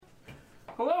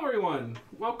Hello, everyone.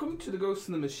 Welcome to the Ghost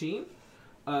in the Machine,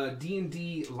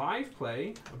 D&D live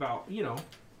play about,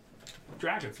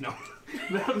 dragons. No,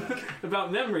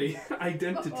 about memory,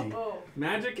 identity,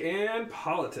 magic, and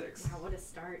politics. Wow, what a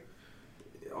start!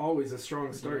 Always a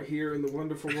strong start here in the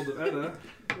wonderful world of Edda.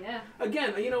 Yeah.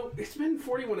 Again, it's been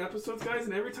 41 episodes, guys,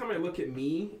 and every time I look at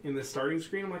me in the starting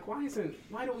screen, I'm like, why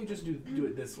don't we just do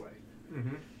it this way?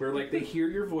 Mm-hmm. Where they hear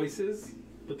your voices,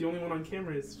 but the only one on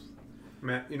camera is.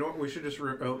 Matt, you know what? We should just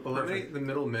eliminate the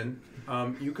middlemen.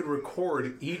 You could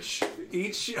record each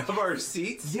of our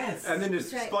seats, yes, and then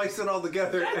just splice it all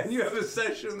together, and you have a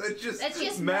session that's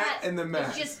just Matt and the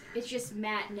Matt. It's just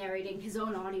Matt narrating his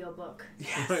own audiobook.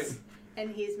 Yes. Right. And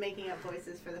he's making up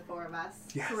voices for the four of us.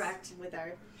 Yes. Correct. With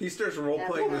our. He starts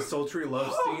role-playing the sultry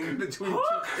love scene between two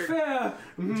characters. Fair,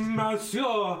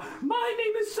 monsieur, my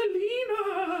name is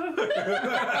Selena.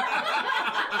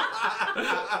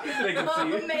 They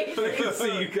can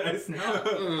see you guys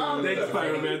now. Thanks,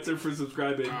 Pyromancer, for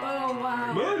subscribing. Oh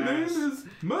wow. My name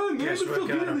is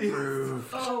Selena.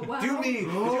 Oh wow. Do me.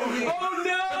 Oh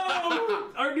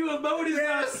no! Our new emote is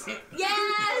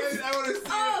Yes. I want to see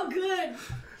Oh good.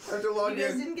 I have to log You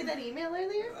guys in. didn't get that email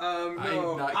earlier?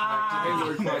 No.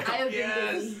 not connected. I opened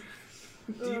Yes.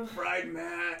 Deep fried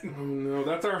Matt. Oh no,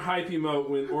 that's our hype emote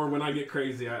when I get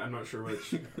crazy. I'm not sure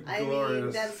which. I mean,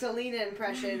 that Selena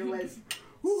impression was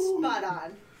spot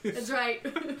on. That's right.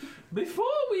 Before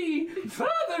we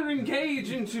further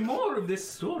engage into more of this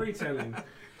storytelling,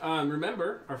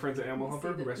 remember our friends at Animal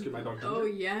Helper who rescued my dog Ginger? Oh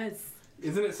yes.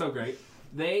 Isn't it so great?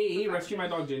 They rescued my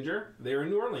dog Ginger. They're in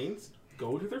New Orleans.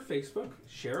 Go to their Facebook,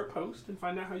 share a post, and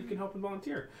find out how you can help and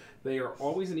volunteer. They are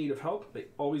always in need of help. They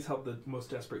always help the most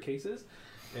desperate cases.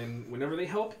 And whenever they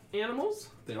help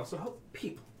animals, they also help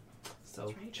people.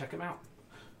 So check them out.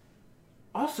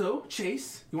 Also,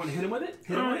 Chase, you want to hit him with it?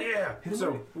 Yeah.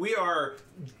 So we are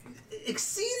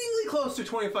exceedingly close to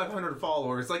 2,500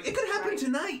 followers. It could happen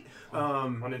tonight.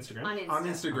 On Instagram. On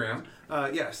Instagram.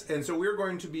 Yes. And so we're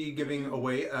going to be giving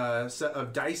away a set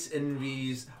of Dice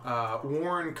Envy's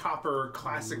worn copper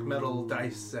classic metal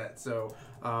dice set. So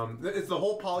it's the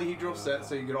whole polyhedral set,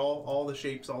 so you get all the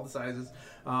shapes, all the sizes.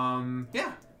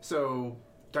 Yeah. So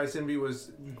Dice Envy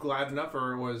was glad enough,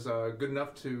 or was good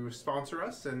enough to sponsor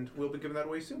us, and we'll be giving that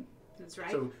away soon. That's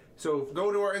right. So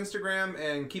go to our Instagram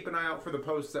and keep an eye out for the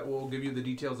posts that will give you the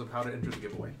details of how to enter the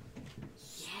giveaway.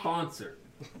 Sponsored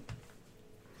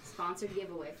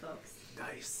giveaway, folks.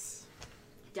 Dice.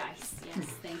 Yes,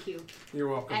 thank you. You're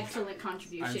welcome. Excellent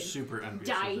contribution. I'm super envious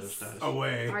Dice. of this.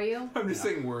 Away. Are you? I'm just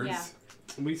saying words. Yeah.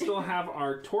 We still have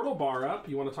our Turtle Bar up.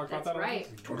 You want to talk about that? Right.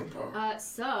 Turtle bar.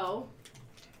 So,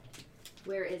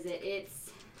 where is it?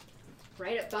 It's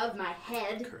right above my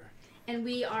head. Correct. And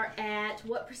we are at,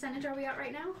 what percentage are we at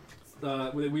right now?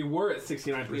 We were at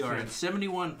 69%. We are at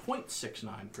 71.69%.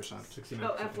 69%.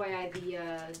 Oh, FYI,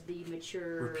 the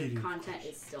mature Repeating. content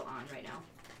is still on right now.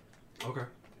 Okay.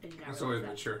 I did not That's realize always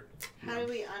that. mature. How do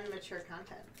we unmature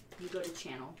content? You go to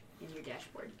channel in your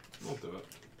dashboard. We'll do it.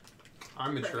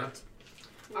 I'm mature. Perfect.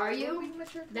 Are you? we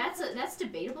mature? That's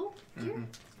debatable. Mm-hmm.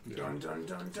 Yeah. Dun dun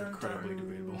dun dun. Incredibly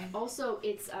debatable. Also,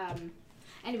 it's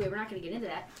anyway, we're not going to get into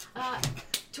that.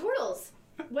 Turtles,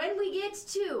 when we get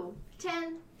to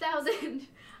 10,000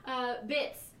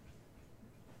 bits,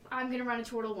 I'm going to run a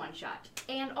Turtle one-shot.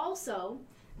 And also,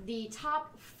 the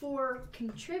top 4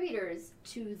 contributors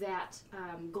to that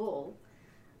goal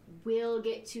will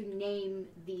get to name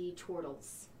the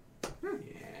Turtles.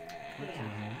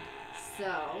 Yeah.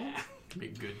 So, Be a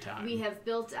good time. we have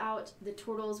built out the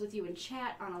Turtles with you in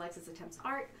chat on Alexis Attempts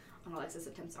Art. On Alexis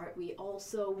Attempts Art, we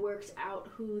also worked out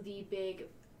who the big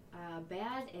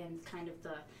bad and kind of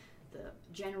the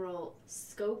general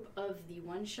scope of the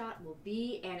one-shot will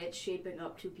be, and it's shaping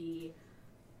up to be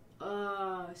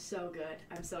so good.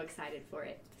 I'm so excited for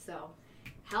it. So,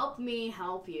 help me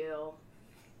help you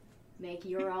make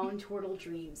your own turtle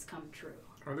dreams come true.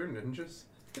 Are there ninjas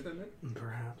in it?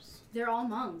 Perhaps. They're all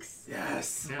monks.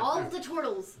 Yes. Yeah. All of the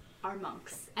turtles are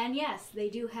monks. And yes, they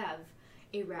do have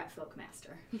a rat folk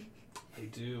master. They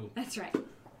do. That's right.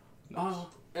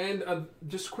 And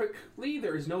just quickly,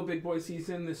 there is no Big Boy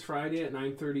season this Friday at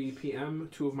 9:30 p.m.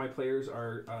 2 of my players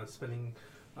are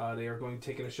they are going to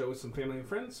take in a show with some family and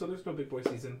friends, so there's no Big Boy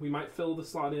season. We might fill the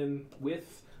slot in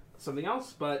with something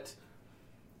else, but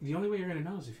the only way you're going to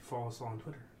know is if you follow us all on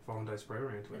Twitter. Follow Dice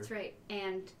Priority on Twitter. That's right.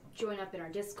 And join up in our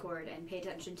Discord and pay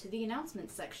attention to the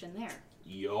announcements section there.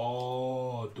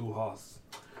 Yo, du hast.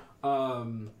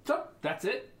 So, that's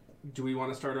it. Do we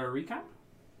want to start our recap?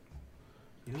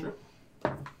 Sure.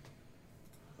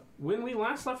 When we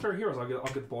last left our heroes, I'll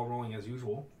get the ball rolling as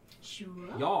usual. Sure.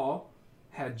 Y'all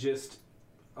had just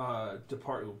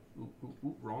wrong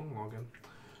login.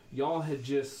 Y'all had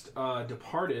just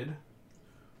departed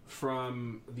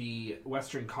from the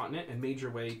western continent and made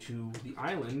your way to the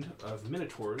island of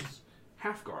Minotaurs,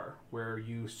 Halfgar, where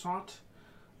you sought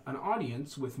an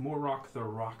audience with Morok the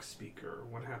Rock Speaker.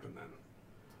 What happened then?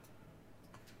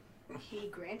 He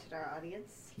granted our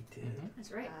audience. He did.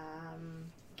 That's right.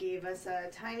 Gave us a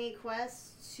tiny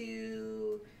quest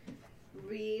to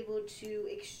be able to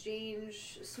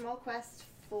exchange a small quest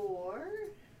for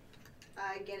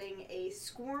getting a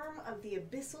Squirm of the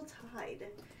Abyssal Tide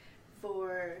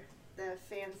for the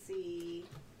fancy.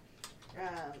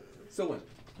 Sylvan,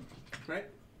 right?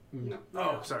 No.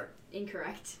 Oh, sorry.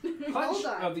 Incorrect. Punch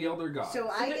on. of the Elder Gods. So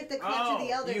I get the Clutch of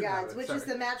the Elder you have Gods, it, which is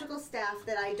sorry. the magical staff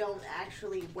that I don't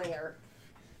actually wear,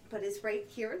 but is right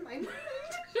here in my.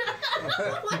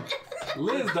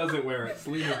 Liz doesn't wear it.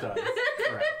 Selena does.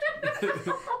 Correct.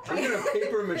 I'm gonna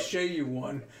paper mache you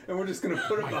one, and we're just gonna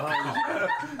put it behind you.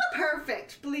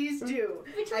 Perfect. Please do.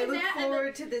 Between I look that and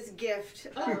forward to this gift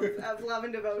of love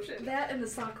and devotion. That and the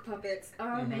sock puppets.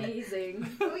 Amazing.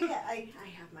 Oh yeah, I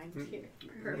have mine here.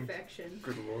 Perfection.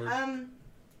 Good lord.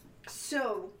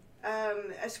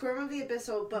 A Squirm of the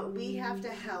Abyssal, but we have to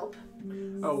help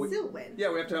Sylvan.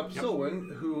 Yeah, we have to help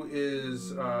Sylvan, who is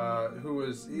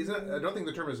he's not, I don't think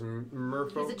the term is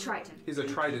merfolk. He's a Triton. He's a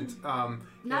trident. Not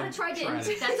and- a trident.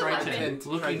 Trident. That's a weapon. Trident.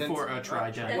 Looking for a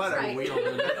trident. That's Whatever. right.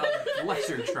 Wielding a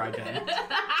lesser trident.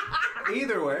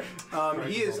 Either way,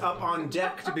 he is up on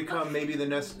deck to become maybe the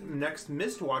next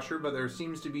Mistwatcher, but there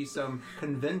seems to be some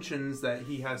conventions that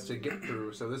he has to get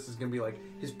through. So this is going to be like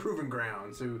his proving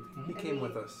ground. So he came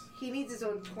with us. He needs his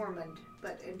own Tormund,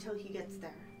 but until he gets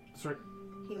there, That's right.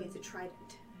 he needs a trident.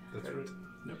 That's right.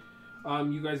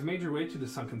 Yep. You guys made your way to the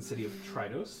sunken city of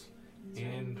Tridos,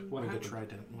 and what Where the happened?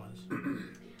 trident was.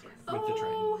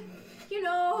 Oh, you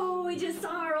know, we just saw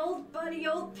our old buddy,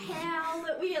 old pal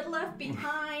that we had left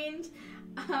behind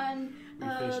on We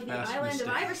faced the past island of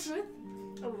mistakes. Iversmith.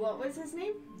 Oh, what was his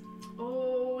name?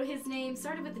 Oh, his name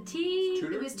started with the T.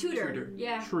 Tudor? It was Tudor. Tudor.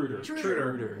 Yeah. Truder.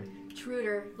 Truder.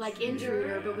 Truder, like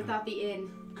intruder, but without the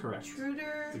in. Correct.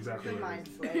 Truder, Exactly the what it Mind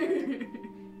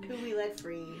Flayer, who we let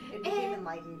free and became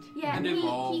enlightened. Yeah, And he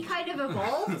evolved. kind of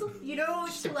evolved, you know,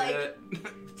 Just to a like bit.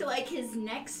 to like his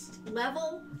next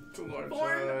level. To large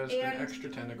Form size, and- and extra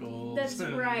tentacles. That's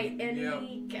right, and Yep.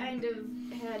 he kind of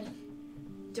had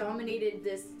dominated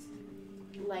this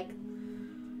like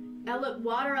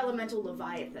water elemental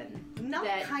Leviathan. Not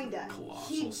That- kinda.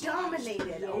 Colossal He size.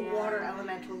 dominated a Yeah. water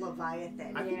elemental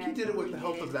Leviathan. I think Yeah, he did it with he the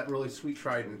help did. of that really sweet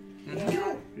trident.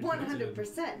 Yeah.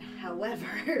 100%. However,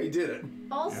 He did it.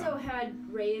 Also had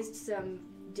raised some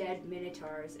dead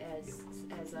minotaurs as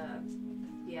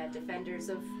defenders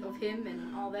of him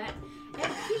and all that.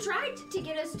 And he tried to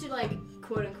get us to like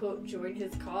quote unquote join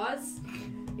his cause.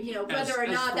 You know, whether or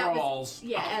not that was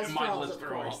as thralls, mindless of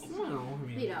course. thralls. Well, I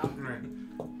mean, You know.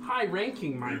 Right.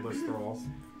 high-ranking mindless thralls.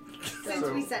 since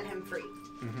So- we set him free.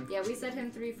 Yeah, we set him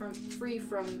free from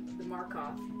the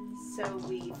Markov. So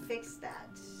we fixed that.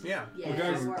 Yeah. Yeah. You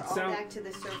guys So we're all sound- back to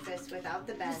the surface without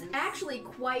the It's bends. actually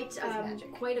quite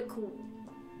magic. quite a cool.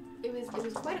 It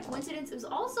was quite a coincidence. It was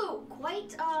also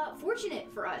quite fortunate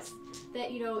for us that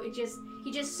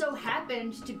he just so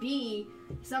happened to be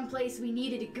someplace we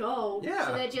needed to go. Yeah.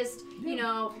 So that just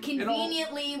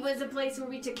conveniently was a place where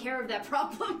we took care of that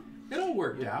problem. It all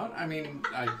worked out. I mean,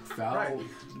 I fell, Right.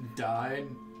 died,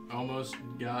 almost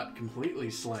got completely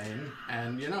slain,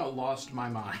 and, lost my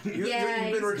mind. You've Yeah,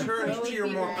 been he's returned always to your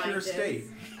been more like pure this. state.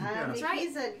 That's right.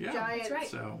 He's a Yeah, giant that's right.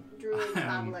 So, druid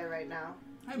cobbler right now.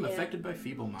 I'm Yeah. affected by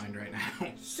feeble mind right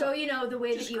now. So the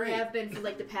way Just that you great. have been for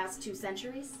like the past 2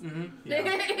 centuries. Yeah.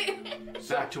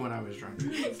 Back to when I was drunk.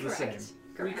 It's the same. Correct.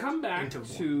 We come back Into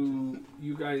to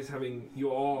you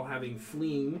all having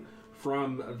fleeing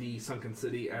from the sunken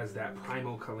city as that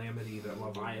primal calamity that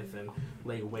Leviathan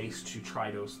lay waste to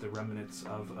Tridos, the remnants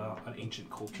of an ancient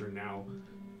culture now.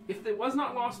 If it was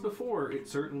not lost before, it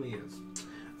certainly is.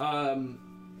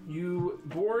 You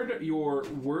board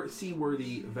your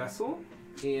seaworthy vessel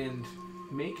and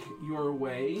make your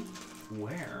way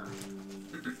where?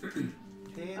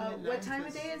 What time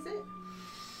of day is it?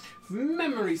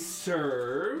 Memory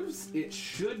serves, it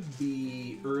should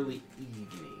be early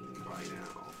evening by now.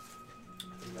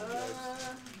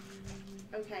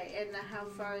 Okay, and how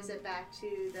far is it back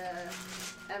to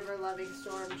the ever-loving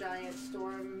giant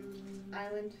storm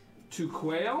island? To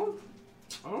Quail?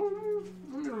 Oh,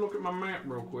 I'm gonna look at my map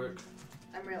real quick.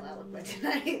 I'm real eloquent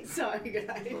tonight. Sorry,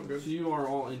 guys. So you are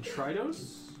all in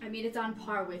Tridos? I mean, it's on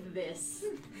par with this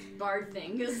bard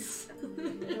thing. 'Cause-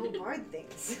 No bard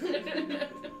things.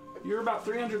 You're about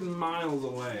 300 miles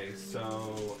away,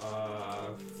 so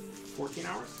 14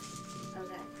 hours.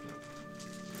 Okay.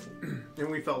 And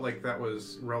we felt like that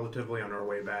was relatively on our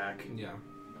way back. Yeah.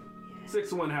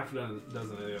 6 of one, half a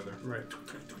dozen of the other. Right.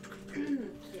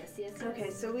 Yes. Okay,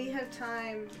 so we have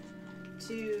time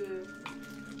to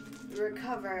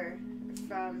recover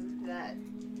from that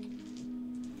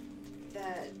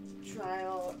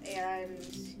trial and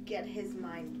get his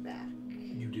mind back.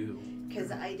 You do.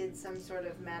 Because I did some sort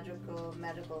of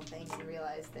medical thing and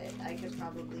realized that I could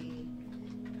probably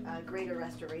greater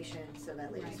restoration, so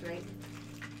that leaves, right?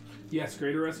 Yes,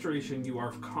 greater restoration. You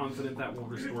are confident that will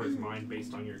restore his mind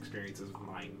based on your experiences of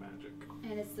mind magic.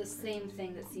 And it's the same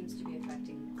thing that seems to be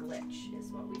affecting Glitch,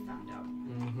 is what we found out.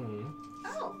 Mm-hmm.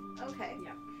 Oh, okay.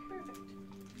 Yeah. Perfect.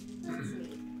 That's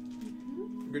neat.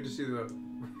 Good to see that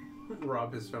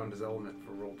Rob has found his element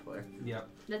for roleplay. Yep.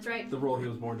 That's right. The role he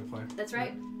was born to play. That's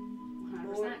right.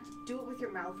 Or 100%. do it with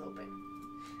your mouth open.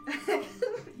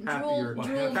 Happier.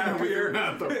 Drool. Happier.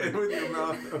 With your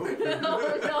mouth open.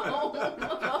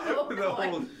 Oh no. The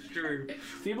whole string.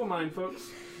 Feeble mind,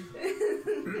 folks.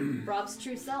 Rob's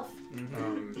true self.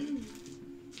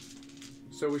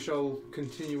 So we shall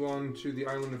continue on to the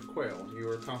island of Quail. You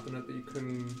are confident that you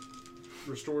can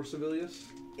restore Sibelius?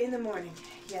 In the morning,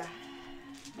 yeah.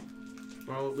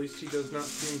 Well, at least he does not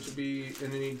seem to be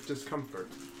in any discomfort.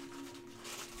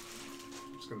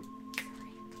 Just gonna...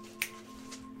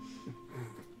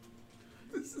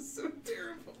 This is so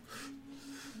terrible.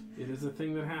 It is a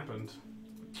thing that happened.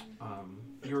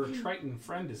 Your Triton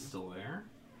friend is still there.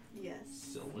 Yes.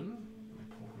 Sylvan. Let me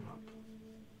pull him up.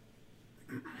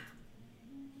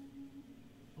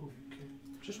 Okay.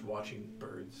 Just watching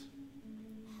birds.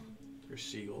 Or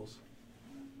seagulls.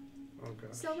 Oh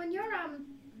gosh. So when you're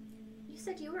you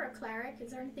said you were a cleric.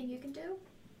 Is there anything you can do?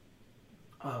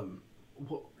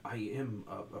 Well, I am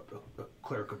a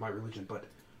cleric of my religion, but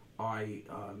I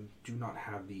do not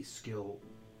have the skill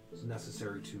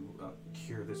necessary to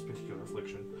cure this particular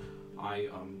affliction. I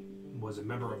was a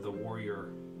member of the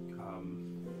warrior,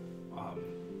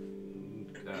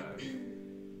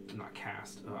 not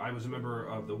caste. I was a member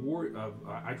of the war.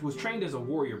 I was trained as a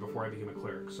warrior before I became a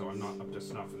cleric, so I'm not up to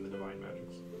snuff in the divine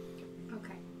magics.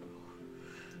 Okay.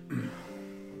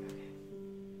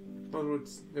 Well,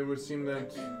 it would seem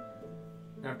that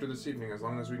after this evening, as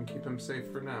long as we can keep him safe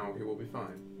for now, he will be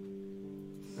fine.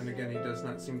 And again, he does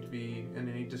not seem to be in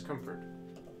any discomfort.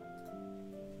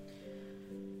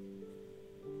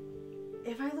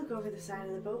 If I look over the side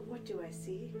of the boat, what do I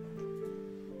see?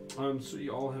 So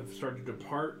you all have started to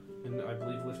depart, and I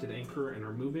believe lifted anchor and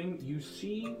are moving. You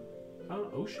see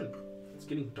ocean. It's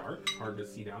getting dark, hard to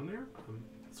see down there.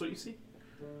 That's what you see.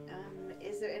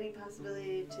 Is there any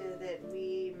possibility that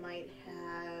we might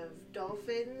have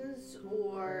dolphins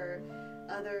or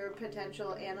other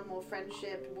potential animal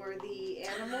friendship worthy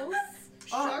animals?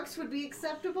 Sharks would be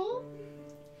acceptable?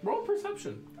 Roll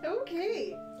perception.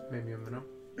 Okay. Maybe a minnow.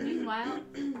 Meanwhile,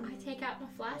 I take out my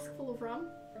flask full of rum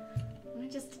and I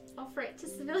just offer it to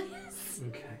civilians.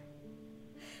 Okay.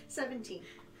 17.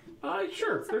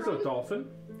 Sure. There's a dolphin.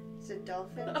 It's a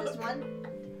dolphin, just one?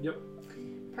 Yep.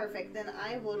 Perfect. Then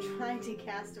I will try to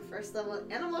cast a first level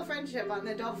animal friendship on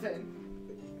the dolphin.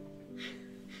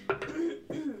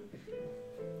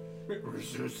 It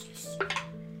resists.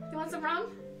 You want some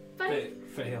rum, buddy?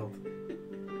 Failed.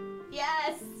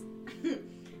 Yes.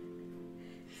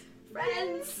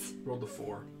 Friends. Rolled a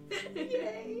 4.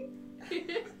 Yay.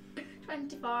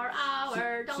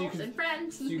 24-hour So you dolphin can-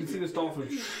 friends. So you can see this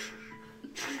dolphin.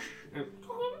 And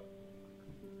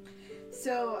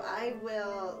So I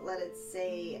will let it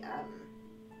say,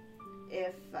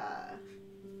 if,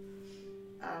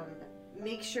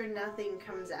 make sure nothing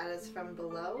comes at us from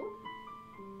below,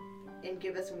 and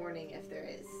give us warning if there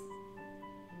is.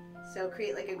 So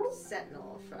create like a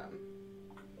sentinel from.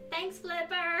 Thanks,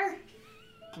 Flipper.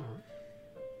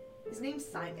 His name's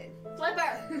Simon.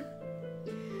 Flipper.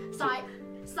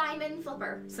 Simon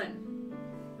Flipperson.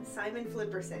 Simon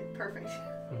Flipperson. Perfect.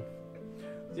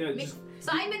 yeah, just,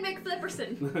 Simon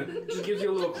McFlipperson. just gives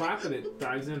you a little clap and it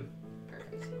dives in.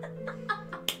 Perfect.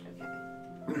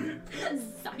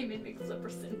 Simon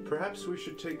McFlipperson. Perhaps we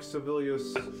should take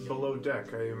Sibelius below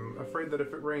deck. I am afraid that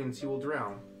if it rains, he will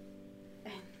drown.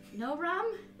 No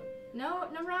rum? No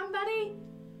rum, buddy?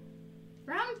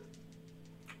 Rum?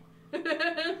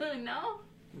 No?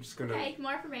 I'm just gonna. Okay,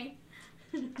 more for me.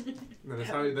 That is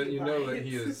how that you know that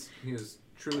he is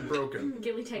truly broken.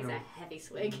 Gilly takes a heavy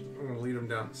swig. I'm gonna lead him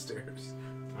down the stairs,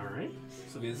 All right.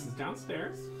 So this is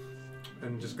downstairs.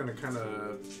 and just gonna kind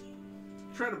of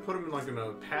try to put him in like in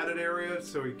a padded area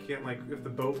so he can't like if the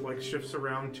boat like shifts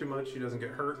around too much, he doesn't get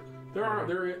hurt. There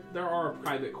are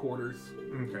private quarters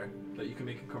Okay. that you can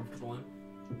make him comfortable in.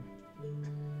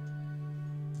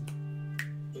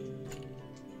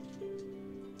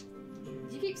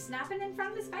 Do you keep snapping in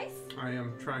front of his face? I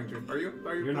am trying to. Are you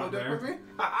You're not deck there. with me?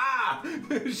 Ha!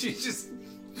 She's just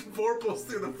four-pulls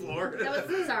through the floor. That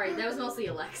was mostly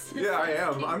Alexis. Yeah, I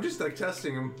am. I'm just like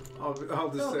testing him. I'll just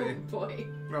Oh say, boy.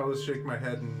 I'll just shake my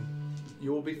head and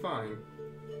you will be fine.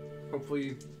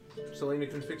 Hopefully, Selena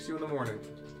can fix you in the morning.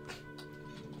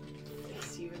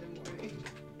 Fix you in the morning.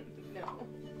 No.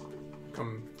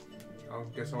 Come, I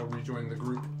guess I'll rejoin the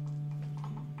group.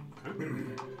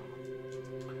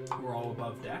 We're all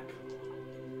above deck.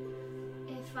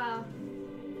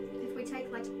 If we take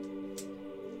like,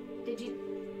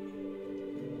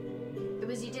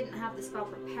 you didn't have the spell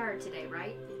prepared today,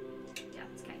 right? Yeah,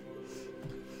 it's okay.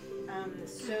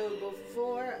 So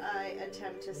before I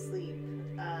attempt to sleep,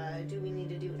 do we need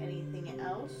to do anything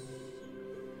else?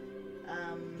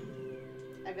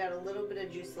 I've got a little bit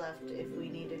of juice left if we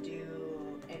need to do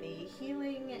any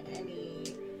healing,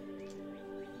 any,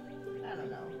 I don't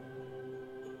know,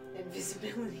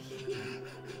 invisibility.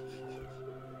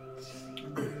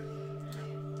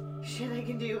 Shit, I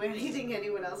can do anything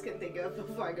anyone else can think of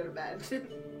before I go to bed.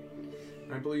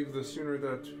 I believe the sooner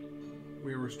that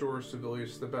we restore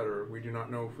Sibelius, the better. We do not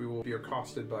know if we will be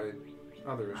accosted by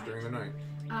others during the night.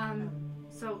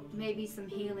 So maybe some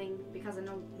healing, because I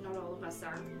know not all of us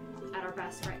are at our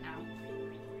best right now.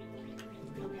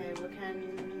 Okay, what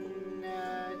can...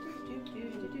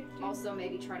 Also,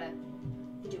 maybe try to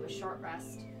do a short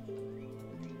rest.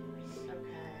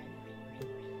 Okay.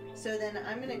 So then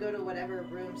I'm going to go to whatever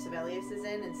room Sibelius is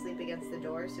in and sleep against the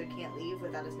door so he can't leave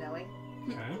without us knowing.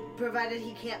 Okay. Provided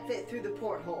he can't fit through the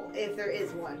porthole, if there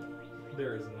is one.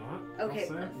 There is not. Okay, I'll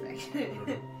say.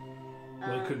 perfect.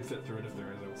 Well, it couldn't fit through it if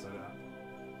there is outside out.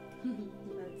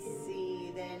 Let's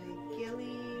see, then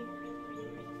Gilly,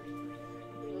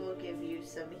 we'll give you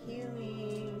some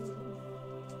healing.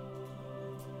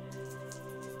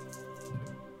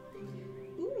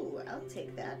 Ooh, I'll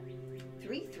take that.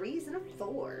 3 3s and a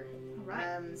 4.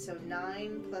 Alright. So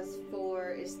 9 plus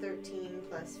 4 is 13,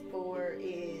 plus 4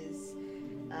 is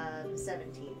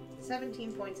 17.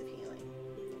 17 points of healing.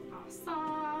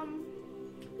 Awesome.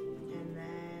 And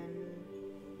then,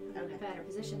 I'm in a okay. better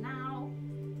position now.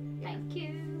 Thank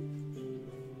you.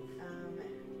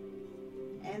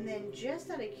 And then just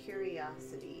out of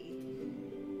curiosity,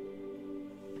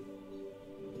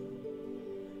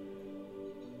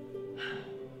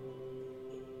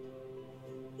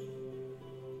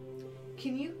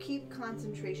 can you keep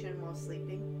concentration while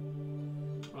sleeping?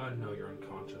 No, you're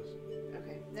unconscious.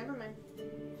 Okay, never mind.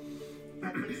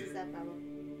 That fixes that problem.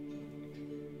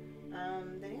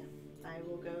 Then yeah, I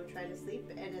will go try to sleep,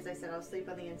 and as I said, I'll sleep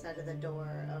on the inside of the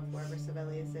door of wherever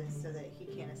Sibelius is so that he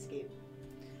can't escape.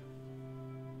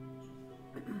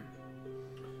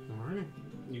 Alright.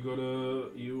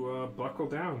 You buckle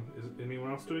down. Is anyone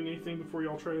else doing anything before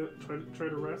y'all try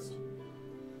to rest?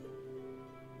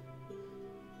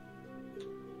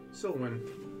 Sylvan,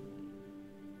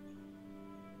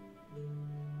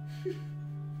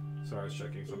 Sorry, I was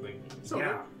checking something.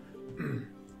 Sylvan.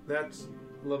 That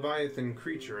Leviathan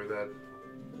creature that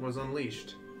was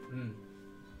unleashed. Hmm.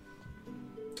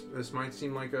 This might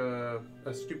seem like a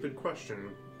stupid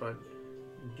question, but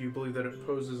do you believe that it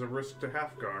poses a risk to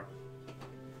Halfgar?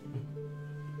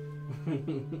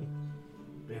 Man,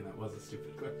 that was a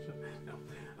stupid question. No.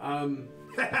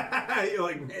 You're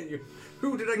like, man,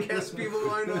 who did I cast Feeble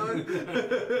Mind on?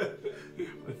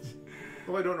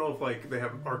 Well, I don't know if like they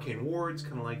have arcane wards,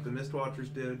 kind of like the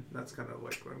Mistwatchers did. That's kind of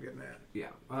like what I'm getting at.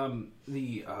 Yeah.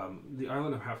 The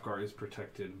island of Halfgar is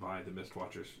protected by the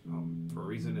Mistwatchers for a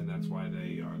reason, and that's why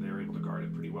they're able to guard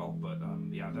it pretty well. But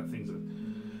yeah, that thing's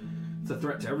it's a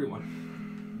threat to everyone.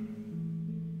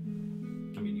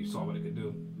 I mean, you saw what it could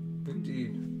do.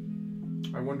 Indeed.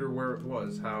 I wonder where it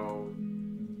was, how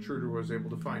Truder was able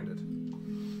to find it.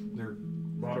 There are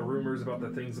a lot of rumors about the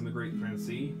things in the Great Grand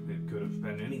Sea. It could have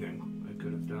been anything. It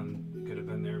could have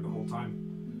been there the whole time.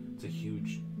 It's a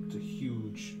huge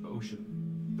ocean,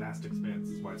 vast expanse.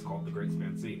 That's why it's called the Great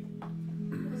Span Sea.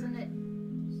 Wasn't it?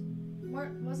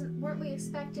 Weren't we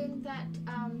expecting that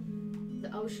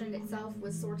the ocean itself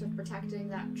was sort of protecting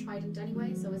that trident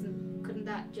anyway? So couldn't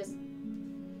that just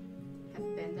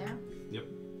have been there? Yep.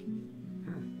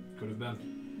 Could have been.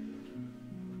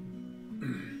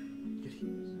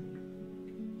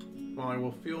 Well, I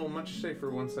will feel much safer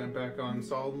once I'm back on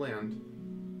solid land.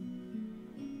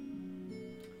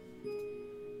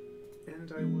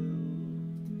 And I will...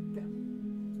 Yeah.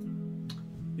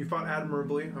 You fought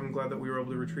admirably. I'm glad that we were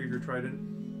able to retrieve your trident.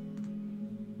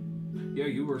 Yeah,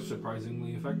 you were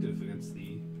surprisingly effective against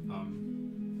the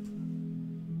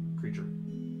creature.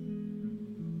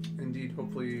 Indeed,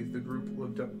 hopefully the group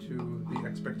lived up to the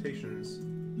expectations.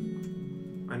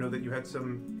 I know that you had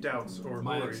some doubts or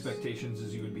My worries. expectations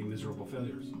is you would be miserable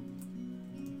failures.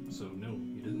 So no,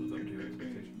 you didn't live up to your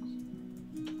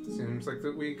expectations. Seems like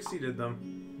that we exceeded them.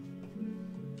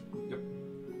 Yep.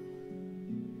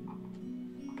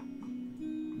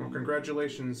 Well,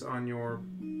 congratulations on your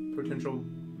potential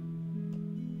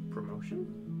promotion.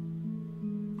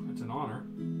 It's an honor.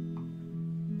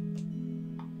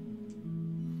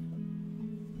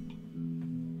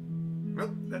 Well,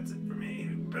 that's it for me.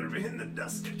 Better be hitting the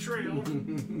dusty trail.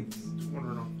 Just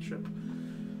wandering off the ship.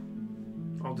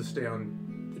 I'll just stay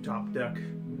on the top deck.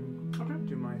 Okay.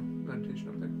 Do my meditation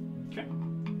up there. Okay.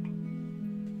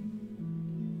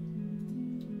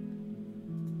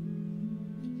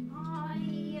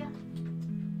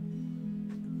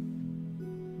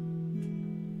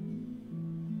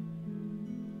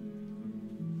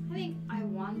 I think I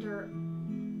wander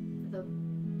the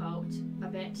boat a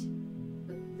bit,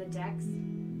 the decks,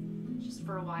 just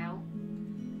for a while,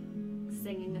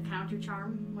 singing a counter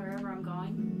charm wherever I'm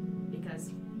going,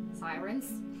 because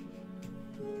sirens.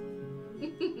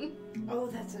 Oh,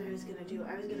 that's what I was gonna do.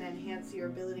 I was gonna enhance your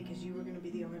ability because you were gonna be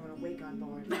the only one awake on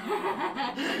board.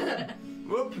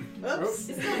 Whoop! Oops.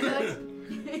 It's still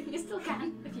good. You still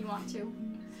can if you want to.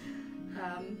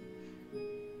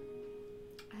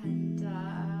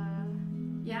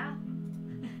 Yeah.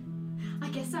 I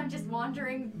guess I'm just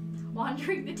wandering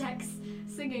the decks,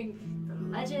 singing "The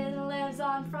legend lives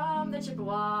on from the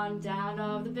Chippewan down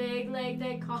of the big lake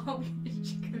they call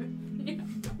Michigan."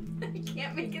 I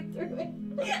can't make it through it.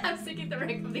 I'm singing the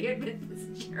Wreck of the Edmund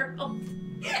Fitzgerald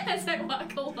as I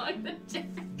walk along the deck.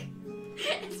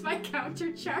 It's my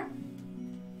counter charm.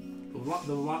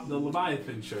 The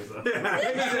Leviathan shows up. Yeah,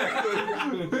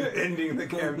 exactly. Ending the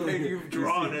campaign. You've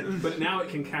drawn it. But now it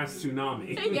can cast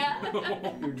Tsunami. Yeah.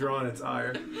 You've drawn its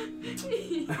ire.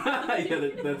 Yeah,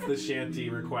 that's the shanty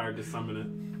required to summon it.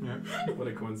 Yeah. What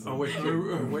a coincidence. Awaken.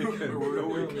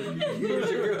 Years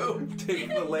ago, take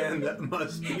the land that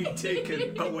must be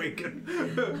taken. Awaken.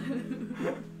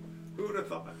 Who would have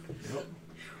thought? Yep.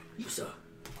 Musa.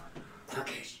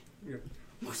 Krakesh. Yep.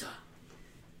 Musa.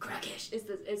 Krakesh is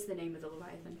the name of the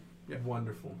Leviathan. Yeah.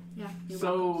 Wonderful. Yeah.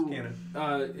 So, Canon.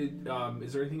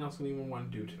 is there anything else anyone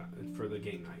want to do tonight for the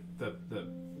game night? The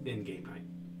in-game night?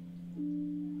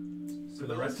 For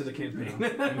the rest of the campaign.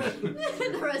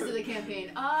 The rest of the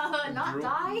campaign. Not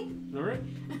die? Alright.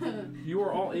 You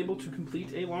are all able to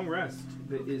complete a long rest.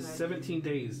 That is 17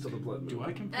 days till the blood moon. Do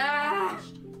I complete? Ah!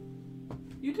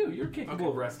 You do. You're capable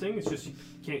of resting. It's just you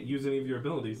can't use any of your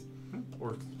abilities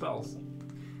or spells.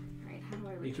 Alright, how do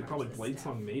I You recharge could probably this Blade staff?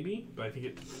 Song maybe, but I think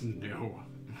it... No.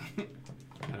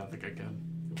 I don't think I can.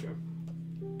 Okay.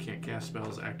 Can't cast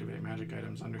spells, activate magic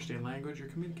items, understand language, or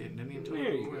communicate in any intelligible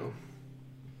There you way. go.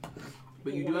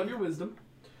 But you do have your wisdom,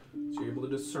 so you're able to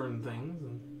discern things.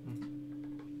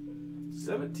 And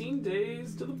 17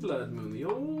 days to the blood moon, the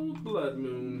old blood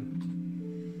moon.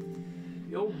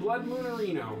 The old blood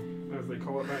moonerino, as they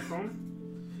call it back home.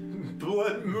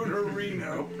 Blood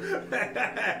Moonerino.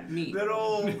 Neat. That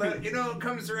old, it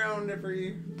comes around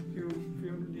every few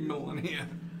hundred years. Millennia.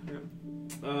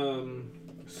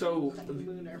 So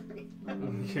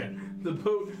yeah, the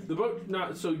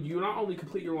boat. So you not only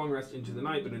complete your long rest into the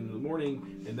night, but into the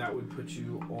morning, and that would put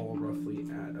you all roughly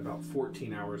at about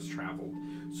 14 hours traveled.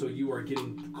 So you are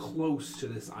getting close to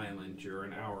this island. You're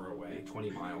an hour away, 20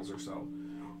 miles or so,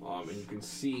 and you can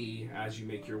see as you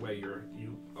make your way, you're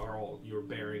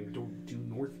bearing due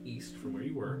northeast from where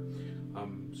you were.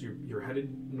 So you're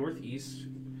headed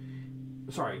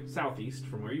southeast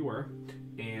from where you were,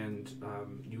 and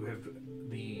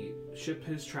the ship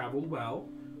has traveled well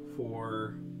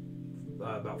for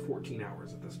about 14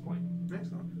 hours at this point.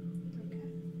 Excellent. Okay.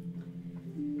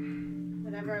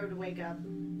 Whenever I would wake up,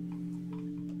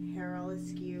 Harold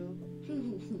askew,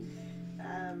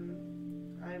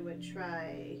 I would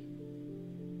try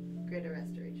Greater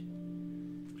Restoration.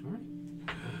 All right.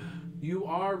 You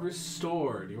are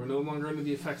restored. You are no longer under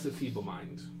the effects of feeble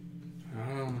mind.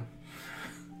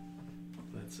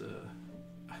 Let's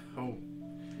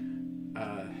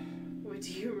What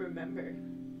do you remember?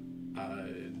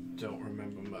 I don't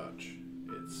remember much.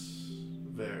 It's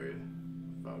very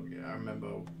foggy. I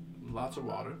remember lots of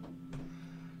water.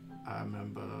 I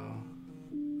remember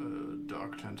a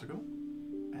dark tentacle.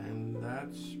 And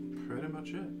that's pretty much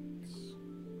it. It's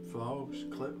frogs,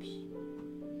 clips.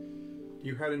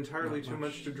 You had entirely Not too much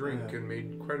much, to drink yeah. and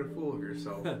made quite a fool of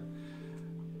yourself.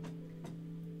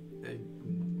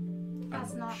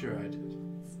 That's I'm not- sure I did.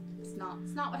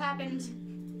 It's not what happened.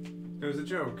 It was a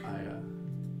joke. I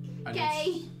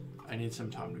need some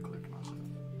time to collect myself.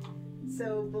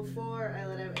 So before I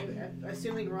let him,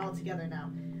 assuming we're all together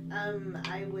now,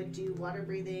 I would do water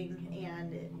breathing,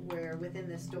 and we're within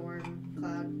the storm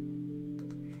cloud.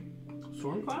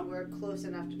 Storm cloud? We're close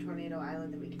enough to Tornado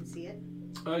Island that we can see it.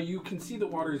 You can see the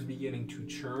water is beginning to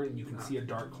churn, and you can see a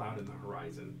dark cloud in the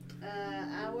horizon.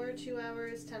 Hour, 2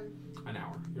 hours, 10. An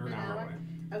hour. You're an hour away.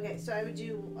 Okay, so I would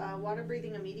do water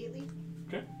breathing immediately.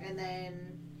 Okay. And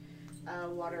then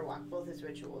water walk, both as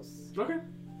rituals. Okay.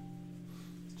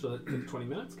 So that takes 20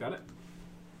 minutes. Got it.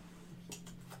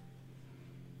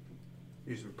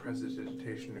 Use some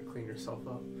prestidigitation to clean yourself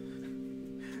up.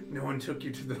 No one took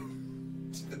you to the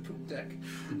poop deck.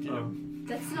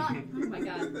 That's not. Oh my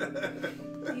god.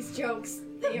 These jokes,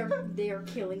 they are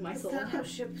killing my soul. That's not how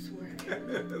ships work.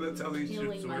 That's how these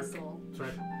Killing ships my work. soul. That's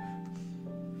right.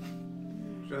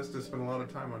 Justice spent a lot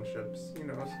of time on ships. He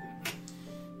knows.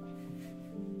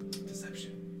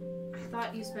 Deception. I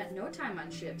thought you spent no time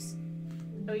on ships,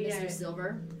 Oh Mr.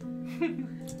 Silver.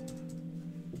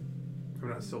 I'm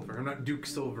not Silver. I'm not Duke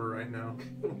Silver right now.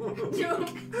 Nope,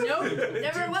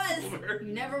 never was.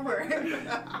 Never were.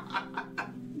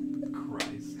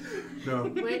 Christ. No.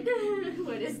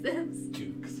 What is this?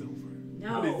 Duke Silver.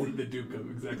 No. What is he the Duke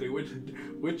of exactly?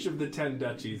 Which of the 10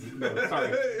 duchies? No,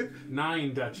 sorry,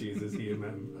 9 duchies is he a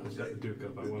the Duke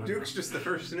of? I want to Duke's just the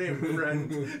first name,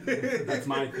 friend. That's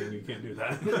my thing. You can't do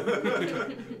that.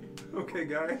 Okay,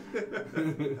 guy.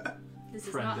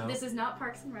 This is not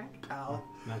Parks and Rec. Pal.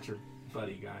 Not your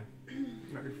buddy guy.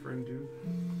 Not your friend, dude.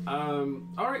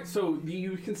 All right, so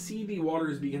you can see the water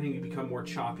is beginning to become more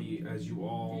choppy as you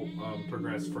all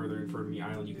progress further and further in the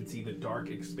island. You can see the dark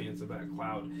expanse of that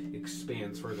cloud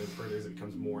expands further and further as it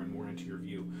comes more and more into your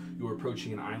view. You are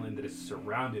approaching an island that is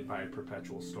surrounded by a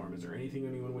perpetual storm. Is there anything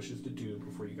anyone wishes to do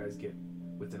before you guys get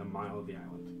within a mile of the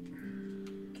island?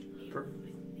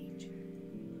 Commune with nature.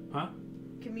 Huh?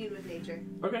 Commune with nature.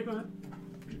 Okay, go ahead.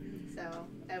 So,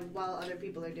 while other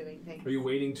people are doing things. Are you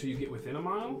waiting till you get within a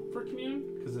mile for commune?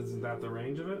 Because isn't that the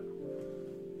range of it?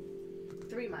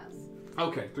 3 miles.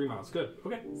 Okay, 3 miles. Good.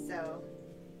 Okay. So,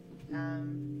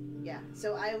 yeah.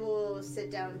 So I will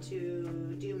sit down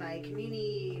to do my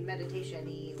community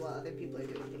meditation-y while other people are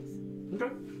doing things.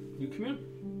 Okay. You commune.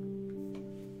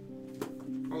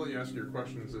 I'll let you ask your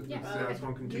questions if Yeah. that's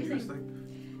one continuous thing.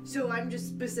 So I'm just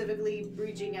specifically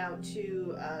reaching out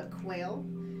to Quail,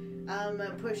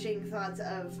 pushing thoughts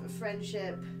of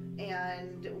friendship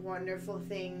and wonderful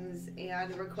things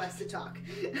and requests to talk.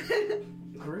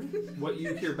 Alright. What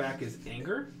you hear back is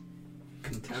anger,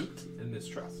 contempt, and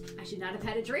mistrust. I should not have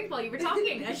had a drink while you were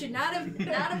talking. I should not have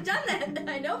done that.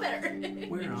 I know better.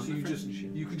 So you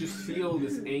could just feel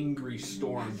this angry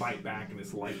storm bite back and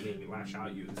this lightning lash out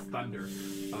at you, this thunder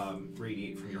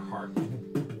radiate from your heart.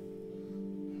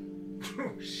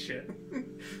 Oh, shit. I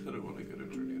don't want to go to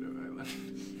Tornado Island.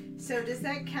 So does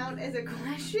that count as a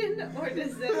question, or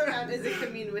does that count as a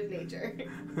commune with nature?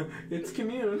 It's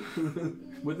commune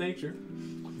with nature.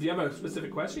 Do you have a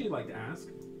specific question you'd like to ask?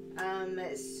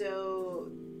 So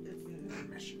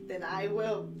then I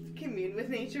will commune with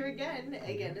nature again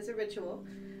as a ritual,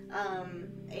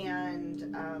 and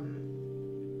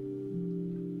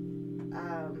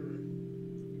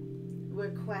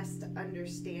request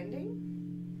understanding,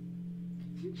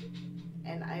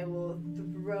 and I will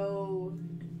throw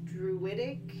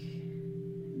druidic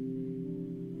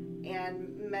and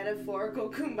metaphorical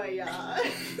kumbaya.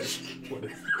 What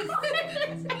is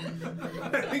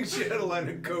I think she had a line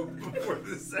of coke before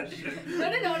this session. No.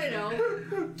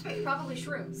 Probably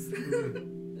shrooms.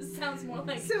 This sounds more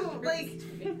like So, shrooms like, to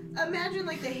me. imagine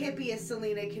like the hippiest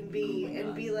Selena can be, Oh my and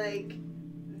God. be like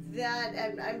that.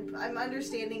 And I'm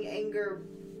understanding anger,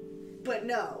 but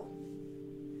no.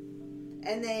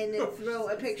 And then throw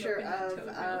a picture of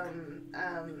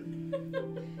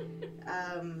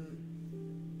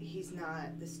he's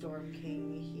not the Storm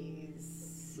King.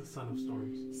 He's the son of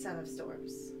storms? Son of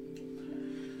Storms.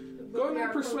 Go ahead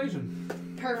and persuasion.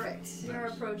 Perfect. We are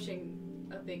approaching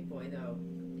a big boy, though.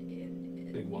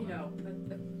 Big woman. You know,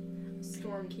 the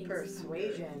Storm King.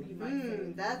 Persuasion. You might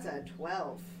say. That's a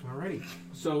 12. Alrighty.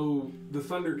 So the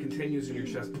thunder continues in your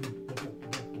chest,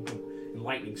 and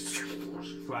lightning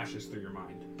flashes through your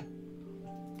mind.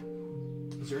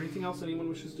 Is there anything else anyone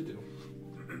wishes to do?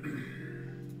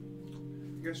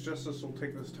 I guess Justice will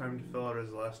take this time to fill out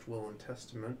his last will and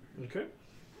testament. Okay.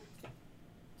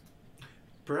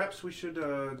 Perhaps we should,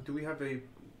 do we have a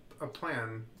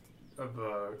plan of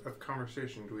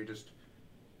conversation? Do we just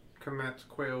come at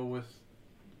Quail with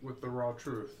the raw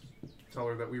truth? Tell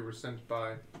her that we were sent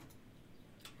by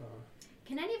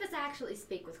Can any of us actually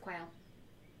speak with Quail?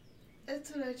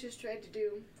 That's what I just tried to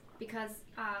do. Because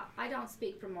I don't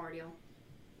speak Primordial.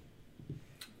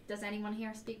 Does anyone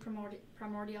here speak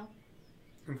Primordial?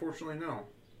 Unfortunately, no.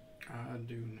 I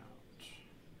do not.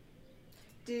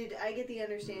 Did I get the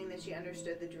understanding that she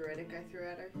understood the druidic I threw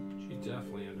at her? She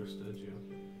definitely understood you.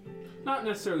 Not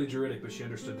necessarily druidic, but she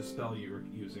understood the spell you were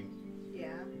using. Yeah.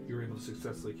 You were able to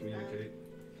successfully communicate.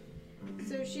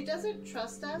 So she doesn't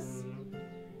trust us,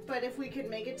 but if we could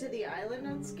make it to the island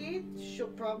unscathed, she'll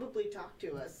probably talk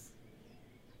to us.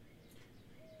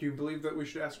 Do you believe that we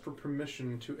should ask for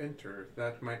permission to enter?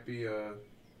 That might be a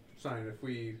sign.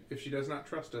 If she does not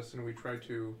trust us and we try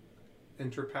to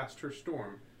enter past her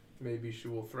storm, maybe she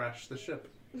will thrash the ship.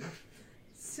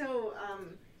 So,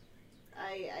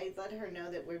 I let her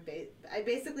know that I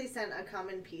basically sent a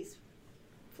common peace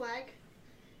flag.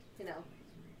 You know,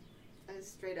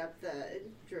 straight up the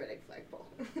druidic flagpole.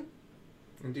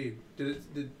 Indeed. Did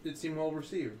it seem well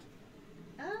received?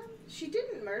 She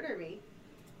didn't murder me.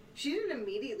 She didn't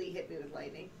immediately hit me with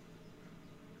lightning.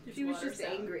 She was just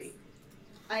angry.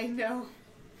 I know.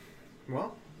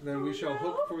 Well, then we shall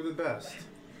hope for the best.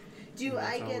 Do That's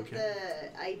I all get we can.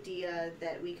 the idea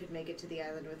that we could make it to the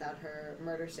island without her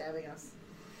murder stabbing us?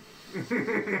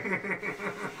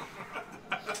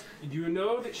 You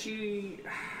know that she...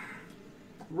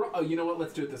 Oh, you know what?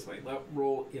 Let's do it this way.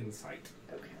 Roll insight.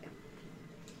 Okay.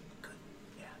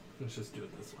 Let's just do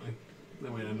it this way.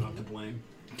 That way I'm not to blame.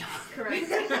 Correct.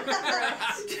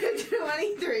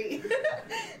 23.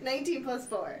 19 plus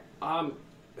 4.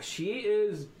 She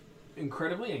is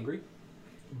incredibly angry,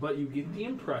 but you get the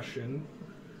impression,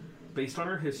 based on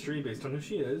her history, based on who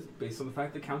she is, based on the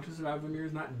fact that Countess of Avamir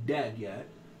is not dead yet,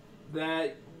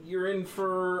 that you're in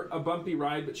for a bumpy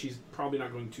ride, but she's probably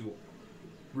not going to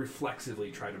reflexively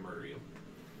try to murder you.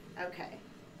 Okay.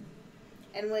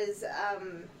 And was,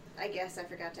 I guess I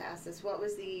forgot to ask this, what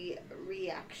was the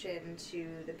reaction to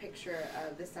the picture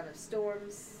of the Son of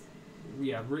Storms?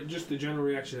 Yeah, just the general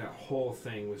reaction to that whole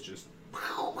thing was just...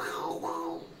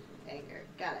 Anger.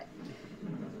 Got it.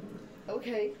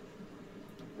 Okay.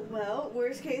 Well,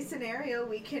 worst case scenario,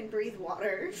 we can breathe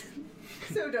water.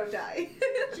 So don't die.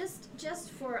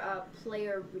 Just for a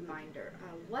player reminder,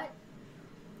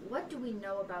 what do we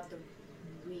know about the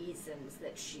reasons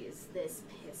that she is this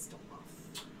pissed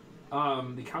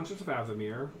off? The Countess of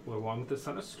Avamir, along with the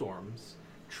Son of Storms,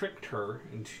 tricked her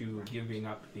into giving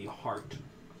up the heart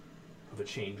of a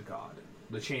chained god.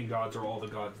 The chained gods are all the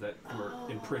gods that were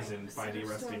imprisoned by the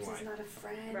arresting Storms light. is not a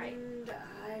friend. Right.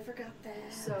 I forgot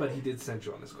that. So, But he did send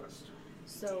you on this quest.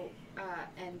 So,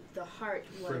 and the heart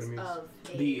was Frenemies.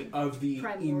 of The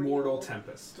primordial- immortal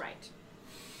Tempest. Right.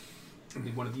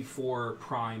 One of the four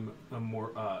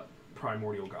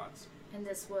primordial gods. And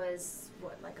this was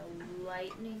what, like a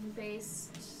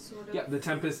lightning-based sort of. Yeah, the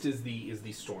Tempest is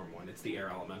the storm one. It's the air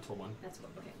elemental one. That's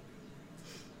what. Okay.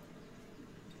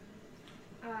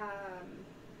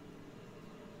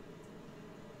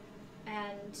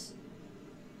 And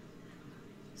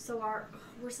so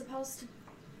we're supposed to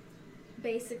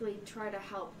basically try to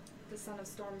help the Son of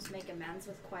Storms make amends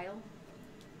with Quail.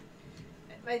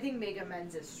 I think make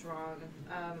amends is strong.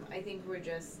 I think we're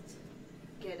just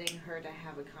getting her to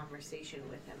have a conversation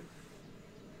with him.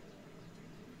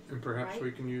 And perhaps Right.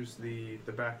 we can use the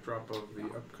backdrop of the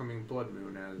upcoming blood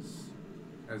moon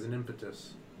as an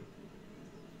impetus.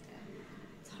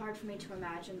 It's hard for me to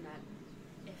imagine that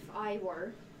if I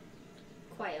were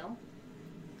Quail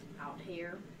out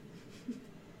here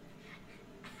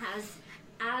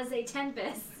as a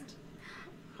Tempest,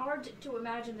 hard to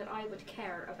imagine that I would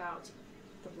care about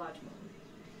the Blood Moon.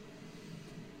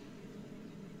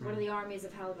 What are the armies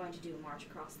of hell going to do? March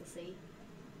across the sea?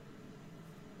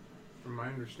 From my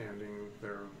understanding,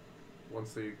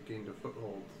 once they gained a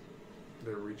foothold,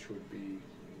 their reach would be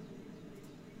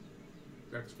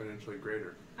exponentially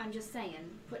greater. I'm just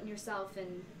saying, putting yourself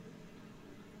in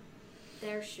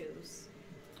their shoes.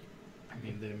 I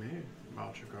mean, they may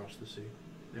march across the sea.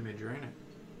 They may drain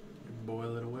it,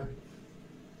 boil it away.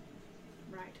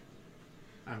 Right.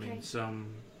 I mean, Okay.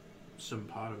 some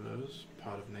part of those,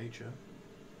 part of nature.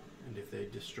 And if they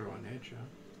destroy nature,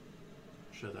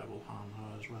 I'm sure that will harm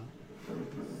her as well.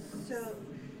 So,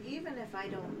 even if I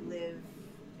don't live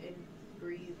and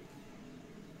breathe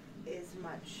as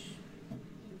much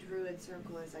druid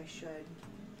circle as I should,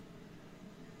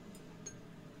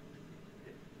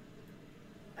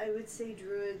 I would say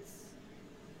druids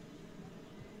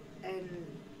and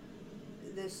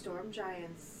the storm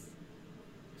giants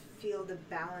feel the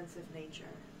balance of nature.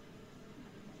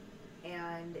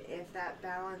 And if that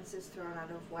balance is thrown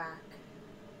out of whack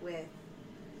with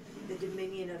the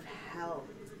dominion of hell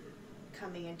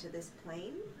coming into this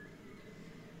plane,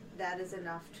 that is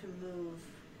enough to move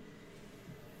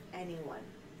anyone.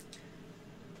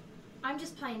 I'm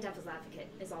just playing devil's advocate,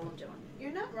 is all I'm doing.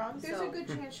 You're not wrong. There's So- a good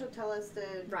chance she'll tell us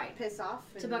to Right. piss off.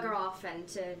 To bugger off and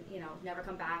to, never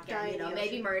come back Die and, in the maybe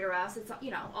ocean. murder us. It's,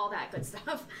 all that good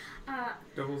stuff.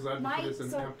 Devil's My- advocate is an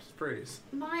so- apt phrase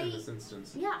My in this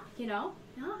instance. Yeah,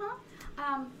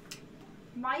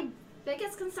 my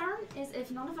biggest concern is if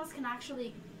none of us can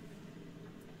actually,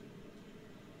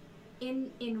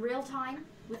 in real time,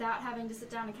 without having to sit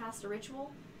down and cast a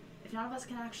ritual, if none of us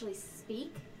can actually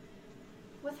speak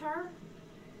with her,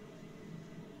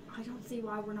 I don't see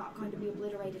why we're not going to be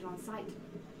obliterated on sight.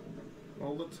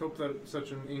 Well, let's hope that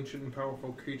such an ancient and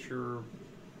powerful creature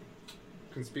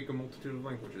can speak a multitude of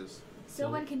languages.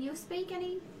 Sylvan, can you speak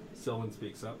any? Sylvan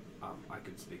speaks up. I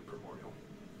can speak primordial.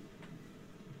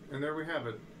 And there we have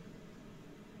it.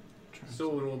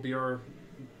 Sylvan will be our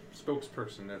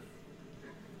spokesperson if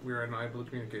we are not able to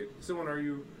communicate. Sylvan, are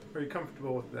you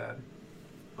comfortable with that?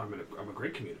 I'm a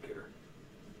great communicator,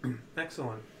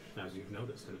 Excellent. as you've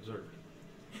noticed and observed.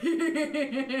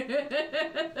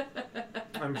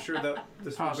 I'm sure that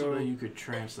this will Possibly go. you could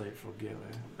translate for Gilly.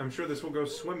 I'm sure this will go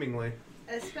swimmingly.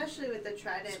 Especially with the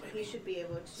trident, he should be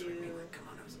able to, Come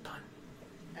on, it was done.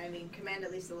 command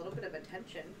at least a little bit of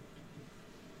attention,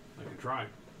 I can try.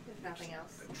 if nothing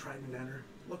else. That trident at her.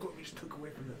 Look what we just took away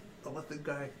from the lithic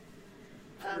guy.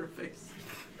 Her face.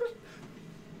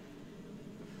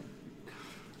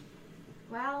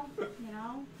 Well,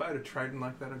 If I had a trident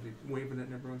like that, I'd be waving it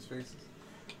in everyone's faces.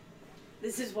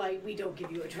 This is why we don't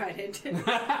give you a trident. Look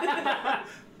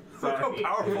how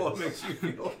powerful it makes you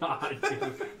feel. God,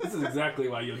 dude. This is exactly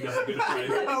why you'll never get a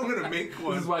trident. I'm gonna make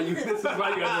one. This is why you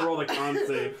had to roll the con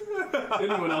save.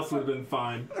 Anyone else would have been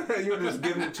fine. You would have just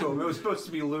given it to him. It was supposed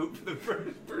to be loot for the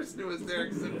first person who was there,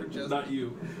 except for Justin. Not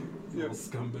you. Yeah. Little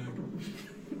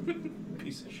scumbag.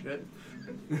 Piece of shit.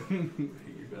 I hate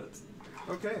your guts.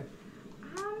 Okay.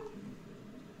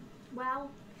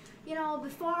 well,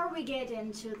 before we get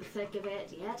into the thick of it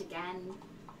yet again,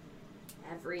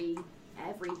 every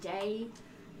day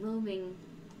looming,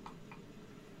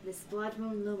 this blood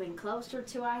moon looming closer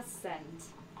to us and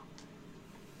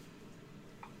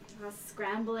us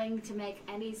scrambling to make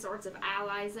any sorts of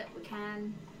allies that we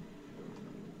can.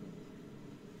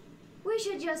 We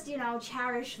should just,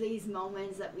 cherish these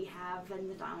moments that we have in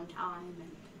the downtime.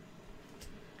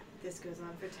 This goes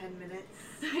on for 10 minutes.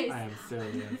 And I am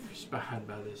thoroughly inspired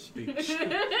by this speech.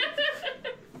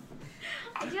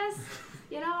 I just,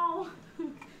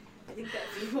 I think that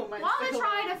people might want stick to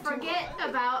try to around too forget long.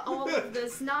 about all of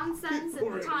this nonsense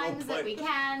and the times that we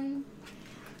can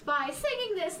by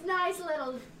singing this nice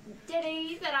little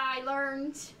ditty that I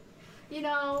learned.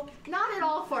 Not at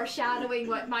all foreshadowing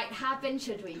what might happen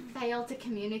should we fail to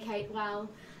communicate well.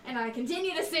 And I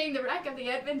continue to sing the wreck of the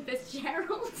Edmund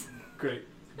Fitzgerald. Great.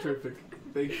 Terrific.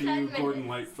 Thank 10 you, Gordon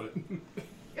minutes. Lightfoot.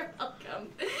 You're welcome.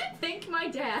 Thank my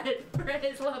dad for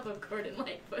his love of Gordon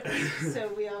Lightfoot.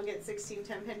 So we all get 16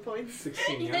 10 pin points.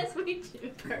 16, yeah. Yes, we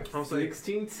do. I'll say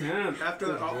 16-10. After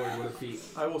Good that, Lord, what a feat.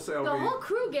 I will say The I'll whole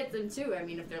crew gets them too. I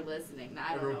mean, if they're listening,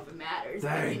 I don't know if it matters.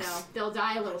 Thanks. But, they'll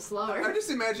die a little slower. I'm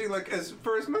just imagining, as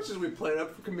much as we play it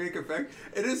up for comedic effect,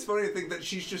 it is funny to think that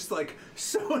she's just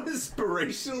so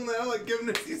inspirational now, giving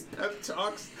us these pep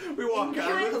talks. We walk out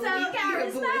I'm of so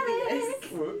Oblivious.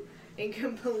 charismatic. What? And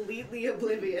completely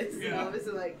oblivious. Yeah. And all of us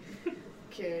are like,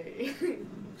 okay.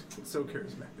 So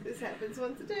charismatic. This happens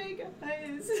once a day,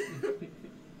 guys.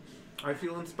 I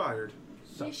feel inspired.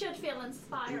 You should feel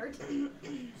inspired.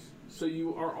 So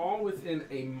you are all within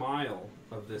a mile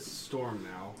of this storm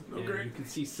now, and great. you can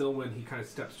see Silwyn. He kind of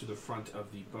steps to the front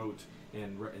of the boat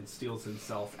and steals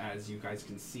himself. As you guys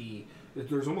can see,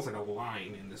 there's almost like a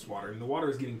line in this water, and the water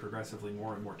is getting progressively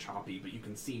more and more choppy. But you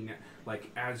can see,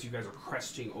 as you guys are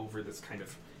cresting over this kind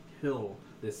of hill,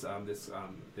 this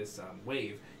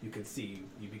wave, you can see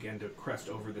you begin to crest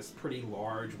over this pretty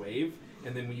large wave,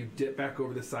 and then when you dip back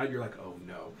over the side, you're like, oh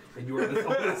no, and you are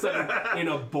all of a sudden in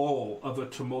a bowl of a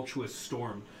tumultuous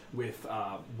storm with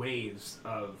waves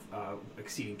of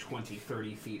exceeding 20,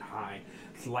 30 feet high,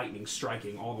 lightning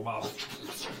striking all the while,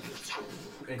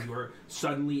 and you are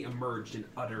suddenly emerged in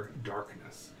utter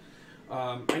darkness.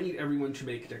 I need everyone to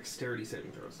make dexterity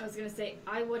saving throws. I was gonna say,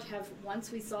 I would have, once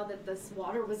we saw that this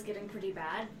water was getting pretty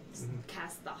bad,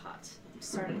 cast the hut.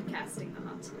 Started casting the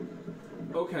hut.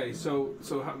 Okay, so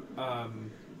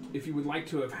if you would like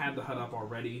to have had the hut up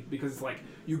already, because it's like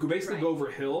you could basically Right. go over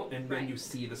a hill and then Right. you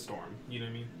see the storm. You know what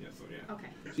I mean? Yeah. So yeah. Okay.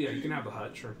 So yeah, you can have the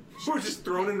hut. Sure. We're just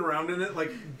throwing around in it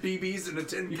like BBs in a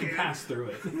tin You can. can pass through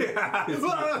it. Yeah. It's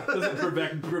not,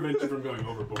 doesn't prevent you from going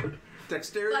overboard.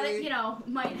 Dexterity. But it,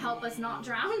 might help us not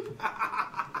drown.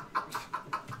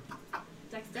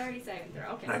 Dexterity saving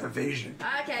throw. Okay. I have evasion.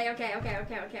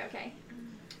 Okay.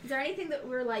 Is there anything that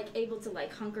we're able to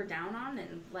hunker down on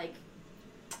and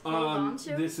hold on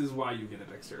to? This is why you get a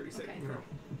dexterity saving Okay.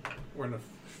 throw. We're in a.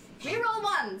 We roll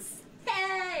ones.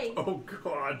 Hey. Oh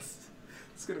God.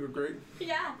 It's gonna go great.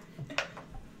 Yeah.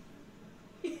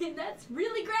 That's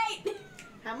really great.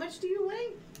 How much do you weigh?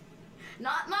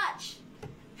 Not much.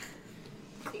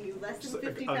 Are you less Just than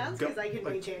like 50 a pounds? gut- Because I can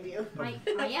weight hand you.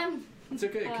 I am. It's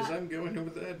okay, because I'm going over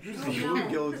the edge. Blue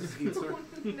Gill just eats her.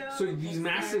 No. So these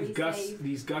massive Very gusts, safe.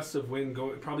 these gusts of wind go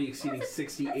probably exceeding That's a-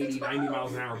 60, that's a 80, 90 12.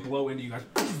 miles an hour blow into you guys.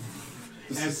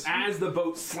 As the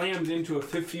boat slams into a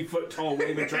 50-foot tall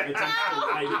wave and attempts to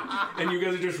ride it, and you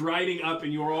guys are just riding up,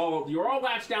 and you're all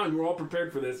latched down. You're all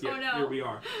prepared for this. Yet Oh, no. here we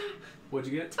are. What'd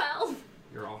you get? 12.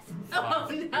 You're off. Oh,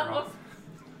 You're no. off.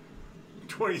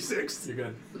 26. You're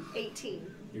good. 18.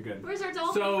 You're good. Where's our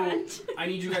dolphin So friend? I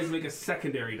need you guys to make a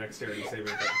secondary dexterity saving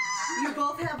throw, You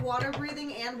both have water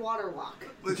breathing and water walk.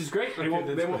 which is great. They Okay, won't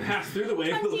that's won't fine. pass through the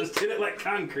wave. They'll just hit it like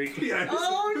concrete. Yeah.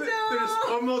 Oh, They're just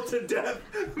no! pummeled to death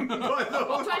by the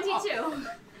 22.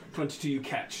 22, you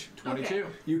catch. 22.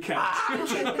 You catch.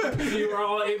 You are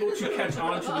all able to catch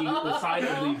onto the side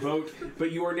of the boat,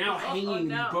 but you are now hanging.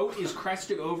 no. The boat is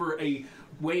crested over a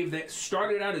wave that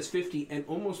started out as 50, and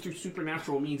almost through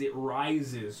supernatural means it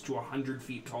rises to 100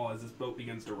 feet tall as this boat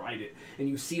begins to ride it. And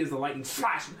you see as the lightning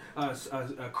flash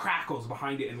crackles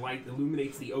behind it and light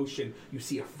illuminates the ocean, you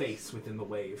see a face within the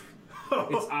wave.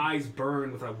 Its eyes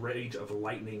burn with a rage of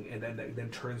lightning, and then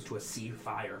turns to a sea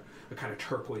fire, a kind of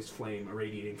turquoise flame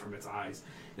irradiating from its eyes,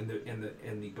 and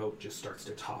the boat just starts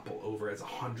to topple over as a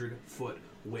 100-foot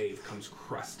wave comes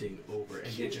crusting over,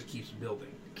 and it just keeps building.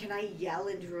 Can I yell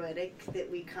in Druidic that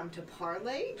we come to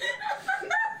parlay?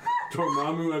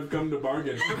 Dormammu, I've come to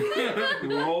bargain.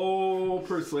 Roll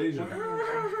persuasion.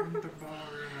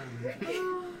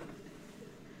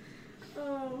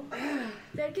 Oh,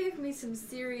 that gave me some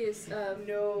serious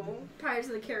No. Pirates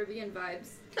of the Caribbean vibes.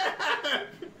 I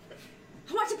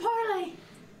want to parlay.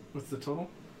 What's the total?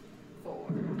 4.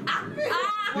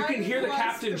 You can hear the Plus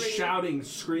captain 3. shouting,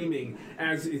 screaming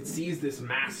as it sees this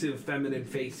massive feminine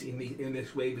face in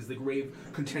this wave as the wave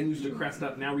continues to crest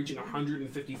up, now reaching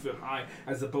 150 foot high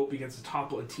as the boat begins to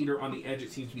topple and teeter on the edge.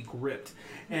 It seems to be gripped,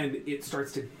 and he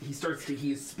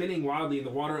is spinning wildly, and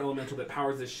the water elemental that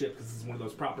powers this ship, because this is one of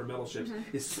those proper metal ships,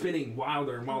 is spinning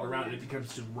wilder and wilder around, and it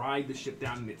becomes to ride the ship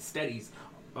down, and it steadies.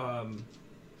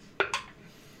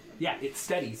 Yeah, it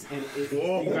steadies, and you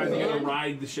guys are going to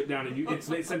ride the ship down, and it's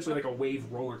essentially like a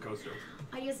wave roller coaster.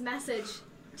 I use message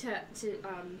to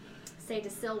say to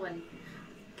Silwyn,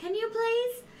 can you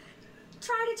please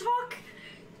try to talk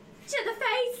to the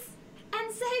face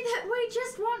and say that we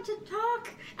just want to talk,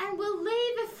 and we'll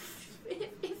leave if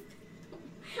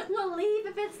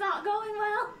it's not going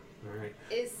well. All right.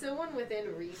 Is someone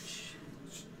within reach?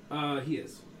 He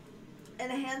is.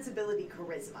 Enhance ability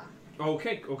charisma.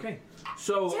 Okay.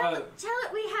 So, Tell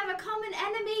it we have a common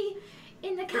enemy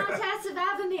in the Countess of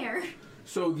Avamere.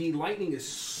 so the lightning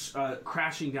is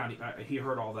crashing down. He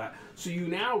heard all that. So you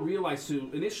now realize. So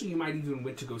initially, you might even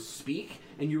went to go speak,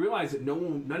 and you realize that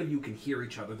none of you can hear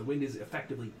each other. The wind is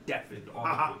effectively deafened all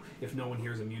of you. If no one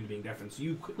here is immune to being deafened, so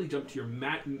you quickly jump to your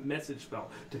message spell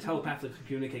to telepathically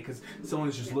communicate because someone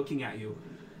is just looking at you.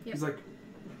 Yep. He's like.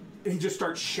 He just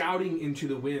starts shouting into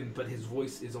the wind, but his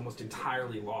voice is almost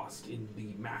entirely lost in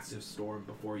the massive storm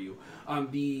before you.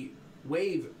 The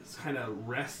wave kind of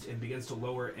rests and begins to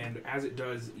lower, and as it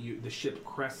does, the ship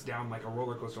crests down like a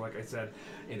roller coaster, like I said,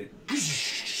 and it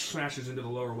smashes into the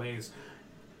lower waves.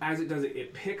 As it does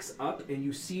it picks up, and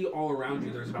you see all around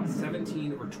you, there's about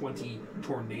 17 or 20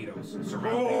 tornadoes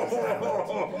surrounding this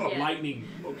island. Yeah. Lightning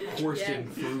coursing Yeah.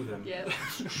 through them. Yep.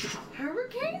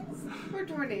 Hurricanes or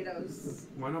tornadoes?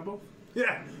 Why not both?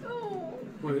 Yeah. Oh.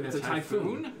 Well, it's a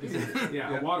typhoon.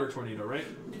 Yeah, a water tornado, right?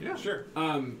 Yeah. Sure.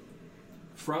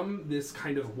 From this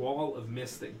kind of wall of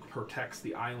mist that protects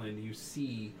the island, you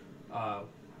see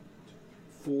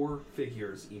 4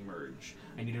 figures emerge.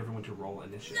 I need everyone to roll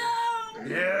initiative.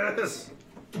 Yes.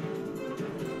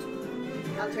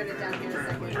 I'll turn it down here in a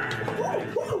second.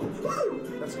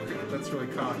 That's good. That's really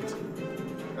cocked.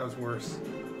 That was worse.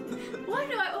 Why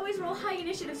do I always roll high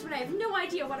initiatives when I have no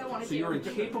idea what I want to So do? you're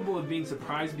incapable of being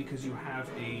surprised because you have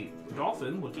a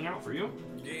dolphin looking out for you.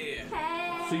 Yeah.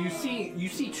 Hey! So you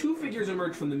see two figures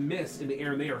emerge from the mist in the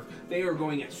air, and they are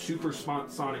going at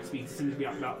supersonic speeds. It seems to be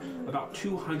about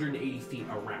 280 feet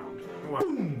around.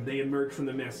 Boom! They emerge from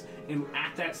the mist, and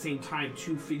at that same time,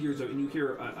 two figures and you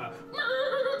hear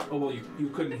oh well, you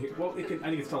couldn't hear. Well, I think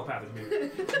it's telepathic. Maybe.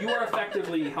 You are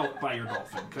effectively helped by your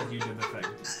dolphin because you did the thing.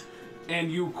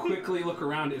 And you quickly look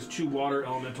around as two water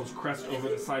elementals crest over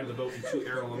the side of the boat, and two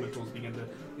air elementals begin to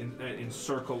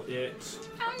encircle it.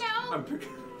 Oh no!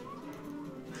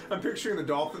 I'm picturing the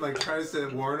dolphin like tries to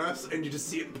warn us, and you just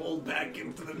see it pulled back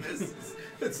into the mist.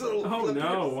 It's little Oh flippers.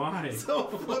 no! Why? It's little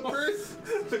flippers.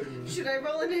 Should I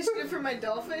roll initiative for my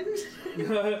dolphin?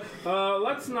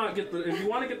 Let's not get the. If you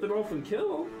want to get the dolphin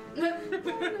killed.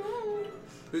 Oh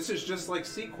This is just like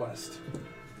Sequest.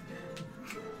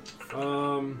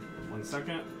 1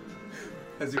 second.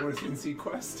 Has anyone seen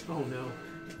Sequest? Oh no.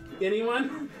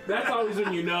 Anyone? That's always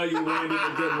when you know you landed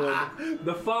a good one.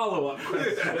 The follow-up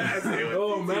question.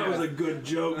 Oh, that was a good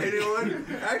joke. Anyone?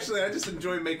 Actually, I just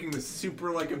enjoy making the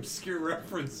super like obscure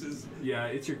references. Yeah,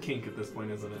 it's your kink at this point,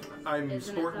 isn't it? I'm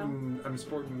Isn't it,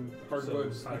 sporting hard So,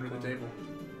 goods under the cyclone. table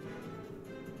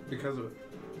because of it.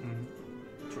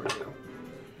 Tornado.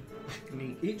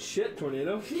 Neat. Eat shit,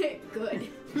 tornado. Good.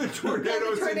 The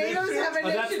tornadoes. tornadoes have Oh,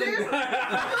 that's the. initiative.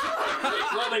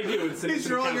 Well, they do. It's He's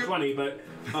in rolling count it. 20, but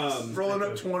Rolling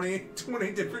up 20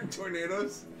 different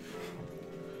tornadoes.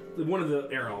 one of the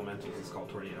air elementals is called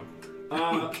tornado.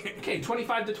 Okay,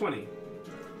 25 to 20.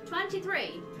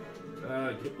 23. All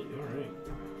right.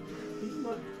 I'm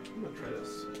gonna try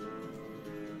this.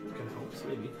 Can help,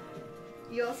 maybe.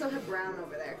 You also have brown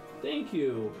over there. Thank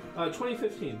you.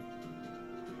 2015.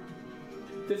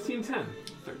 15-10.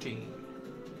 13.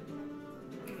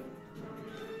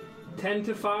 10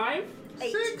 to 5.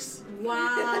 8. 6.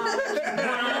 Wow.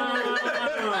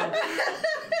 Wow.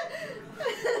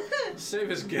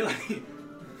 Save us, Gilly.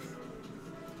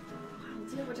 I'll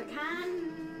do what I can.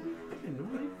 I know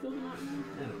how you feel about me.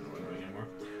 I don't know what I'm doing anymore.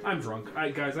 I'm drunk.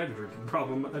 Guys, I have a drinking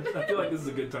problem. I feel like this is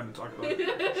a good time to talk about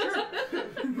it.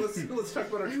 Let's talk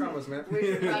about our traumas, man.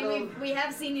 We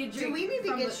have seen you drink. Do we need to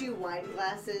from get the- you wine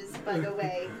glasses, by the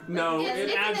way? No, Yes, it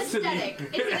it's an adds to aesthetic. the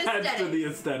It's an it adds to aesthetic. the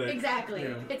aesthetic. Exactly.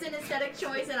 Yeah. It's an aesthetic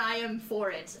choice, and I am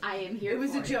for it. I am here. It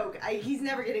was for a joke. He's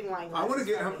never getting wine I glasses. want to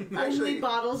get from me. actually. Only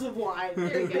bottles of wine.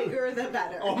 There you The go. bigger, the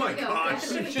better. Oh my There you go. gosh!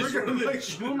 Just We're gonna like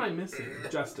Who am I missing?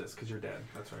 Justice, because you're dead.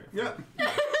 That's right. yeah.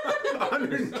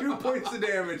 102 points of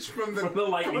damage from the From the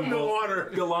lightning bolt.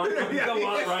 water. Gallant, Yeah,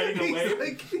 Gallant riding he's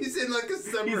away. he's in like a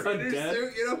submariner undead.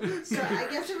 suit, you know. So I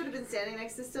guess I would have been standing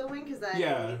next to Stillwing because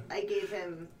Yeah. I gave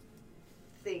him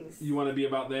things. You want to be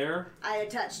about there? I had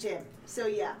touched him. So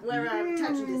yeah, we're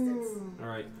touching distance. All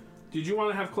right. Did you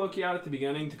want to have Clokey out at the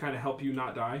beginning to kind of help you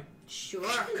not die? Sure.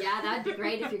 Yeah, that'd be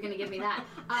great if you're going to give me that.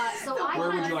 So I Where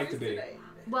would had- you like to be?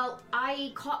 Well,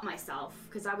 I caught myself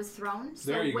because I was thrown.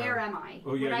 So There you where go. am I?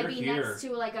 Oh, yeah, Would I you're be here. next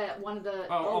to like one of the?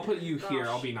 Oh, I'll put you here. gosh.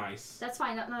 I'll be nice. That's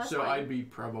fine. No, that's So fine. I'd be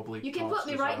probably. You can tossed put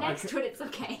me as right well. next to it. It's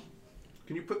okay.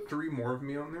 Can you put 3 more of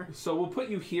me on there? So we'll put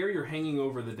you here. You're hanging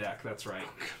over the deck. That's right.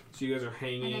 So you guys are And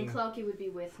hanging. then Clokey would be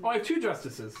with me. Oh, I have 2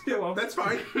 justices. Hello. That's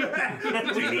fine. We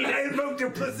need to invoke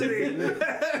duplicity.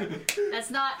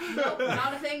 That's not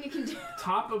a thing you can do.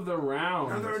 Top of the round.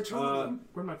 No, there are 2 of them.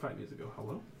 Where'd my fight music go?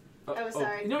 Hello? Oh,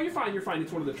 sorry. No, you're fine. You're fine.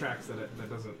 It's one of the tracks that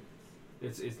doesn't.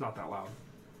 It's not that loud.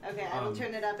 Okay, I will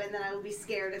turn it up and then I will be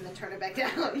scared and then turn it back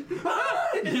down.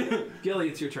 Gilly,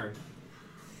 it's your turn.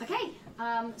 Okay.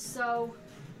 So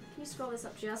can you scroll this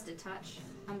up just a touch?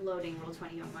 I'm loading roll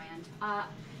 20 on my end.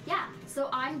 Yeah. So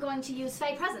I'm going to use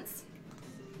Fey Presence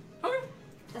Okay.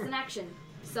 as an action.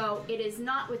 So it is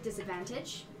not with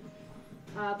disadvantage,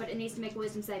 but it needs to make a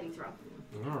Wisdom saving throw.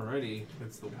 Alrighty.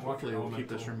 It's the Hopefully, we'll keep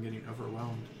this elemental. from getting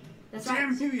overwhelmed. That's Damn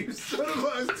right. you, you son of a...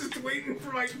 I was just waiting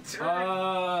for my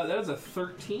turn. That is a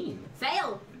 13.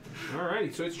 Fail.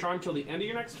 Alrighty. So it's charmed until the end of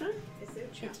your next turn. Is there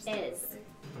It chopsticks? is.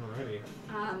 Alrighty.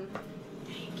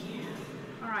 Thank you.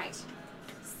 All right.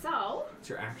 So It's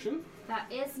your action. that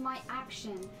is my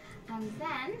action, and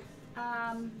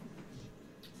then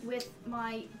with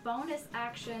my bonus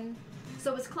action.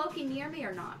 So is Clokey near me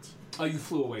or not? Oh, you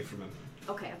flew away from him.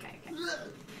 Okay.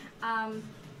 I'll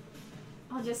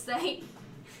just say,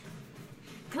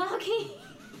 Clokey,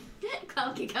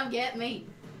 Clokey, come get me.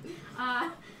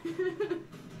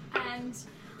 And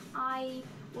I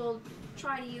will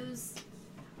try to use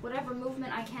whatever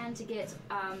movement I can to get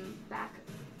back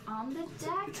on the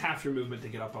deck. It's half your movement to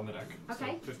get up on the deck.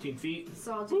 Okay. So 15 feet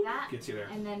So I'll do that, gets you there.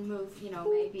 and then move,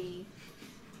 maybe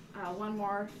one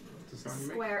more Does that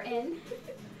make- square in,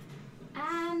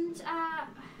 and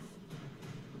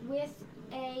with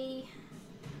a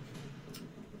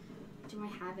Do I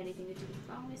have anything to do with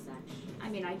bonus action? I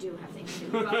mean, I do have things to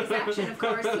do with bonus action, of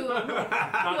course. Who am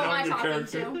I your talking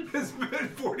character. to? It's been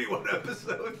 41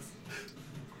 episodes.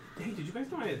 Hey, did you guys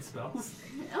know I had spells?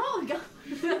 Oh god.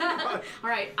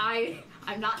 Alright,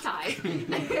 I'm not tied.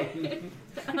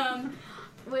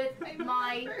 With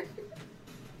my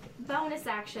bonus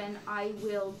action, I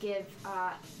will give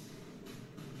I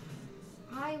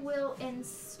will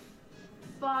inspire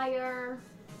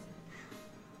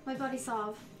my buddy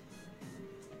Sav.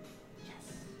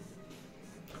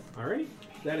 Alright,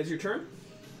 that is your turn.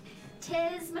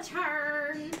 Tis my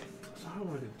turn. So how do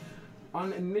I do?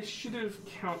 On initiative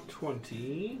count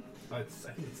 20, I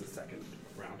think it's the second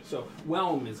round. So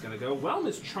Whelm is going to go. Whelm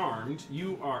is charmed.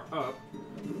 You are up.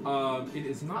 It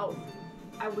is not. Oh,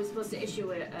 I was supposed to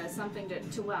issue something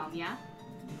to Whelm, yeah?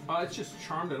 It's just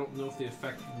charmed. I don't know if the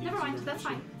effect needs Never mind, to be that's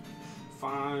fine.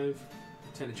 5,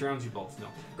 10. It drowns you both. No.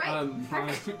 Great.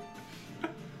 5,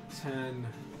 10,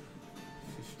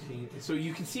 15. So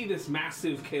you can see this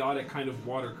massive, chaotic kind of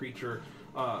water creature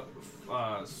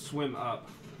swim up,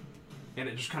 and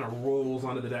it just kind of rolls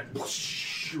onto the deck,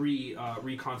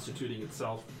 reconstituting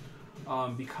itself.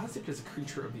 Because it is a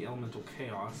creature of the elemental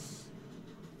chaos,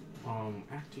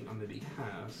 acting on the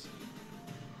behest,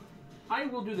 I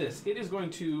will do this. It is going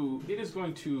to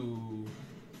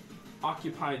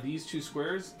occupy these 2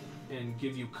 squares and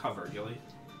give you cover, Gilly.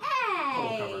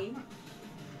 Hey!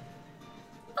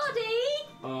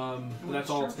 Buddy! That's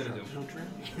all it's gonna do. Don't drown.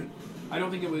 I don't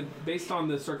think it would, based on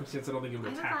the circumstance, I don't think it would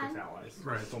I'm attack fine. its allies.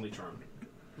 Right. It's only charmed.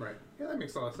 Right. Yeah, that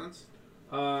makes a lot of sense.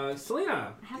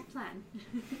 Selena. I have a plan.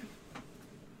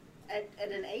 At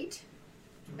an 8?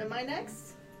 Am I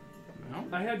next? No.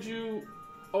 I had you.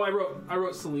 Oh, I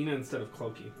wrote Selena instead of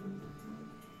Clokey.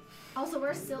 Also,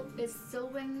 where's is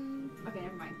Sylvan? Okay,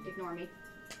 never mind. Ignore me.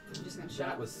 I'm just gonna shut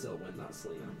That up. was Sylvan, not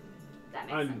Selena. That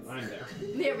makes sense. I'm there.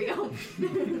 There we go.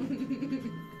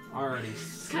 Alrighty,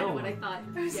 Kind of what I Sylvan. thought.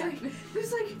 I was Yeah. like,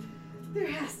 there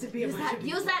has to be a bunch of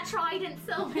Use that trident,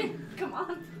 Sylvan. Come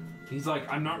on. He's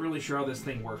like, I'm not really sure how this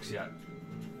thing works yet.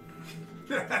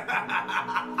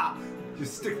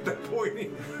 Just stick the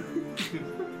pointing.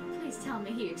 Please tell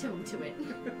me he attuned to it.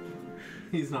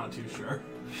 He's not too sure.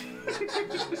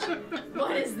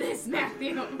 What is this,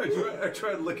 Matthew? I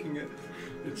tried licking it.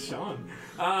 It's Sean.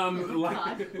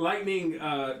 God. Lightning,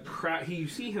 you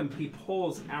see him, he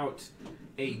pulls out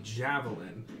a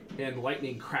javelin, and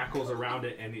lightning crackles around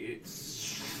it, and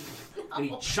and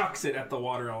he chucks it at the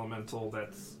water elemental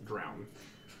that's drowned.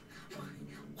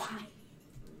 Why?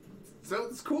 So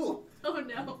it's cool. Oh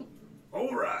no.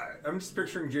 All right. I'm just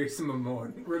picturing Jason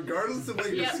Momoa, regardless of what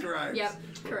he Yep. describes. Yep.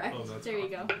 Correct. Oh, that's there you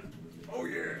go. Oh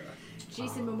yeah.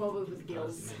 Jason Momoa with Does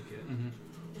gills. make it.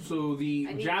 So the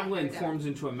I need javelin that forms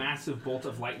into a massive bolt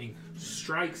of lightning,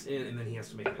 strikes in, and then he has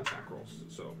to make an attack roll.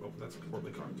 So, that's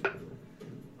poorly cocked.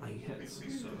 He hits, so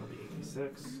it'll be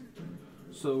 86.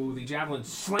 So the javelin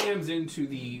slams into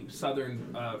the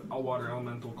southern water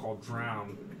elemental called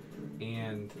Drown,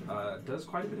 and does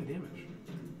quite a bit of damage.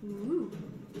 Ooh.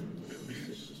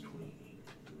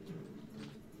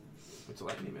 It's a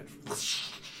lightning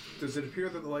damage. Does it appear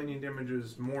that the lightning damage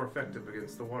is more effective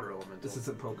against the water elemental? This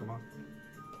isn't Pokemon.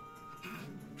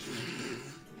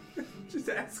 Just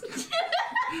ask.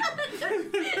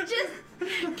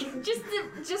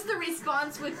 just the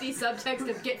response with the subtext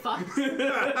of get fucked.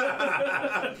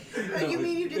 You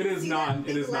mean you it didn't is see not- that it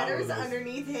big is not one of letters those.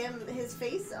 underneath his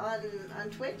face on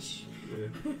Twitch?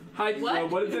 Hi, What?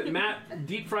 what is it? Matt,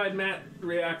 Deep Fried Matt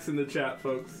reacts in the chat,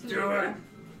 folks. Do it.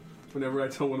 Whenever I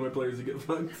tell one of my players to get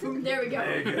fucked. There we go.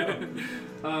 There you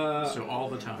go. So all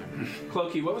the time.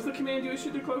 Clokey, what was the command you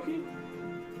issued to Clokey?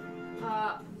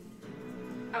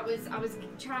 I was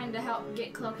trying to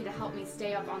get Clokey to help me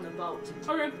stay up on the boat.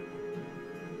 Okay.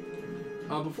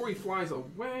 Before he flies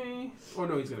away... Oh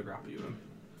no, he's gonna grapple you then.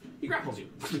 He grapples you.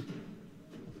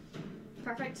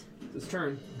 Perfect. His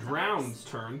turn. Drown's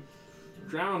turn.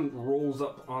 Drown rolls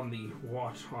up on the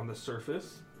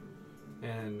surface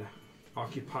and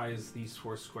occupies these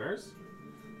 4 squares.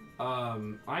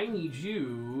 I need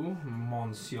you,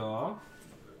 Monsieur, to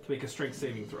make a strength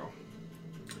saving throw.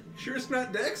 Sure it's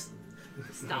not Dex?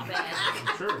 Stop it.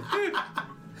 I'm sure.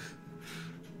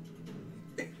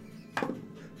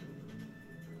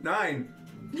 9.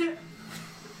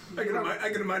 I get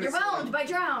a minus You're whelmed 1. by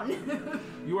drown.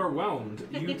 You are whelmed.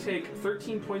 You take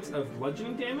 13 points of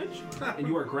bludgeoning damage, and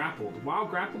you are grappled. While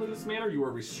grappled in this manner, you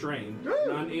are restrained,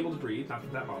 unable to breathe. Not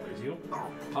that that bothers you.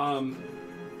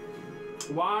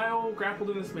 While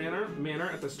grappled in this manner,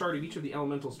 at the start of each of the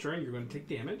elementals' turn, you're going to take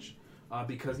damage. not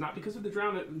because of the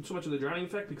so much of the drowning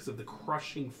effect, because of the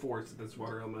crushing force that this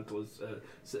water elemental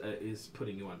is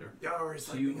putting you under.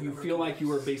 So you feel like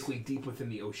you are basically deep within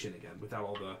the ocean again, without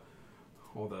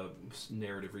all the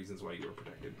narrative reasons why you were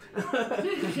protected.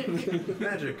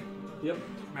 Magic. Yep.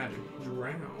 Magic.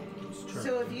 Drown.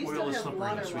 So if you Oil still is have slippery,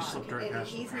 water so we slip rock during and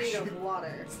acid he's rain. made of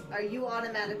water, are you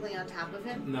automatically on top of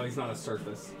him? No, he's not a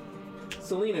surface.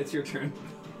 Selena, it's your turn.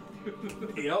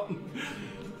 Yep.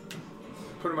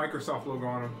 Put a Microsoft logo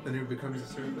on him, and he becomes a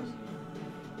surface.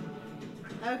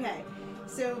 Okay.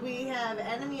 So we have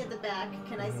enemy at the back.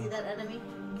 Can I see that enemy?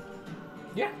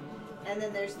 Yeah. And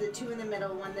then there's the two in the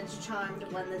middle, one that's charmed,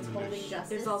 one that's And holding there's- justice.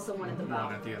 There's also one at the One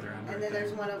bottom. at the other end. and right then there's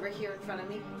there. one over here in front of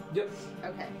me. Yep.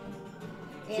 Okay.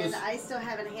 So And it's- I still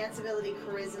have enhanced ability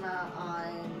charisma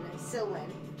on Silwyn.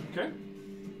 Okay.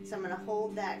 So I'm going to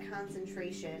hold that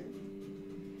concentration.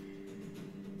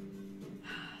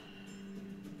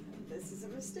 This is a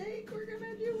mistake. We're going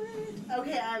to do it.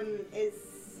 Okay,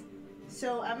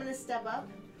 so I'm going to step up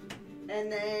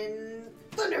and then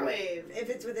Thunder Wave if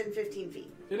it's within 15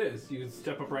 feet. It is. You can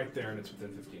step up right there, and it's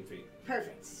within 15 feet.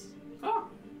 Perfect. Oh.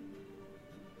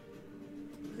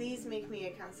 Please make me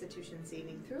a Constitution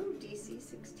saving throw, DC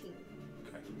 16.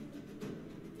 Okay.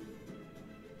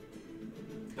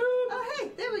 Oh,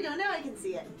 hey, there we go. Now I can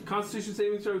see it. Constitution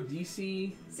saving throw,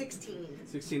 DC 16.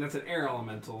 16. That's an air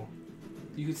elemental.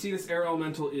 You can see this air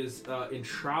elemental is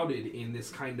enshrouded in this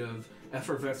kind of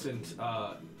effervescent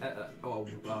kind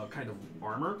of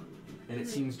armor, and it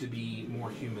seems to be more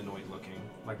humanoid looking,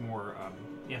 like more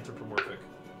anthropomorphic.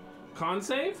 Con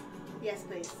save? Yes,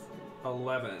 please.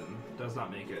 11. Does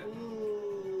not make it.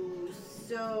 Ooh,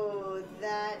 so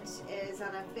that is on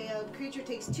a failed. Creature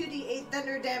takes 2d8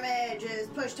 thunder damage, is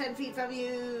pushed 10 feet from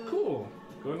you. Cool.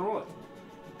 Go ahead and roll it.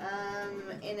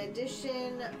 In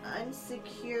addition,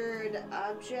 unsecured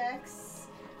objects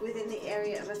within the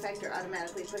area of effect are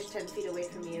automatically pushed 10 feet away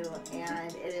from you,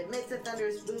 and it emits a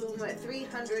thunderous boom at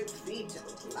 300 feet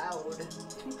loud.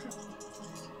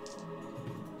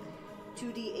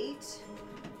 2d8.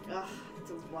 Ugh,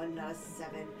 it's a 1, not a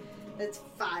 7. That's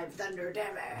 5 thunder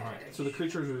damage. Alright, so the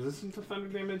creature is resistant to thunder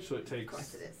damage, so it Of takes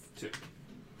course it is.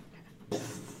 2.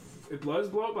 It does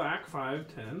blow back, 5,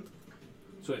 10.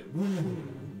 So it,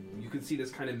 you can see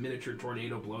this kind of miniature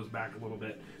tornado blows back a little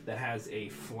bit that has a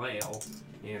flail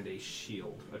and a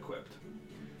shield equipped.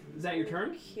 Is that your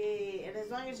turn? Okay, and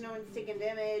as long as no one's taking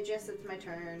damage, yes, it's my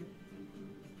turn.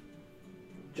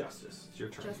 Justice, it's your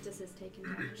turn. Justice is taking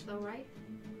damage, though, right?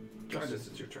 Justice,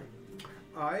 it's your turn.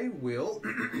 I will.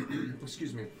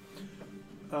 Excuse me.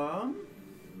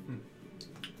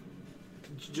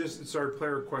 Just sorry,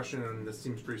 player question, and this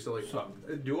seems pretty silly. So,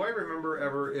 Do I remember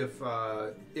ever if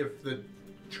the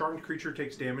charmed creature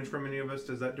takes damage from any of us?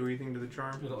 Does that do anything to the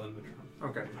charm? it'll end the turn.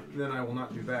 Okay, then I will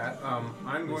not do that.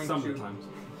 I'm going Some to. of the times.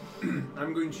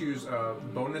 I'm going to use a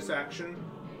bonus action.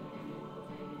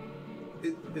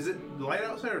 Is it light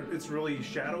outside, or it's really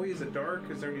shadowy? Is it dark?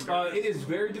 Is there any dark? It is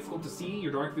very difficult to see.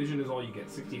 Your dark vision is all you get,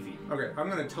 60 feet. Okay, I'm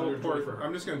going to teleport. 124.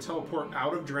 I'm just going to teleport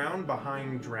out of drown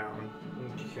behind drown.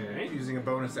 Okay. Using a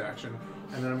bonus action,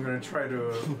 and then I'm going to try to,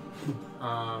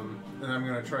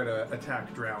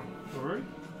 attack drown. Alright.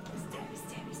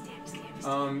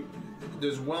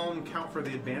 Does Whelm count for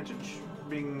the advantage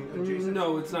being adjacent?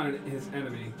 No, it's not his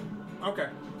enemy. Okay.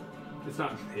 It's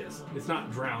not his. It's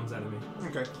not Drown's enemy.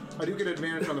 Okay. I do get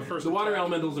advantage on the first. The water attack.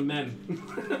 elementals are men.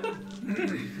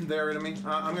 Their enemy.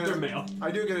 I'm gonna. They're male.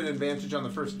 I do get an advantage on the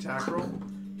first attack roll.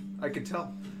 I could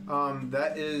tell.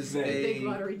 That is Big a.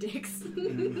 watery dicks.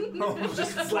 Oh,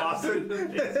 just floss it.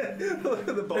 Look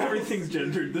at the balls. Everything's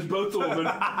gendered. This boat's a woman.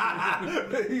 The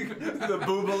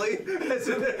boobily.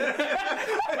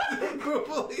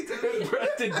 Boobily.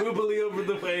 Breasted boobily over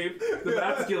the wave. The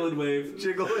masculine wave.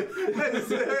 Jiggling as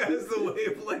the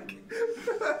wave like.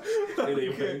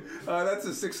 Anyway. That's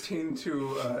a 16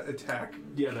 to attack.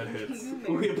 Yeah, that hits.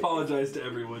 We apologize to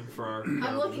everyone for our...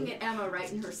 I'm looking at Emma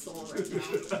right in her soul right now.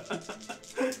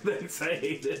 Thanks, I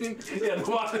hate it. Yeah,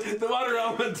 the water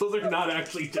elementals are not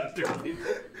actually gendered.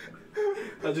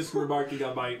 I'm just remarking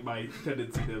on my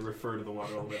tendency to refer to the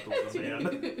water elementals as a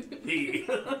man. He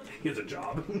has a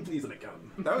job. He's an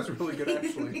accountant. That was really good,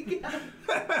 actually.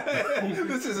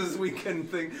 This is his weekend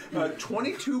thing.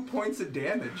 22 points of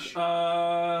damage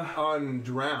on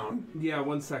drown. Yeah,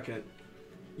 1 second.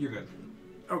 You're good.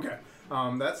 Okay.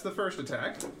 That's the first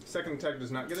attack. Second attack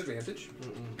does not get advantage.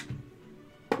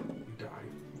 You die.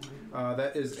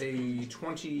 That is a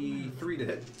 23 to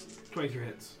hit. 23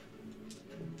 hits.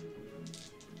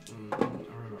 I'm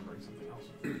remembering something else.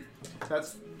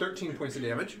 That's 13 points of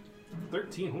damage.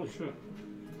 13, holy shit.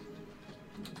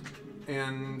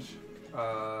 And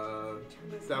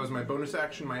that was my bonus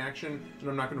action, my action, and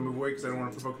I'm not going to move away because I don't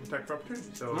want to provoke an attack of opportunity.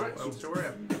 So Alright, I'll stay where I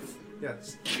am. Yeah,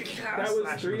 That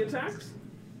was 3 attacks?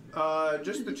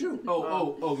 just the 2.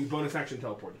 You bonus action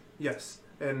teleport. Yes,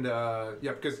 and yeah,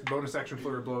 because bonus action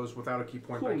flurry blows without a key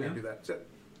point, Cool, but I can't man. do that. That's it.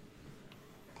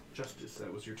 Justice,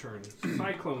 that was your turn.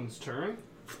 Cyclone's turn.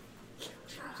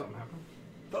 Something happened.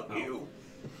 Fuck you.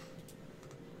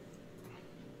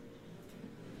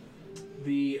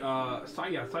 The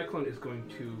Cyclone is going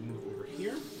to move over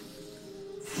here.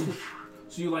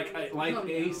 So you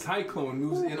a cyclone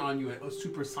moves in on you at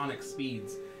supersonic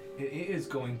speeds, and it is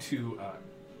going to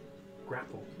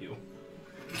grapple you.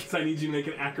 So I need you to make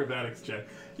an acrobatics check.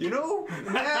 You know,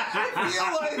 Matt,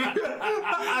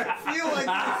 I feel like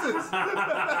this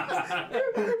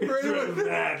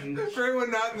is for anyone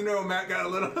not to know, Matt got a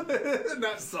little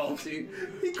not salty.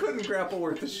 He couldn't grapple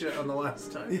worth the shit on the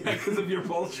last time. Yeah, because of your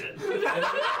bullshit.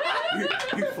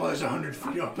 He flies 100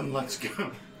 feet up and let's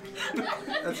go.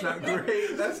 That's not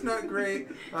great. That's not great.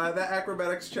 That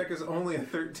acrobatics check is only a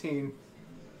 13.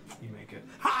 You make it.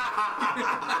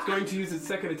 It's going to use its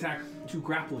second attack to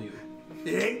grapple you.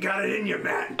 You ain't got it in you,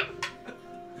 Matt.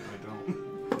 I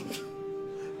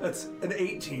don't. That's an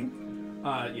 18.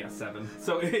 Yeah, 7.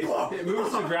 So it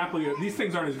moves to grapple you. These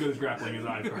things aren't as good as grappling as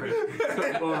I've heard.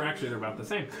 Well, actually, they're about the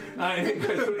same.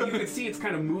 So you can see it's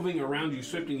kind of moving around you,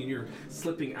 swifting, and you're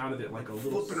slipping out of it like a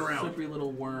little Flipping around. slippery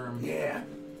little worm. Yeah.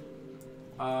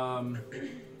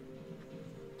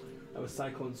 That was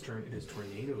Cyclone's turn. It is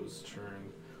Tornado's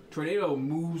turn. Tornado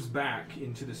moves back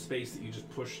into the space that you just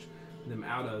pushed them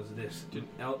out of. This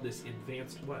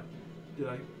advanced. What did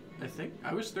I? I think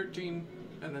I was 13,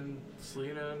 and then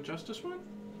Selena and Justice went.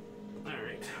 All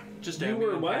right. Just You add me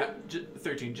were in what?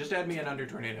 13. Just add me in under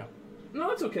Tornado. No,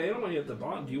 that's okay. I don't want you at the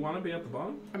bottom. Do you want to be at the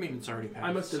bottom? I mean, it's already passed.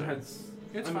 I must have so had. It's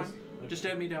I fine. must- Just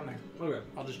add me down there. Okay.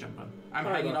 I'll just jump on. I'm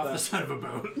Sorry hanging about off that. the side of a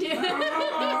boat.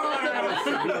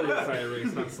 Civilian side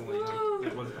race, not Selena.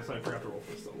 That wasn't. So I forgot to roll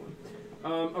for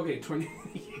Selena. Okay, Tornado.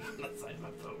 That side of my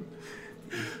phone.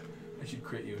 I should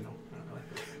crit you. No, not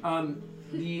really.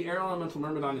 The Air Elemental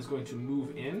Myrmidon is going to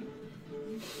move in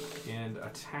and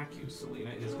attack you, Selena.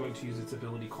 It is going to use its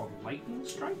ability called Lightning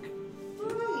Strike.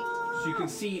 So you can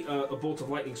see a bolt of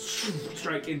lightning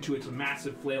strike into its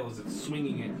massive flail as it's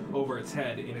swinging it over its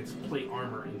head in its plate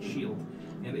armor and shield.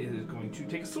 And it is going to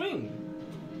take a swing.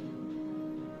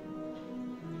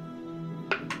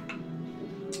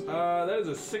 That is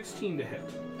a 16 to hit.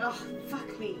 Oh,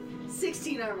 fuck me.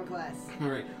 16 armor class.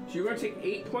 Alright, so you're going to take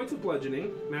 8 points of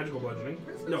bludgeoning, magical bludgeoning.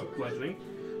 No, bludgeoning.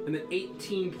 And then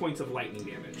 18 points of lightning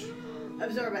damage.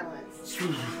 Absorb elements.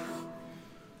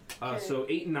 So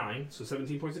 8 and 9, so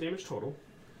 17 points of damage total.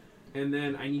 And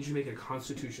then I need you to make a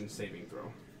Constitution saving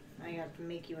throw. I have to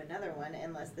make you another one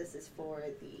unless this is for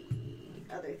the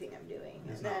other thing I'm doing.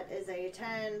 It's That is a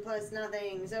 10 plus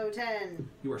nothing, so 10.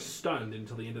 You are stunned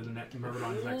until the end of the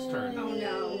Myrmidon's next turn. Oh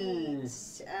no.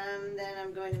 Then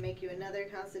I'm going to make you another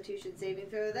Constitution saving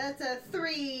throw. That's a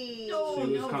 3. Oh, So you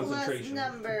lose no. Plus concentration.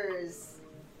 numbers.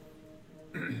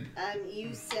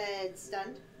 You said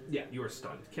stunned. Yeah, you are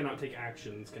stunned. Cannot take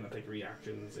actions, cannot take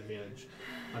reactions, advantage.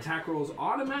 Attack rolls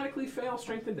automatically fail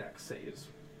strength and dex saves.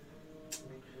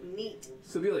 Neat.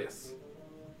 Sibelius.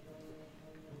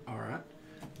 All right.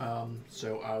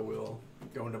 So I will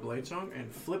go into Blade Song and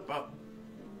flip up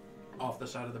off the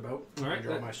side of the boat. All right, And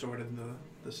draw that- my sword in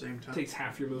the same time. Takes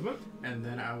half your movement. And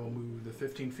then I will move the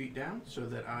 15 feet down so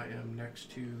that I am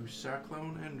next to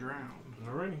Cyclone and Drown.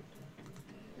 Alrighty.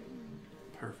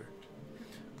 Perfect.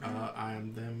 I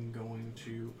am then going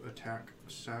to attack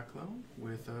Cyclone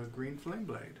with a green flame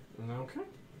blade. Okay.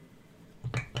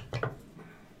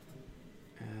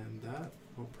 And that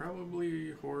will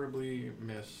probably horribly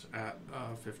miss at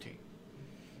 15.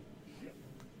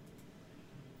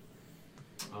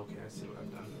 Okay, I see what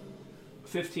I've done.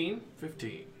 15.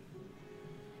 15.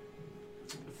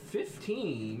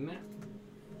 15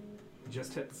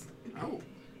 just hits. Oh.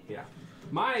 Yeah.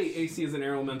 My AC as an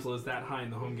air elemental is that high in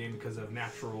the home game because of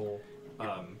natural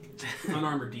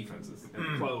unarmored defenses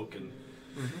and cloak and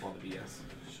all the BS.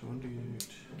 So 1d8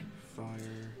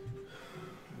 fire.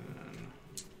 And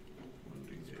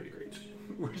 1d8. Pretty great.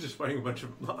 We're just fighting a bunch of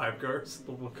Ivgars.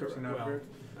 The Wilkerson Well, Ivgar.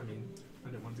 I mean, I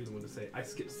didn't want to be the one to say I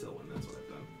skipped Sylvan. That's what I've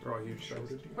done. They're all huge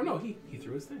shows. Oh no, he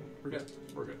threw his thing. We're good.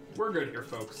 We're good. We're good here,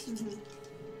 folks.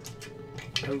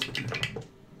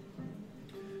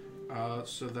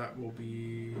 So that will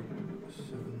be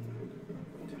 7,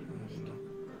 10,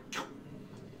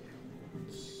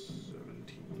 17,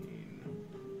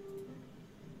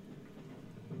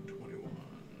 21,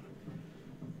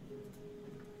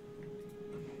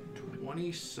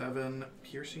 27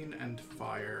 piercing and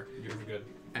fire, You're good.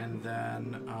 and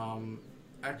then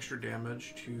extra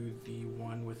damage to the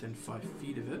one within 5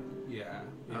 feet of it. Yeah.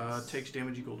 Takes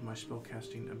damage equal to my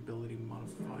spellcasting ability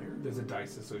modifier. There's a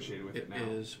dice associated with it, It now.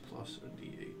 is plus a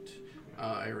d8.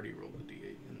 I already rolled a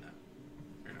d8 in that.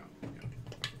 Right now.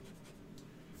 Yeah.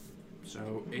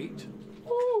 So 8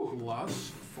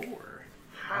 plus 4.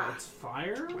 It's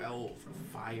fire? 12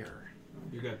 fire.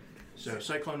 You're good. So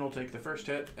Cyclone will take the first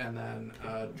hit, and then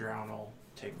Drown will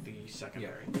take the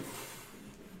secondary.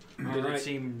 Did Alright. it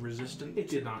seem resistant? It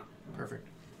did not. Perfect.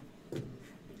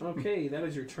 Okay, that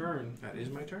is your turn. That is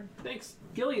my turn. Thanks.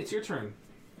 Gilly, it's your turn.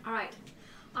 All right.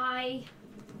 I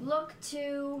look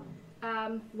to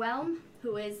Whelm,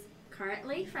 who is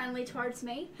currently friendly towards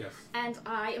me, Yes. and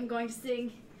I am going to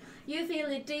sing. You feel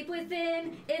it deep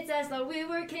within, it's as though we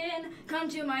were kin. Come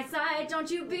to my side, don't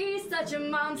you be such a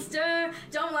monster.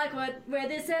 Don't like where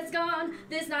this has gone,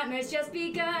 this nightmare's just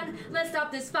begun. Let's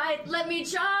stop this fight, let me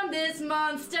charm this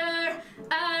monster.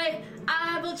 I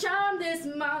will charm this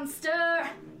monster.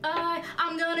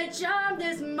 I'm gonna charm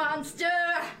this monster.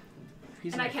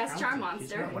 He's And an I cast accountant. Charm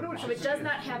Monster, He's not a so it does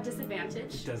not have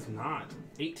disadvantage. Does not.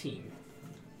 18.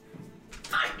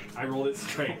 I rolled it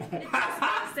straight. It just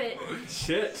makes it.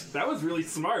 Shit, that was really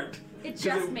smart. It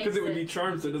just makes Because it would be it.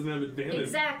 charmed, so it doesn't have advantage.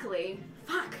 Exactly.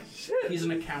 Fuck. Shit. He's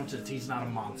an accountant. He's not a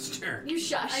monster. You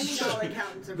shush. I mean, all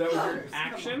accountants are That was your brothers.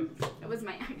 action? That was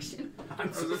my action.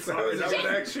 I'm so That sorry. was an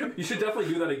action. You should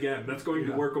definitely do that again. That's going to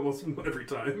Yeah. work almost every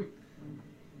time.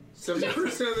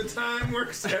 70% of the time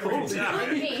works every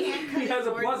time. Me. He has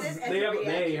a plus. Words it as They a have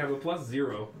reaction. a plus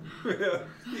 0.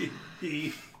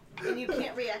 And you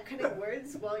can't react cutting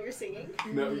words while you're singing.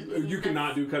 No, you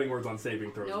cannot do cutting words on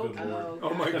saving throws. Nope. Good lord.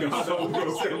 Oh my That'd be god, so that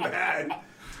was so gross. bad.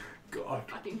 God.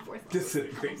 Fucking fourth.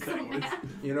 Disintegrate So cutting words. mad.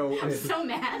 You know, I'm if so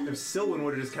mad. Sylvan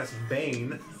would have just cast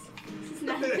Bane. It's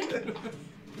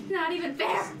not even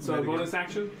fair. So a bonus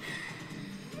action?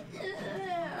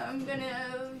 I'm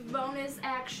gonna bonus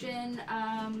action.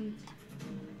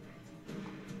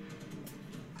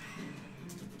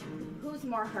 Who's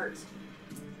more hurt?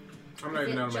 I'm not Is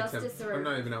even it out of my justice 10. or- I'm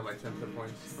not even out of my 10 hit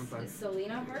points. I'm fine. Is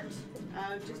Selena hurt?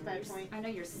 Just by a point. I know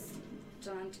you're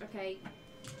stunned. Okay.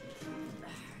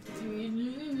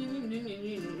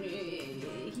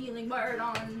 Healing word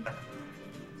on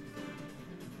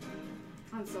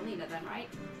Selena then, right?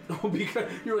 Oh, because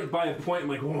you're like by a point. I'm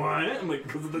like, what? I'm like,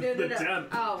 because of the No. temp.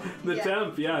 Oh. The Yeah.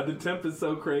 temp, yeah, the temp is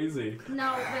so crazy.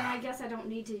 No, then I guess I don't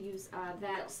need to use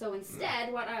that. So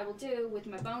instead, what I will do with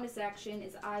my bonus action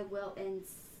is I will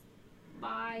inspire.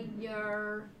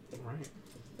 Right.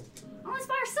 I'll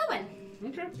inspire Sylvan.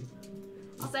 Okay.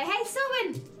 I'll say, hey,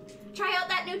 Sylvan, try out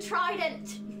that new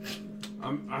trident.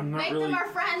 I'm not Make really. them our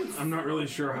friends. I'm not really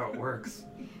sure how it works.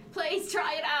 Please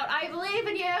try it out. I believe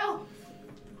in you.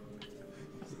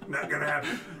 Not gonna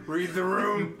happen. Read the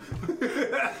room.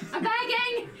 I'm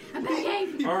begging. I'm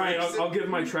begging. All right, I'll give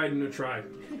my trident a try.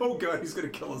 Oh god, he's gonna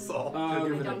kill us all. I'll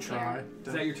give it a don't try. care.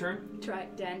 Is that your turn?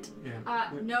 Trident. Yeah.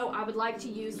 No, I would like to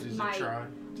use Is it my try?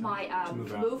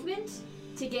 move out. movement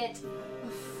to get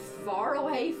far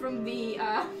away from the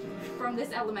from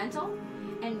this elemental,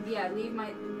 and yeah, leave.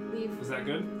 Is that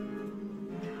good?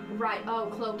 Right. Oh,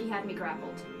 Cloaky had me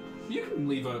grappled. You can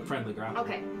leave a friendly grapple.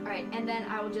 Okay. All right, and then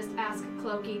I will just ask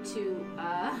Cloaky to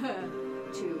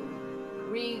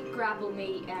re-grapple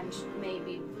me and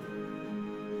maybe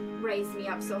raise me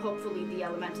up. So hopefully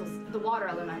the water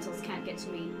elementals can't get to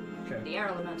me. Okay. The air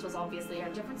elementals obviously are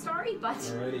a different story, but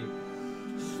Alrighty.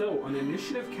 So, on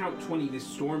initiative count 20, the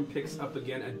storm picks up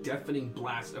again. A deafening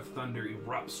blast of thunder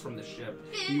erupts from the ship.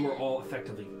 You are all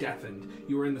effectively deafened.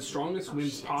 You are in the strongest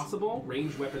winds shit. possible.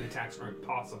 Ranged weapon attacks aren't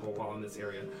possible while in this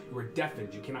area. You are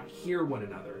deafened. You cannot hear one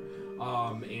another.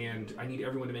 And I need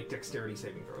everyone to make dexterity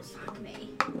saving throws. fuck me.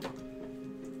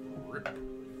 Rip.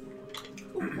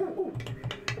 Ooh.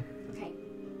 Okay,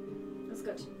 that's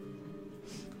good.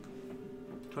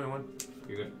 21.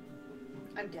 You're good.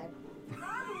 I'm dead.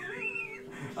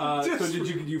 So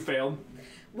you failed?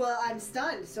 Well, I'm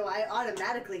stunned, so I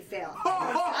automatically fail.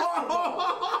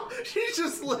 She's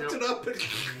just lifted up and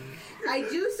I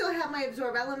do still have my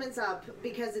absorb elements up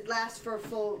because it lasts for a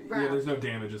full round. Yeah, there's no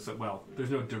damage. There's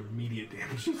no immediate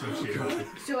damage associated with it.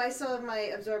 So I still have my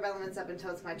absorb elements up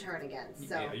until it's my turn again.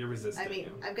 So Yeah, you're resistant. I mean,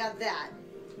 yeah. I've got that.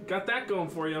 Got that going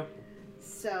for you.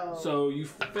 So you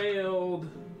failed.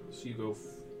 So you go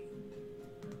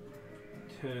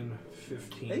 10,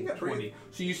 15, Hey, you got 20. breathe.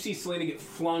 So you see Selena get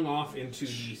flung off into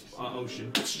the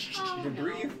ocean. Oh, you can no.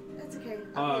 breathe. that's okay.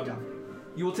 I'll be done.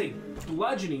 You will take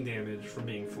bludgeoning damage from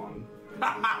being flung.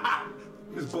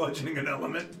 Is bludgeoning an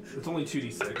element? It's only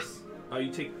 2d6. You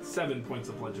take 7 points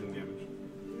of bludgeoning damage.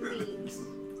 Neat.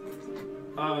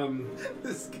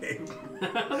 This game.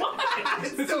 Why?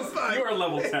 It's so fun. You are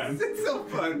level 10. It's so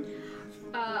fun.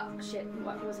 Shit.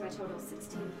 What was my total?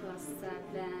 16 plus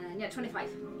 7. Yeah, 25.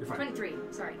 You're fine. 23.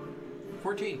 Sorry.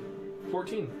 14.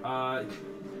 14.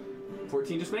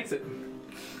 14 just makes it.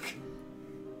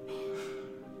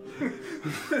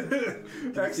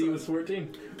 DC was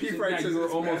 14. Pete So, Wright yeah, says you were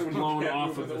it's almost bad when you blown can't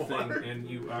off move of in the the water. thing, and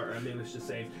you are managed to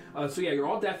save. So yeah, you're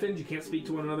all deafened. You can't speak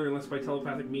to one another unless by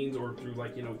telepathic means or through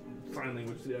sign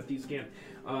language. These can't.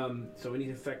 So any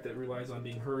effect that relies on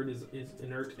being heard is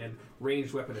inert, and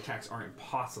ranged weapon attacks are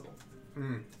impossible.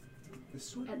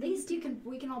 At least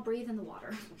we can all breathe in the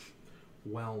water.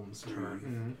 Whelm's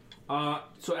turn.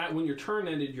 So when your turn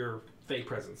ended, your Fey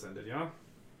presence ended. Yeah.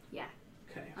 Yeah.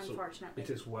 Okay. So Unfortunately. it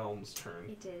is Whelm's turn.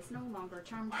 It is no longer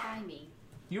charmed by me.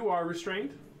 You are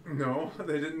restrained. No,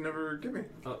 they didn't never give me.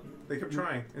 They kept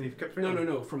trying, and you kept failing.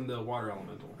 No, from the water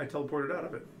elemental. I teleported out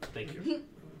of it. Thank you.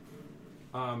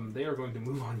 They are going to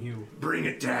move on you. Bring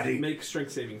it, Daddy. Make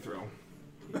strength saving throw.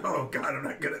 Oh God, I'm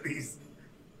not good at these.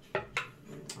 I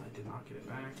did not get it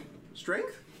back.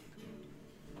 Strength?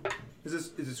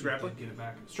 Is this grappling? Get it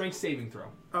back. Strength saving throw.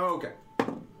 Oh, okay.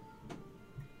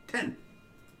 10.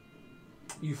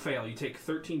 You fail. You take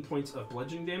 13 points of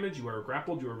bludgeoning damage. You are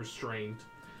grappled. You are restrained.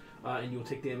 And you will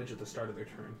take damage at the start of their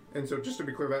turn. And so, just to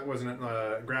be clear, that wasn't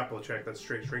a grapple check. That's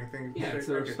straight strength thing. Yeah, it's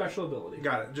their Okay. special ability.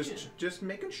 Got it. Just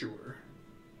making sure.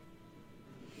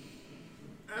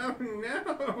 Oh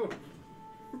no!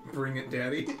 Bring it,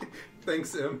 Daddy.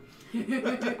 Thanks, Em.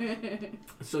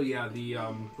 So yeah, the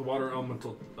water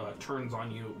elemental turns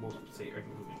on you. We'll say I can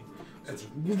move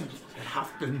you. It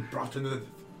hath been brought into the...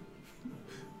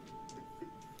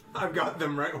 I've got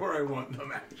them right where I want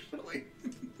them, actually.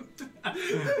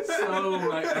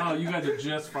 So you guys are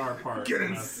just far apart. Get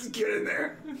in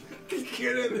there.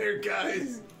 Get in there,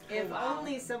 guys. If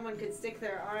only someone could stick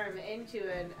their arm into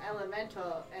an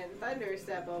elemental and thunder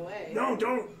step away. No,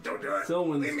 don't do it.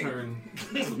 Sylwan's Leave me. turn.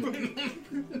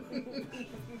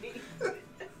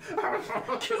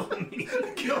 Kill me.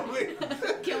 Kill me.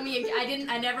 Kill me again.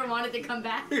 I never wanted to come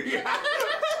back. Yeah.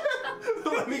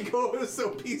 Let me go. It was so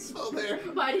peaceful there.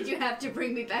 Why did you have to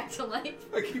bring me back to life?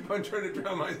 I keep on trying to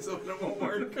drown myself and it won't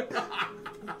work.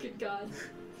 Good God.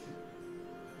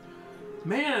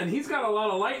 Man, he's got a lot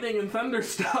of lightning and thunder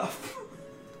stuff.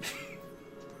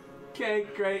 Okay,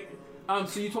 great.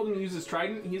 So you told him to use his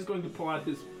trident. He's going to pull out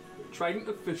his trident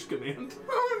of fish command.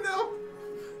 Oh no.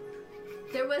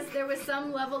 There was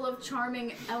some level of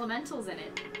charming elementals in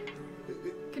it.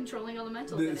 Controlling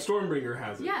elementals The in it. Stormbringer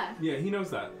has it. Yeah. Yeah, he knows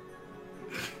that.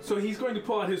 So he's going to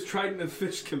pull out his trident of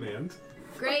fish command.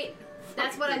 Great.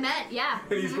 That's what I meant. Yeah.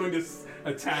 And he's going to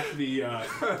attack the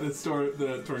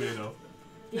tornado.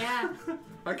 Yeah.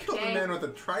 I killed Okay. a man with a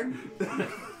trident.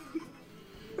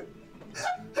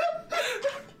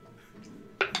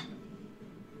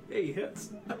 Hey, he hits.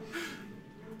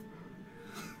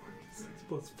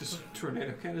 This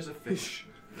tornado can is a fish.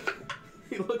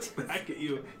 He looks back at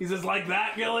you. He says, "Like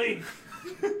that, Gilly?"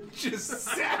 Just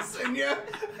sassing ya.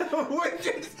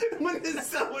 When does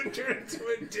someone turn into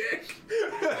a dick?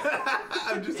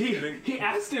 I'm just kidding. He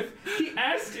asked if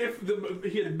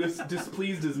he had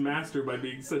displeased his master by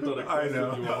being sent on a I quest know,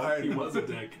 with you all. I He know. was a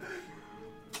dick.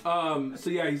 So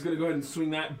yeah, he's gonna go ahead and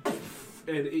swing that,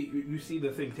 and you see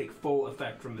the thing take full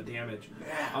effect from the damage.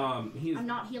 He is, I'm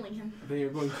not healing him. they are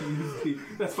going to use the.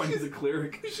 That's fine. He's a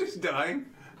cleric. He's just dying.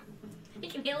 He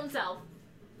can heal himself.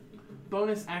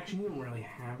 Bonus action. You don't really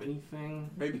have anything.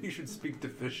 Maybe you should speak to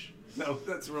fish. No,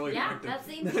 that's really Yeah, effective. that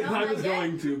seems I was like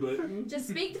going to, but Just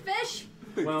speak to fish.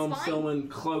 well, It's fine. Selwyn,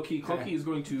 Clokey. Clokey is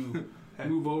going to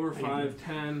move over 5,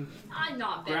 10. I'm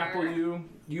not there. Grapple you.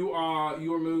 You are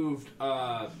moved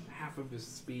half of his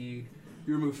speed.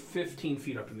 You're moved 15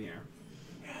 feet up in the air.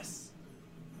 Yes.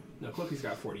 No, Clokey's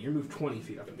got 40. You're moved 20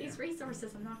 feet up in the air. These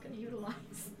resources I'm not going to utilize.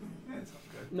 Yeah, it's all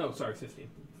good. No, sorry, 15.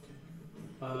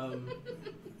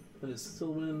 That is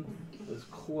Sylvan. That is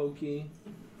Clokey.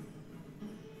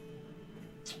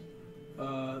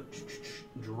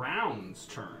 Drown's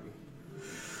turn.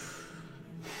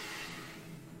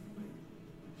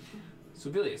 So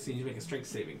Vilius, you need to make a strength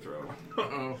saving throw.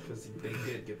 Uh-oh. Because they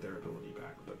did get their ability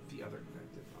back, but the other guy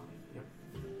did not. Yep.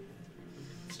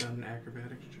 It's not an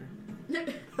acrobatics check.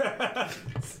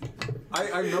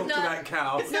 I milked No. that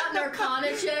cow. It's not an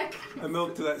arcana check. I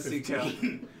milked that sea cow.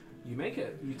 You make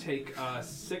it. You take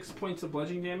 6 points of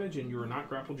bludgeoning damage, and you are not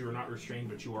grappled, you are not restrained,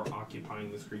 but you are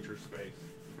occupying this creature's space.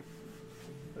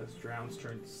 That's Drown's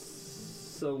turn.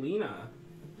 Selena.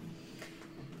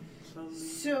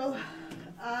 So,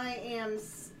 I am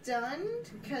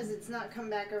stunned because it's not come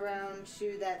back around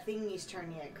to that thingy's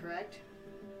turn yet, correct?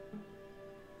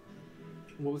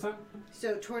 What was that?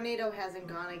 So Tornado hasn't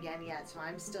gone again yet, so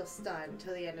I'm still stunned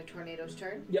till the end of Tornado's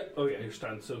turn. Yep. Oh yeah, you're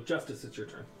stunned. So Justice, it's your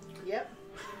turn. Yep.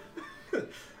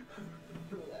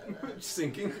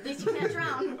 Sinking. At least you can't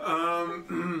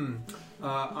drown.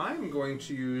 I'm going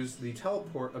to use the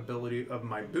teleport ability of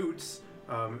my boots,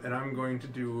 and I'm going to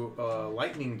do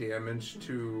lightning damage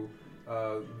to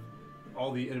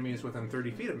all the enemies within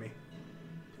 30 feet of me.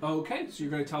 Okay, so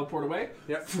you're going to teleport away.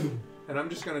 Yep. And I'm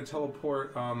just going to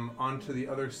teleport onto the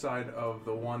other side of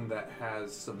the one that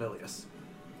has Sibelius.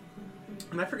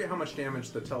 And I forget how much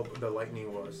damage the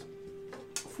lightning was.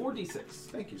 4d6.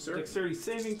 Thank you, sir. Dexterity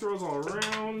saving throws all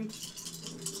around.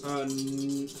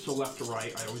 So left to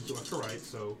right. I always do left to right.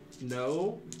 So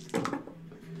no.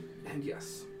 And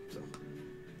yes.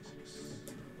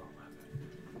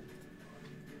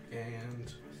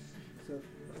 And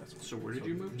So where did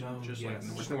you move? No, Just yes. like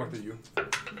north. Just north of you. oh,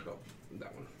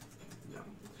 that one. No.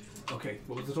 Okay.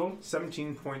 What was the total?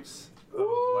 17 points of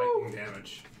Woo! lightning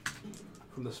damage.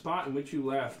 From the spot in which you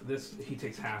left, this he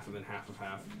takes half and then half of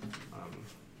half.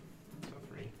 So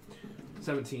 3.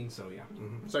 17. So yeah.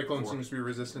 Mm-hmm. Cyclone 4. seems to be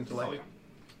resistant to Oh, lightning.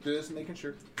 yeah. Just making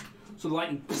sure. So the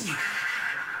lightning,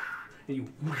 and you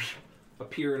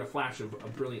appear in a flash of a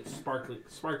brilliant,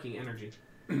 sparking energy.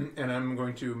 And I'm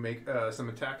going to make some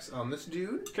attacks on this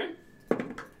dude. Okay.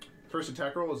 First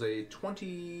attack roll is a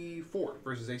 24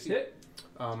 versus AC. Hit.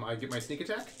 I get my sneak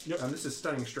attack. Yep. This is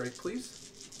Stunning Strike,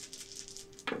 please.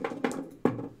 Oh,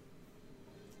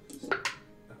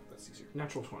 that's easier.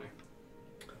 Natural 20.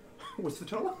 What's the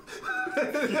total?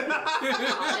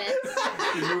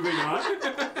 You're moving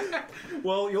on.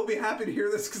 Well, you'll be happy to hear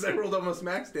this because I rolled almost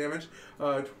max damage.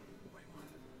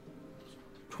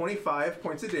 25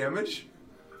 points of damage.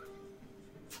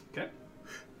 Okay.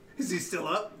 Is he still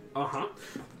up? Uh-huh.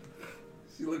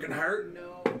 Is he looking hurt?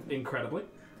 No. Incredibly.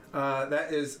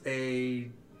 That is a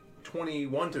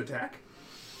 21 to attack.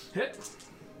 Hit.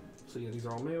 So yeah, these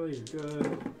are all melee. You're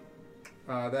good.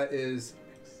 That is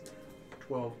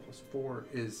 12 plus 4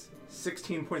 is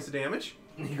 16 points of damage.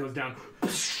 He goes down.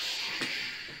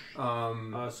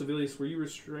 Sibelius, were you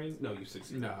restrained? No, you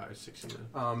succeeded. No, I succeeded.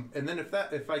 And then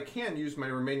if I can use my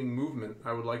remaining movement,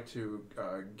 I would like to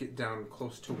get down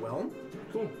close to Whelm.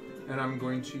 Cool. And I'm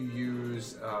going to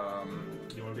use.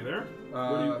 You want to be there?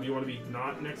 Do you want to be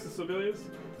not next to Sibelius?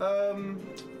 What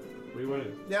do you want to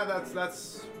do? Yeah,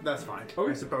 that's fine.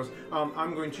 Okay. I suppose.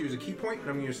 I'm going to use a key point, and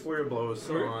I'm going to use Flurry of Blows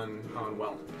Okay. on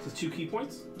Whelm. So 2 key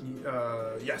points.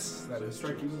 Yes, that So is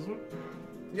strike true. uses one.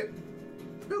 Yep.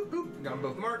 Boop boop. Got them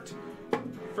both marked.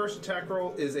 First attack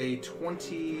roll is a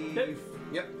 20. Hit.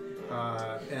 Yep.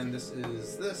 And this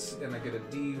is this, and I get a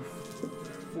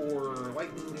D4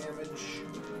 lightning damage.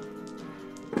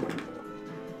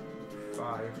 5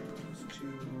 plus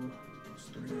 2 plus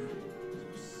 3.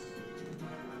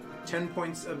 10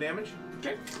 points of damage.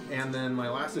 Okay. And then my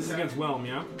last This is attack. against Whelm,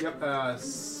 yeah? Yep.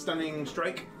 Stunning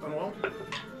strike on Whelm.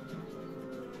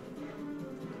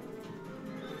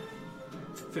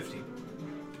 15.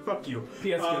 Fuck you. PS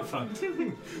get fucked.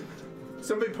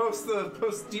 Somebody post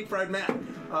deep fried Matt.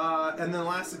 And then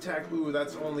last attack. Ooh,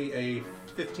 that's only a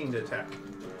 15 to attack.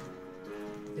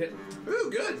 Hit.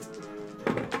 Ooh, good.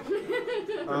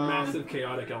 They're massive,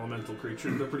 chaotic elemental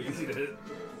creatures. They're pretty easy to hit.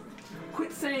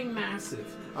 Quit saying massive.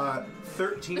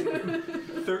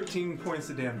 13 points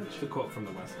of damage. The quote from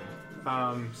the West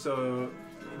End. So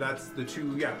that's the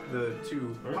two. Yeah, the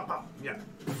two. Alright. Pop, pop. Yeah.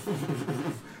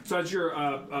 So as you're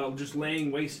just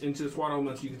laying waste into this water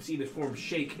elements, you can see the form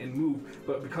shake and move.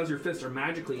 But because your fists are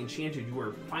magically enchanted, you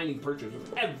are finding purchase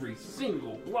with every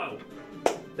single blow.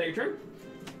 Is that your turn?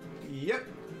 Yep.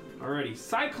 Alrighty,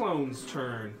 Cyclone's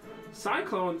turn.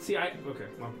 Cyclone,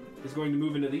 is going to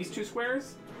move into these 2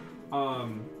 squares.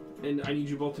 And I need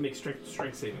you both to make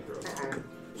strength saving throws.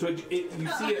 So you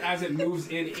see it as it moves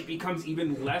in, it becomes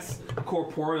even less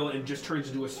corporeal and just turns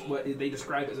into what they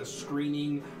describe as a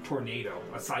screaming tornado,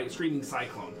 a screaming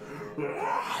cyclone.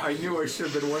 I knew I should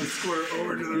have been 1 square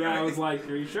over to the right. Yeah, I was like,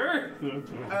 are you sure?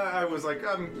 I was like,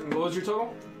 What was your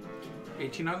total?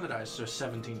 18 on the dice, so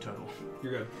 17 total.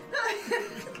 You're good.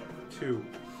 2.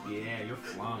 Yeah, you're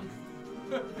flung.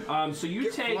 So you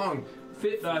Get take flung.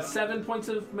 7 points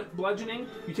of bludgeoning.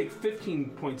 You take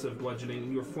 15 points of bludgeoning,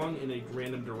 and you're flung in a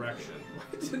random direction.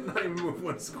 Why didn't I move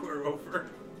 1 square over?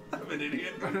 I'm an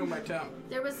idiot. I know my town.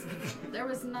 There was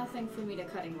nothing for me to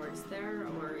cutting words there,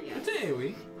 or yes. It's an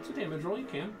AoE. It's a damage roll. You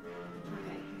can.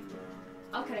 Okay.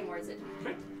 I'll cutting words it.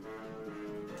 Okay.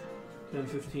 10,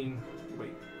 15,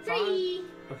 Wait. 3.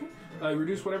 Okay.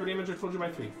 Reduce whatever damage I told you by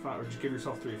 3. 5, or just give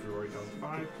yourself 3 if you're already done.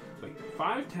 5. Wait.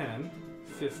 5, 10,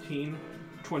 15,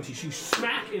 20. You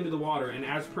smack into the water, and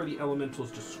as per the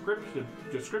elemental's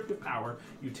descriptive power,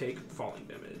 you take falling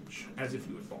damage, as if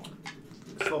you had fallen.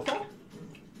 Slow fall?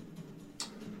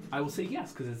 I will say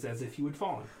yes, because it's as if you had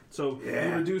fallen. So Yeah.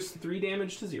 you reduce 3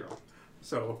 damage to 0.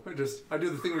 So I do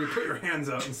the thing where you put your hands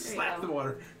out and slap go. the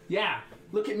water. Yeah,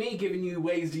 look at me giving you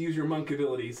ways to use your monk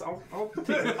abilities. I'll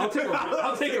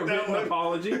take a written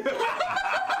apology.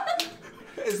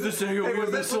 Is this a Hey, was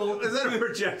that, missile? is that a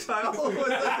projectile? was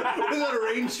that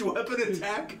a ranged weapon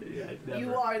attack? Yeah,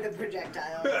 You are the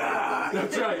projectile.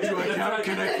 That's right.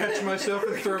 Can I catch myself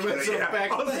and throw myself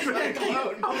back? I'll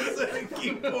set a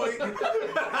key point.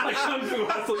 Like Kung Fu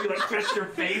Hustle, you like catch your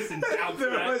face and bounce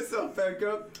Throw back. myself back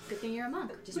up. Good thing you're a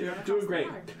monk. Just You're run doing across the great.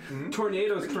 water.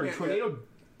 Tornado's turn. Yeah. Tornado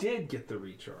did get the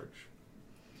recharge.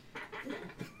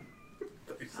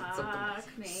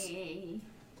 Fuck me.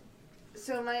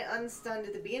 So am I unstunned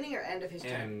at the beginning or end of his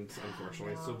turn? And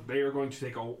unfortunately, so they are going to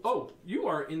take a. Oh, you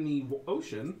are in the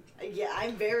ocean. Yeah,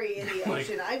 I'm very in the Like-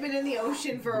 ocean. I've been in the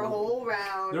ocean for a whole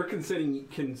round. They're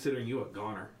considering you a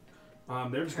goner.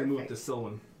 They're just going to move up to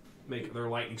Silwan, make their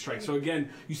lightning strike. So again,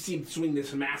 you see him swing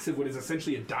this massive, what is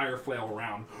essentially a dire flail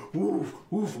around. Woof,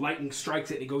 woof, lightning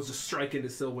strikes it, and he goes to strike into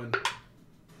Silwan.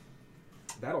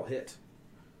 That'll hit.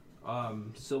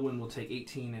 Silwan will take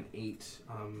 18 and 8.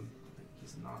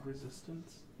 He's not resistant.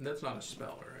 That's not a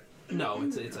spell, right? No,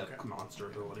 it's a Okay. monster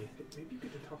ability. Maybe you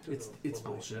could talk to It's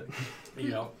bullshit.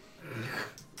 Yeah.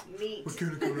 Neat. What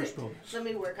kind of counter spell? Let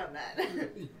me work on that.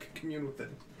 You could commune with it.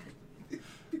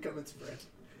 Become its friend.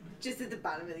 Just at the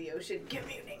bottom of the ocean,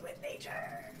 communing with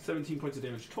nature. 17 points of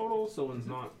damage total. Silwan's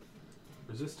not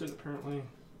resistant apparently.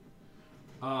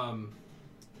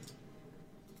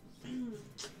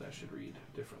 That should read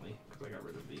differently because I got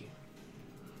rid of the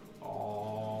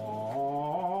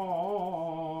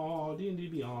D&D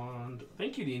Beyond.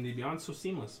 Thank you, D&D Beyond. So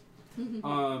seamless.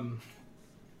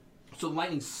 So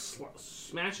lightning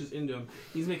smashes into him.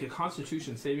 He's making a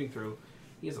Constitution saving throw.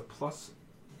 He has a +4.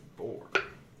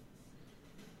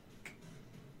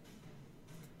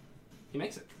 He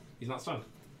makes it. He's not stunned.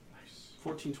 Nice.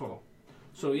 14 total.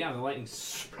 So yeah, the lightning.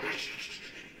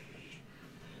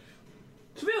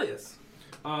 Civilius,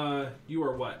 you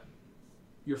are what?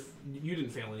 You didn't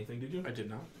fail anything, did you? I did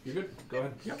not. You're good. Go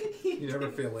ahead. You never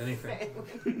fail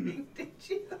anything. Did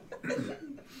you?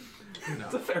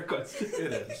 It's a fair question.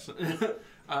 It is.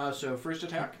 So first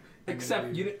attack. I'm Except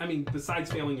gonna you. do- I mean,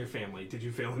 besides failing your family, did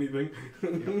you fail anything?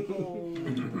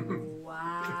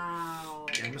 Wow.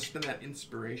 I'm gonna spend that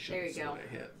inspiration. There you so go. that I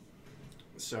hit.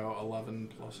 So 11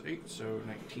 plus 8, so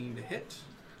 19 to hit.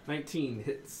 19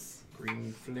 hits.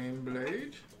 Green flame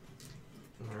blade.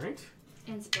 All right.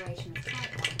 Inspiration is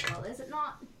quite wonderful, is it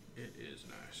not? It is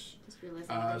nice. Just realizing it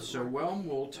doesn't So work. Whelm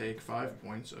will take 5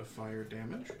 points of fire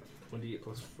damage. 1d8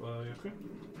 plus. Okay.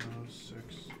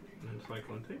 6. And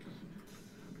Cyclone take.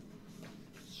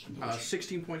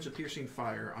 16 points of piercing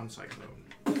fire on Cyclone.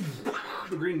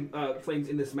 The green flames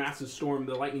in this massive storm.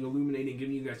 The lightning illuminating,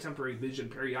 giving you guys temporary vision.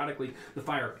 Periodically, the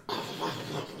fire.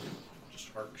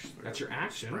 Just arcs through. That's your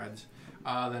action. Spreads.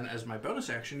 Then as my bonus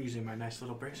action, using my nice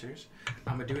little bracers,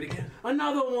 I'm going to do it again.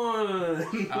 Another one.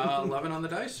 11 on the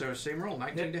dice, so same roll,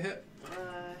 19 to hit. How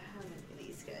many of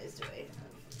these guys do I have?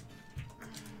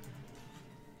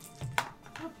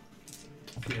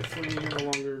 Yeah, so you're no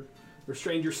longer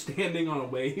restrained. You're standing on a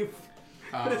wave.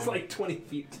 But it's like 20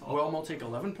 feet tall. Whelm will take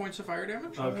 11 points of fire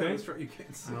damage. Okay. That's right, you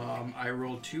can't see. I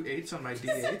rolled 2 8s on my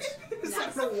d8s. It's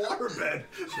like a waterbed.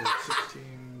 So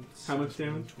 16, How much 17,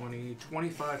 damage? 20,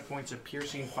 25 points of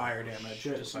piercing fire damage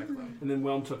Shit. to Cyclone. And then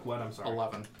Whelm took what? I'm sorry.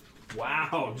 11.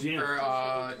 Wow, Jim.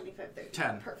 Or, 25, 30.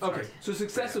 10. Perfect. Okay, so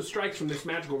successive strikes from this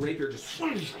magical rapier just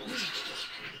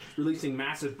releasing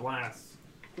massive blasts.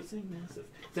 What's saying massive?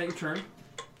 Is that your turn?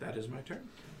 That is my turn.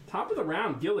 Top of the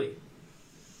round, Gilly.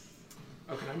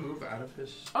 Oh, can I move out of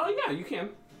his... Oh yeah, you can.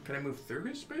 Can I move through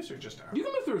his space or just out? You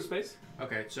can move through space.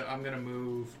 Okay, so I'm going to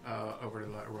move over to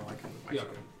that where I can move Yeah, myself.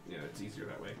 okay. Yeah, it's easier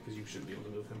that way because you shouldn't be able to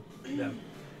move him. Them.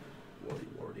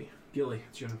 Wardy. Gilly,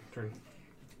 it's your turn.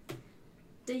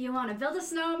 Do you want to build a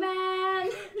snowman?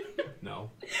 No.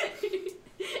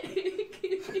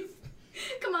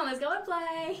 Come on, let's go and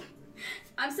play.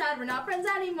 I'm sad we're not friends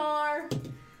anymore.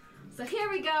 So here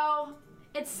we go.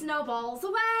 It snowballs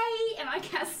away, and I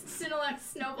cast Sinelec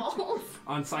snowballs.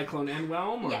 On Cyclone and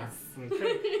Whelm? Or? Yes.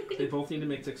 Okay. They both need to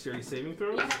make dexterity saving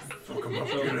throws. Yes. Fuck 'em up,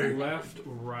 So Gilly. left,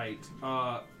 right.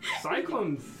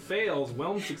 Cyclone fails.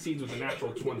 Whelm succeeds with a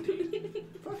natural 20.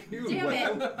 Fuck you, Damn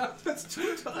it. Well. That's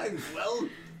 2 times. Well,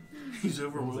 He's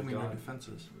overwhelming Oh my our God.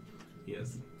 defenses. He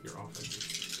is. Your offense.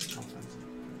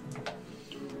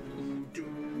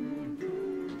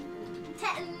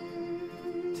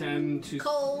 10 10 to...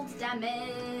 cold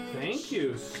damage. Thank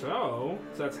you. So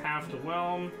that's half to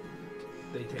Whelm.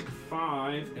 They take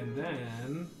 5, and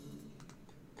then...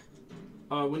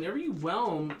 whenever you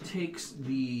Whelm takes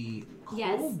the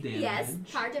cold damage... Yes,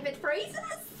 part of it freezes.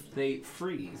 They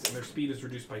freeze, and their speed is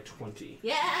reduced by 20.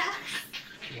 Yeah.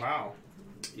 Wow.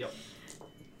 Yep.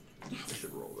 I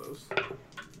should roll those.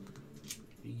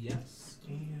 Yes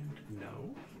and no.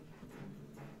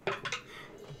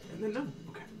 And then no.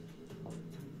 Okay.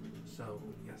 So,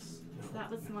 yes. No. So that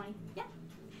was my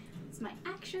it's my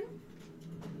action.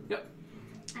 Yep.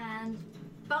 And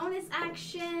bonus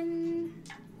action.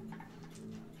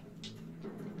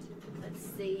 Let's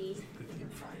see.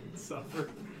 Suffer.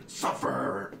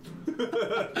 Suffer!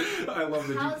 I love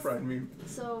the deep How's- fried meme.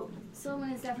 So someone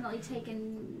has definitely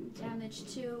taken damage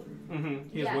too. Mm-hmm.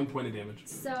 He has Yeah. 1 point of damage.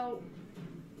 So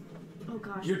oh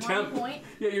gosh, Your 1 temp. point.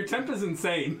 Yeah, your temp is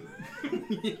insane.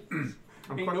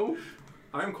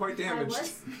 I'm quite damaged. I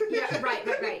was. Yeah, right.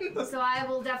 So I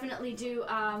will definitely do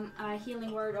a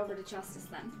healing word over to Justice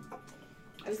then.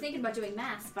 I was thinking about doing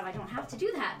mass, but I don't have to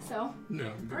do that. So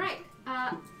No. all right,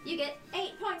 you get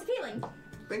 8 points of healing.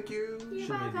 Thank you. You're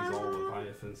Should have made these all welcome.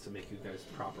 Leviathans to make you guys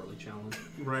properly challenged.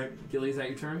 Right. Gilly, is that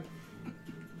your turn?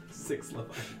 6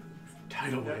 Leviathan.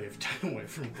 Tidal wave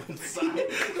from both sides.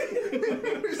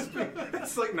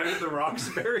 It's like Night of the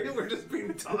Roxbury. We're just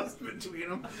being tossed between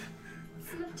them.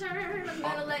 It's my turn. I'm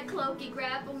gonna let Clokey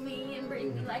grapple me and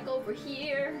bring me like over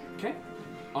here. Okay.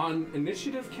 On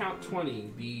initiative count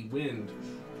 20, the wind.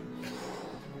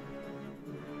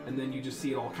 And then you just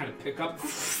see it all kind of pick up.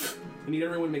 I need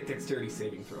everyone to make dexterity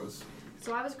saving throws.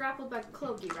 So I was grappled by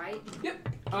Clokey, right? Yep.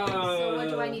 So what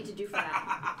do I need to do for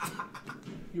that?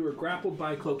 You were grappled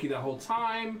by Clokey the whole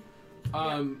time.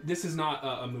 This is not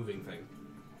a moving thing.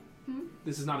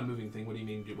 This is not a moving thing. What do you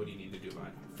mean? What do you need to do about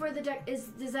it? For the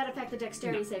does that affect the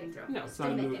dexterity No. saving throw? No, it's Still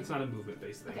not. make it. It's not a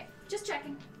movement-based thing. Okay, just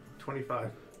checking.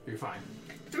 25. You're fine.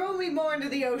 Throw me more into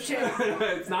the ocean.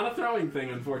 It's not a throwing thing,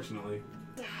 unfortunately.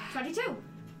 22.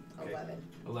 Okay. 11.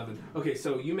 11. Okay,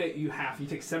 so you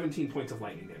take 17 points of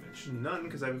lightning damage. None,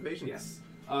 because I have evasion. Yes.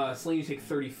 Celine, you take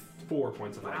 34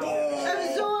 points of lightning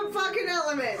Absorb fucking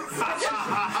elements.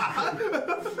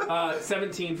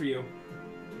 17 for you.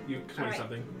 You 20 Alright.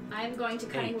 something. I'm going to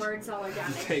cutting 8. word solar You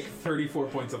damage. take 34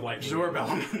 points of lightning. Absorb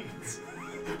elements.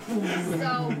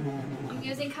 So I'm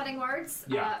using cutting words.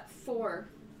 Yeah. 4.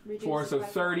 Reduced 4, so by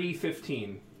 30,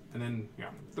 15. And then,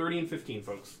 30 and 15,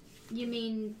 folks. You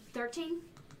mean 13?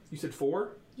 You said 4?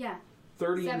 Yeah.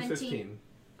 30 and 17. 15.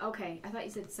 Okay, I thought you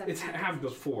said 17. It's halved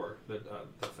before the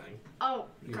thing. Oh,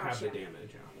 You have gotcha. the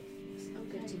damage, yeah. Oh,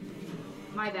 good to know.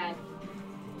 My bad.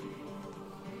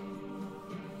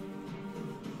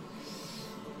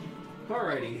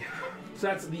 Alrighty. So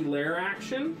that's the lair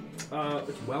action.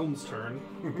 It's Whelm's turn.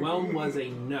 Whelm was a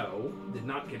no. Did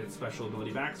not get its special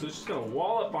ability back, so it's just gonna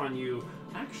wall up on you.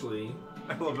 Actually,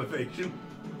 I love evasion.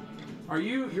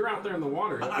 you're out there in the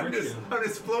water, I'm aren't just you?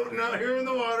 floating out here in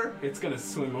the water. It's gonna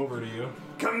swim over to you.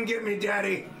 Come get me,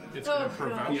 Daddy. It's gonna Oh,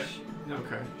 provoke. gosh. Yeah.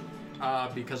 Okay.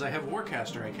 Because I have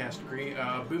Warcaster, I cast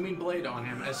Booming Blade on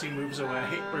him as he moves away.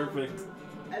 Perfect.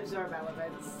 Absorb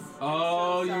elements.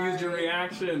 Oh, So you used your sorry.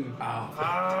 reaction.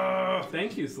 Ah.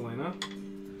 Thank you, Selena.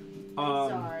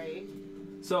 Sorry.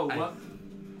 So what?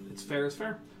 It's fair is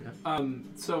fair. Yeah.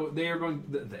 So they are going.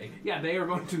 They are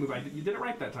going to move. You did it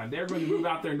right that time. They are going to move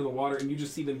out there into the water, and you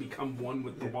just see them become one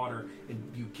with the water, and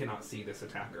you cannot see this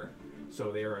attacker.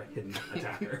 So they are a hidden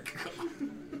attacker.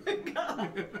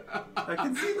 I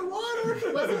can see the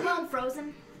water. Was it well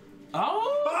frozen?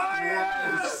 Oh!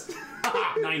 Yes!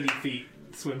 90 feet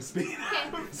swim speed.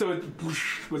 So it,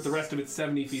 with the rest of it,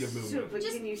 70 feet of movement. So, but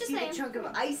Just- can you just see saying. the chunk of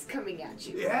ice coming at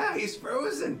you? Yeah, he's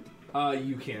frozen.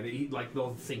 You can.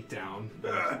 They'll sink down.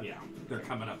 Yeah, they're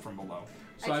coming up from below.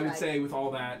 So I I would tried. say with all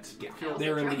that, yeah, I also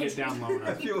they're able to tried. get down low I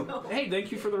enough. feel. Hey,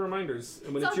 thank you for the reminders.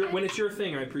 And when It's it's your okay. when it's your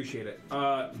thing, I appreciate it.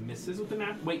 Misses with the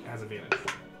nat. Wait, has advantage.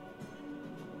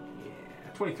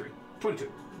 Yeah, 23,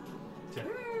 22. 10.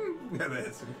 Yeah,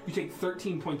 that's. You take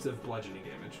 13 points of bludgeoning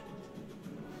damage.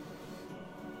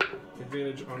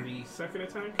 Advantage on the second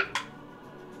attack.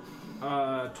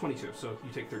 22, so you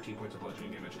take 13 points of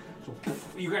bludgeoning damage. So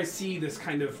you guys see this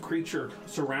kind of creature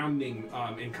surrounding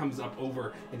and comes up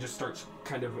over and just starts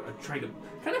kind of trying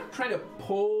to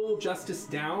pull Justice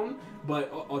down,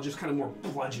 but I'll just kind of more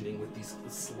bludgeoning with these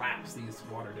slaps, these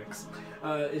water dicks.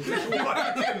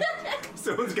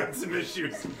 Someone's got some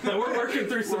issues. We're working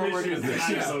through some issues.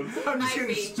 I'm just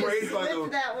getting Just sprayed by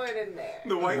slip that one in there.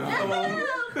 the white foam.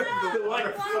 The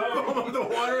white foam. Of the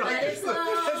water. Let it flow.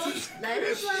 Let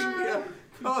it flow. Yeah.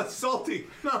 Oh, it's salty.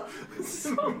 No.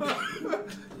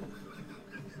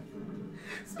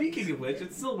 Speaking of which,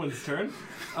 it's Sylwan's turn.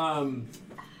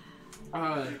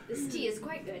 This tea is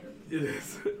quite good. It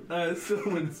is.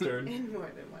 Sylwan's turn. In more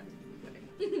than one.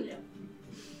 Yeah.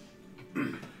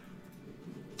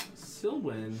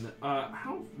 Sylwan,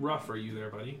 how rough are you there,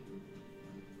 buddy?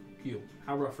 You.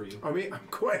 How rough are you? I mean,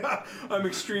 I'm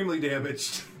extremely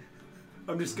damaged.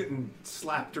 I'm just getting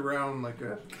slapped around like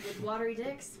a. With watery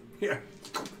dicks. Yeah.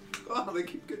 Oh, they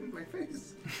keep getting in my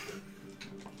face.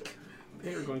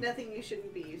 They are going. Nothing you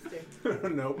shouldn't be used to.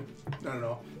 Nope. Not at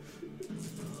all.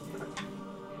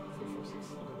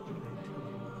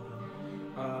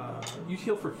 You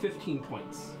heal for 15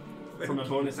 points from a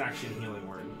bonus action healing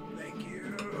word. Thank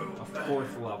you. A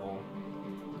 4th level.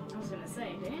 I was gonna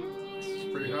say,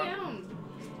 damn. pretty hot.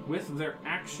 With their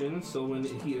action, Sylwan,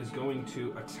 he is going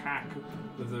to attack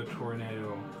the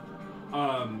tornado.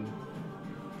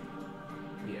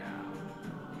 Yeah.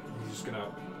 He's just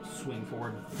gonna swing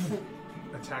forward.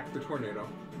 Attack the tornado.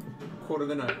 Quote of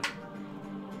the night.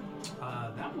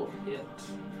 That will hit.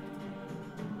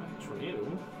 That tornado.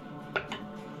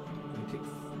 You take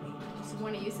Just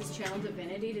want to use his channel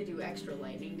divinity to do extra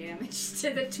lightning damage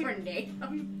to the tornado.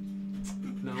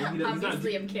 no,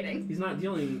 Obviously, I'm kidding. He's not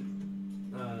dealing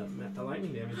a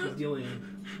lightning damage.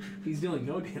 He's dealing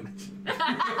no damage.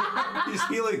 He's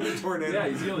healing the tornado. Yeah,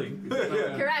 he's healing.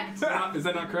 Correct. Is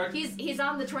that not correct? He's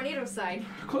on the tornado side.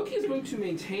 Cloaky is going to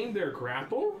maintain their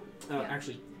grapple. Yeah.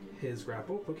 Actually, his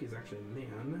grapple. Cloaky is actually a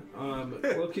man.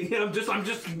 Cloaky. I'm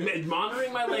just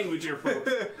monitoring my language here,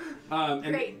 folks. And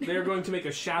Great. they're going to make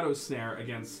a shadow snare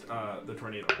against the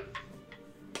tornado.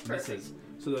 Misses.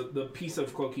 So the piece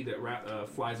of Cloaky that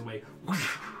flies away,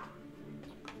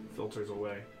 filters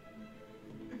away,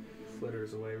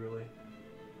 flitters away, really.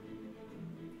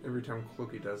 Every time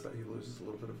Cloaky does that, he loses a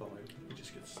little bit of volume. It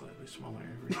just gets slightly smaller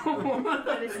every time.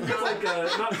 That is It's not like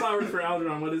not flowers for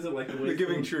Algernon. What is it like? The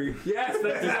Giving Tree. Yes,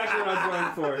 that's exactly what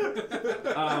I was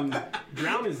going for.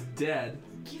 Drown is dead.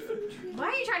 Why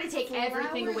are you trying to take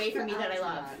everything away from me that I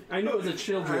love? I know it was a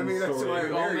children's I mean, that's story. why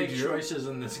We all married make you. choices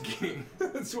in this game.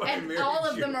 That's why I And married all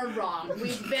of you. them are wrong.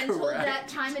 We've been told Correct. that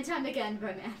time and time again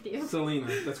by Matthew. Selena,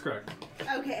 that's correct.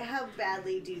 Okay, how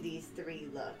badly do these three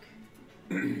look?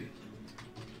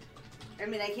 I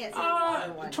mean, I can't see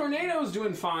water one. Tornado's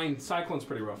doing fine. Cyclone's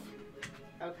pretty rough.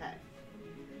 Okay.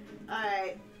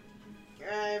 Alright.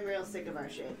 I'm real sick of our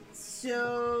shit.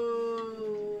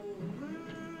 So...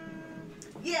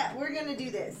 yeah, we're gonna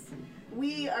do this.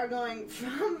 We are going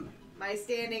from my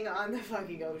standing on the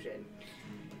fucking ocean.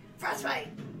 Frostbite!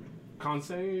 Con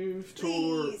save,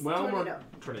 Please, tornado.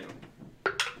 Tornado.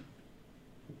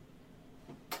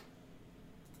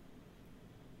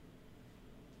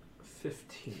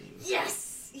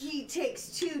 Yes! He takes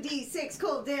 2d6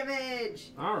 cold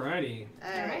damage! Alrighty.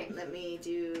 Alright, let me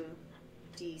do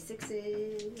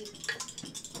d6s.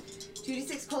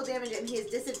 2d6 cold damage, and he has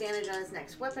disadvantage on his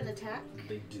next weapon attack.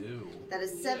 They do. That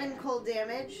is 7 cold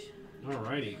damage.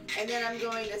 Alrighty. And then I'm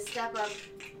going to step up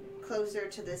closer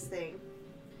to this thing.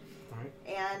 Alright.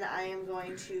 And I am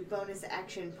going to bonus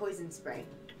action poison spray.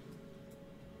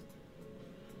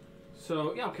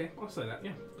 So, yeah, okay. I'll say that,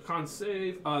 yeah. Con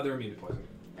save. They're immune to poison.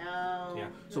 No. Yeah,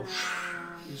 so- no.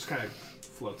 It just kind of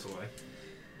floats away.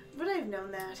 Would I have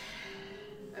known that?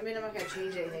 I mean, I'm not going to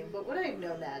change anything, but would I have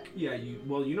known that? Yeah, you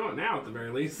know it now at the very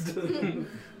least. Is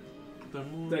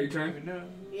that your turn?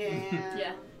 Yeah.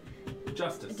 Yeah.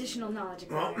 Justice. Additional knowledge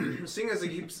Well, acquired. seeing as he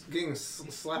keeps getting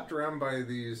slapped around by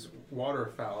these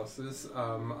water phalluses,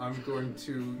 I'm going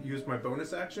to use my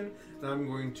bonus action, and I'm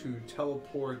going to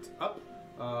teleport up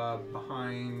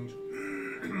behind,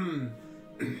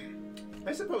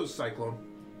 I suppose, Cyclone.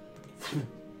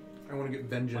 I want to get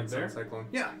vengeance Like there? on Cyclone.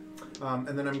 Yeah.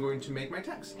 And then I'm going to make my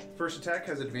attacks. First attack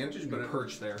has advantage, but But it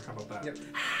perch there. How about that? Yep.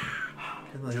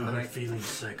 And then I feeling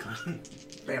cycling.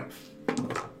 bam.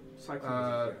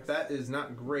 Cyclone. That is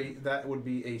not great. That would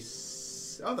be a.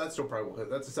 Oh, that still probably will hit.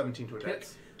 That's a 17 to attack.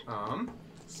 Hits.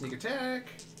 Sneak attack.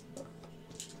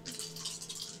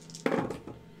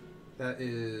 That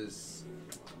is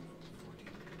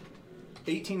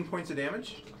 18 points of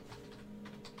damage.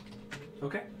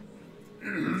 Okay.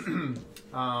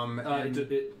 And-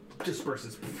 It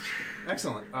disperses.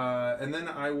 Excellent. And then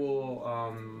I will.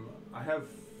 I have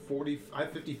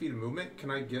 50 feet of movement.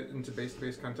 Can I get into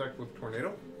base-to-base contact with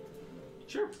Tornado?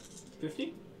 Sure.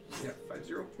 50? Yeah,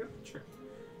 50. Yep. Sure.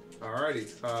 Alrighty.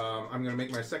 I'm gonna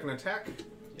make my second attack.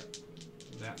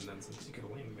 That and then since you could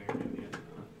have landed there.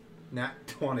 Nat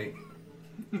 20.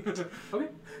 Okay.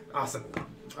 Awesome.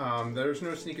 There's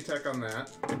no sneak attack on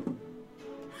that.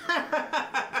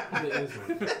 It is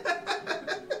one.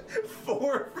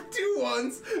 4 2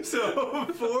 ones, so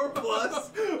 4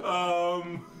 plus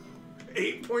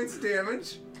 8 points of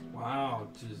damage. Wow.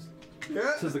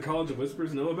 Yeah. Does the College of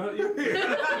Whispers know about you?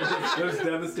 Those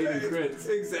devastating crits.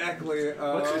 Exactly.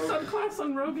 What's your subclass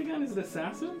on Rogue again? Is it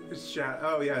Assassin?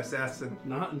 Oh yeah, assassin.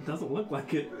 It doesn't look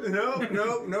like it.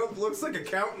 Nope. Looks like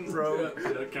accountant rogue.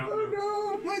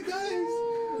 Oh no, my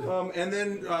dice. And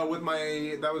then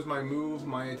with that was my move,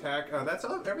 my attack. That's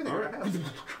all, everything I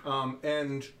have.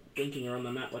 And Thinking around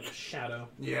the map like a shadow.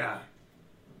 yeah,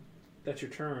 That's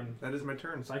your turn. that is my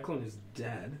turn. Cyclone is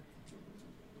dead.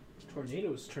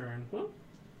 Tornado's turn. Well,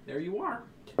 there you are.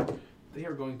 They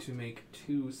are going to make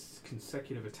 2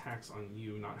 consecutive attacks on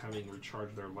you, not having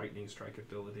recharged their lightning strike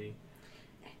ability.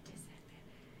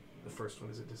 The first one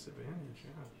is a disadvantage,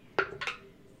 yeah.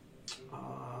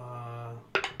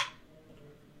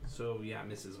 So, yeah,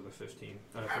 misses with a 13.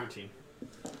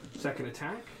 Second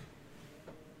attack.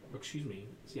 Excuse me.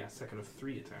 Yeah, second of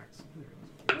 3 attacks.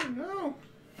 Oh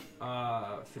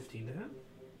no. 15 to hit.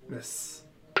 Miss.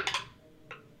 Okay,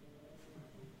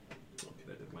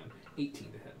 that did land. 18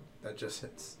 to hit. That just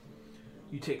hits.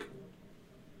 You take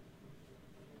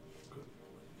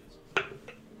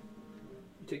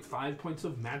 5 points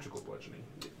of magical bludgeoning.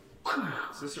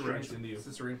 Is this a Strikes ranged? into you. Is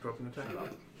this a ranged weapon attack?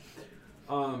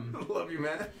 Love you,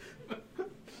 man.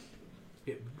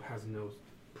 It has no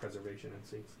preservation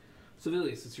instincts.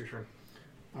 Civilius, it's your turn.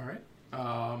 All right.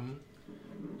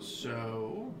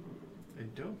 So I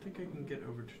don't think I can get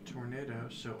over to Tornado,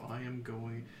 so I am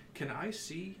going. Can I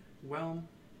see Whelm,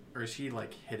 or is he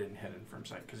like hidden from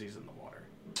sight because he's in the water?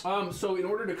 So in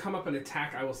order to come up and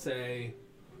attack, I will say,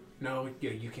 no.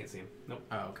 Yeah, you can't see him. Nope.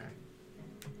 Oh, okay.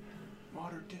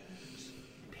 Water dibs.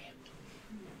 Damn.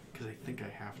 Because I think I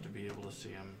have to be able to see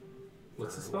him.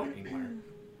 What's the for spell? Lightning Lure.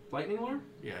 Lightning lure.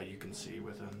 Yeah, you can see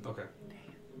with him. Okay.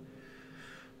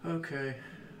 Okay,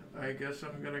 I guess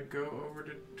I'm gonna go over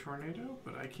to Tornado,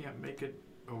 but I can't make it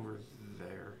over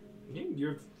there. Yeah,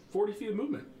 you're 40 feet of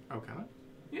movement. Oh, can I?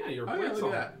 Yeah, you're Oh, yeah, blitz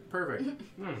look on. at that. Perfect.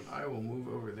 Hmm. I will move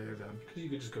over there then. Because you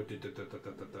could just go.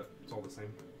 It's all the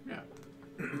same. Yeah.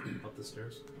 Up the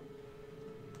stairs.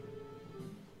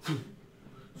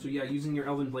 So yeah, using your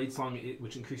Elven Blade Song,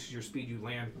 which increases your speed, you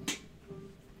land.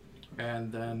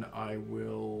 And then I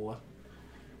will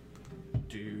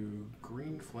do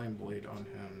Green Flame Blade on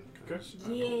him. 'Cause I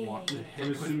don't want to hit I'm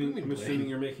with assuming Flame Blade.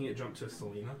 you're making it jump to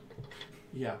Selena.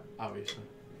 Yeah, obviously.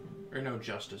 Or no,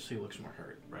 Justice. He looks more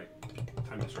hurt. Right.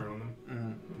 Time to turn on them.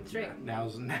 That's right. Yeah,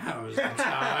 now's the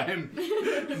time.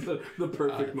 the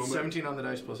perfect moment. 17 on the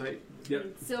dice plus 8.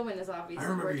 Yep. Sylvan is obviously I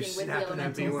remember you working with the snapping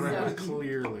at me elementals. when I was so-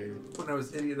 Clearly. When I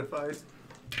was idiotified.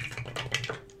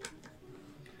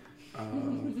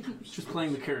 Just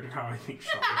playing the character how I think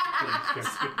Sean would play the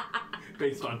character,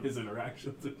 based on his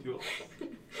interactions with you.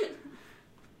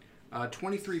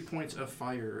 23 points of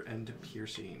fire and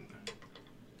piercing.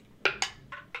 I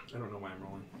don't know why I'm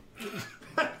rolling.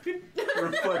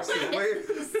 Reflexively.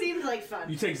 Seemed like fun.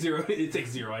 You take 0. It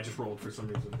takes 0. I just rolled for some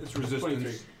reason. It's resistance.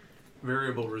 23.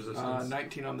 Variable resistance.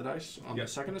 19 on the dice on Yep.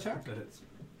 the second attack. That hits.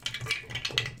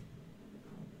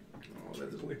 Oh,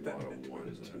 that's a What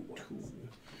is it?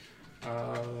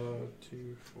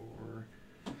 2, 4,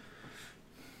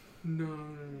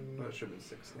 9. That should have been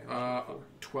 6 damage.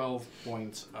 12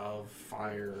 points of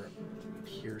fire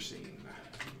piercing.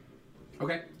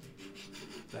 Okay.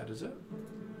 That is it.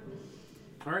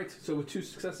 All right. So with 2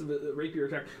 successive rapier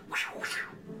attack,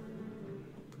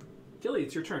 Gilly,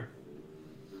 it's your turn.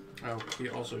 Oh, he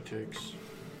also takes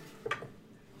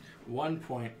 1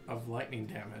 point of lightning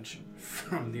damage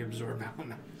from the absorb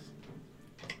element.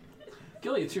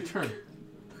 Gilly, it's your turn.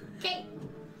 Okay,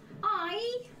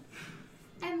 I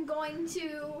am going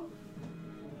to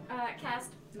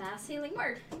cast Mass Healing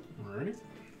Word. Alrighty.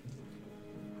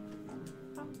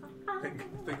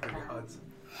 Thank the gods.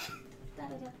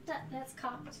 That's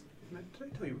cocked. Did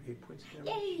I tell you 8 points of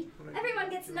damage? Yay! Everyone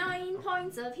gets 9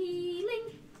 points of healing.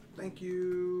 Thank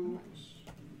you.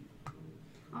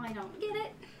 I don't get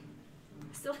it.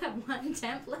 I still have 1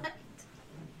 temp left.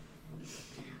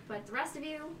 But the rest of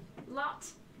you, lot,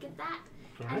 get that.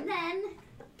 Alright. And then,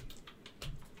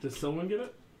 Does someone get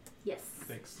it? yes.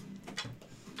 Thanks.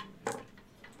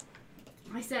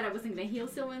 I said I wasn't gonna heal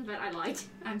someone, but I lied.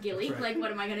 I'm Gilly. That's right. Like,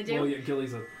 what am I gonna do? Well, yeah,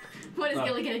 Gilly's a What is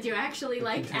Gilly gonna do? Actually, a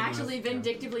like, continuous- actually yeah.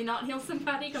 vindictively not heal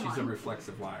somebody? Come she's a on.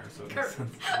 reflexive liar, so it Cor- makes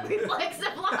sense.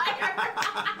 Reflexive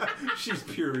liar. She's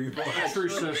pure evil. True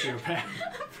sociopath.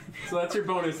 So that's your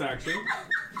bonus action.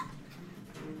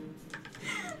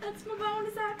 That's my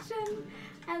bonus action.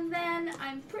 And then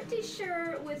I'm pretty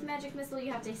sure with Magic Missile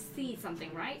you have to see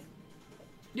something, right?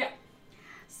 Yeah.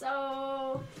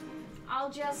 So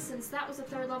I'll just, since that was a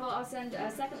 3rd level, I'll send a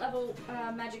 2nd level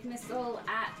Magic Missile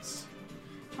at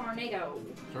Tornado.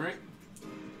 All right.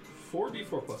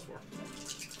 4d4 plus 4.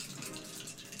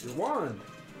 Your wand.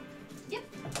 Yep.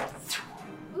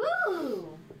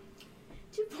 Ooh!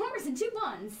 2 4s and 2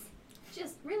 1s.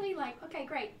 Just really like, okay,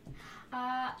 great.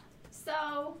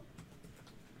 So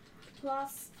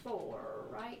plus 4,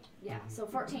 right? Yeah, so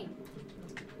 14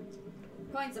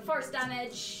 points of force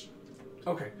damage.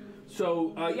 Okay.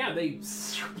 So yeah, they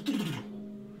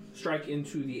strike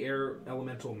into the air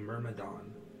elemental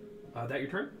Myrmidon. That your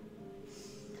turn?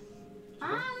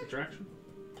 What's your action?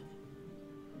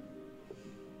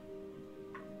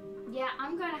 Yeah,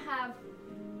 I'm gonna have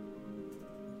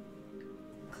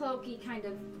Clokey kind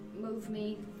of move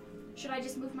me. Should I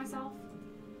just move myself?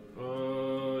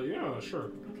 Yeah,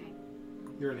 sure. Okay.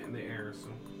 You're in the air, so.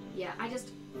 Yeah, I just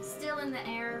still in the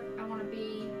air. I want to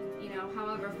be,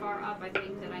 however far up I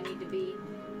think that I need to be,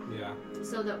 Yeah.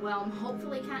 so that Whelm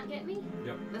hopefully can't get me.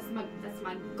 Yep. That's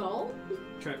my goal.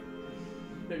 Okay.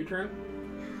 That your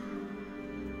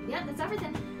turn? Yeah, that's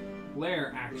everything.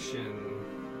 Lair action.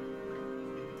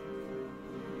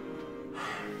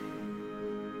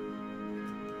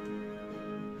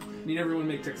 Need everyone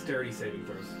to make dexterity saving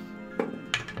throws.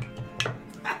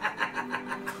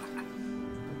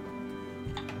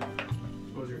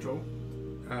 What was your total?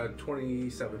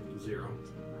 27. 0.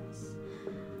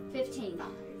 15.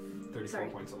 34 Sorry.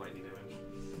 points of lightning damage.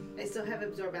 I still have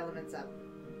absorb elements up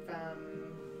from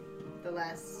the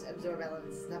last absorb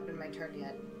elements. It's not been my turn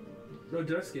yet. No,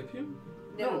 did I skip you?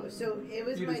 No, No. so it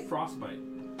was You my. did frostbite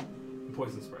and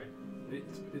poison spray.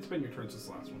 It's been your turn since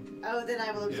the last one. Oh, then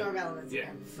I will absorb elements Yeah.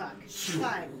 again. Fuck.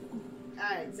 Fine.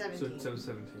 Alright, 17. So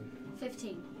 17.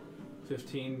 15.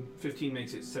 15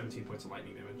 makes it 17 points of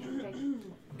lightning damage. Okay.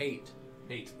 8.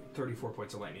 34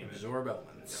 points of lightning damage. Absorb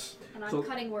elements. And I'm So-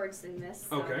 cutting words in this.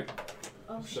 So. Okay.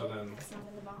 Oh So shit, then- it's not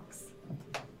in the box.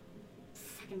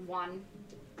 Fucking 1.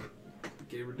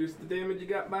 Okay, reduce the damage you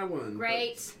got by 1.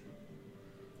 Great.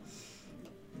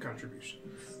 Contribution.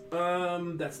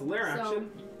 That's the lair So-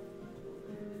 action.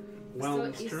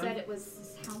 Well, so you said it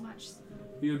was how much?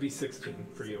 It would be 16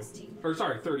 for you. 16. Or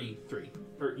sorry, 33.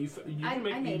 Or you I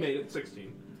made made it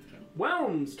 16.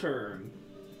 Whelm's turn.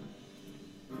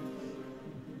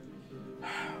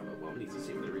 Whelm needs to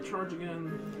see if they recharge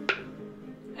again.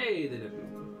 Hey, they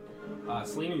didn't.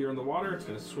 Selena, you're in the water. It's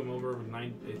going to swim over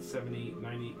with 70,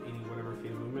 90, 80, whatever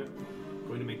feet of movement.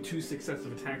 Going to make 2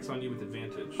 successive attacks on you with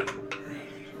advantage.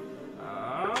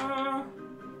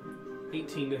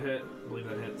 18 to hit. I believe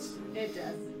that hits. It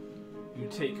does. You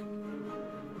take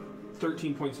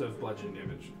 13 points of bludgeoning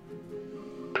damage.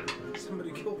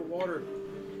 Somebody kill the water.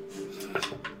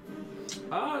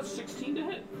 16 to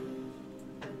hit.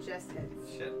 Just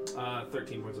hits. Shit.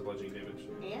 13 points of bludgeoning damage.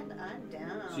 And I'm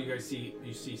down. So you guys see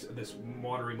this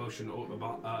watery motion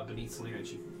beneath Selena, and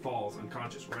she falls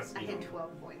unconscious, I resting. hit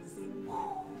 12 points.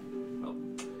 Well,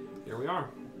 here we are.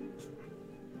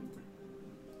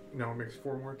 Now it makes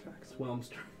 4 more attacks. Whelm's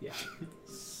turn. Yeah.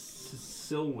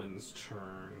 Silwyn's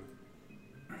turn.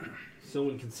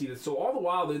 Silwyn can see this. So all the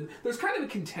while, there's kind of a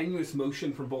continuous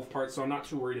motion from both parts, so I'm not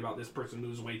too worried about this person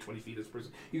moves away 20 feet, this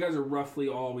person. You guys are roughly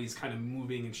always kind of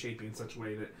moving and shaping in such a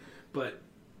way that, but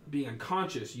being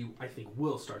unconscious, you, I think,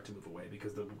 will start to move away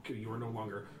because you are no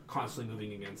longer constantly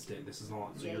moving against it. This is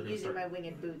not, so Yeah, you're going to using start. my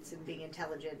winged boots and being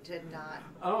intelligent to not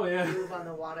Oh, yeah. move on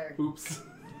the water. Oops.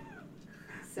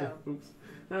 So, Oops.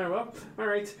 All right, well, all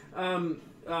right.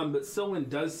 But Silwyn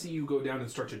does see you go down and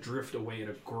start to drift away at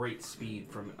a great speed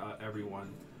from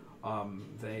everyone.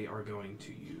 They are going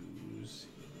to use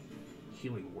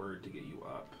Healing Word to get you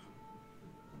up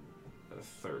at a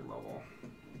 3rd level.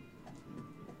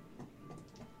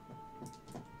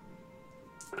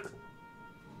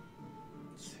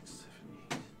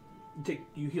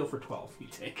 You heal for 12. You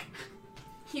take.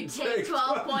 You take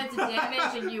 12 points of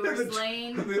damage and you are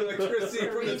slain. The electricity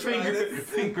from the trident.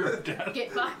 Finger of death. Get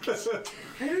fucked.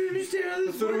 I didn't understand how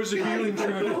this I thought it was a healing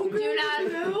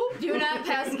trident. Do not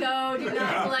pass go. Do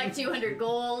not collect 200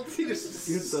 gold. He just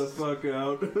Get the fuck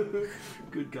out.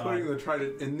 Good God. putting the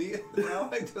trident in the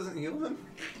ally doesn't heal them,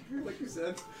 like you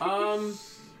said.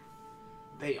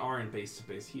 They are in base to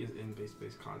base. He is in base to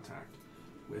base contact.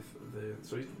 with the.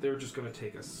 So they're just going to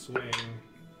take a swing.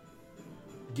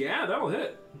 Yeah, that'll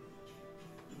hit.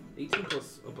 18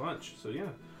 plus a bunch. So yeah,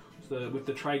 so with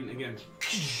the trident again.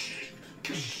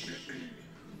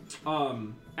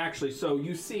 Actually, so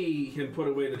you see him put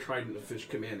away the trident of Fish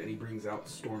Command, and he brings out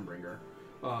Stormbringer.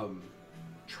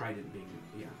 Trident being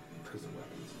because of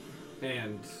weapons,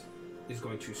 and is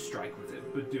going to strike with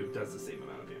it, but does the same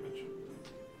amount of damage.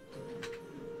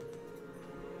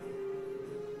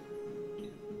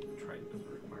 Trident doesn't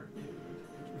require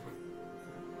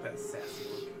that sassy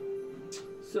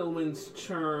look. Silman's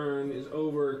turn is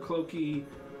over. Clokey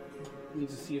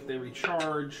needs to see if they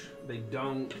recharge. They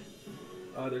don't.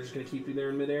 They're just going to keep you there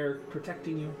in midair,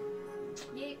 protecting you.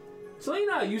 Yep.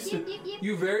 Selena, Yep.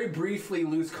 you very briefly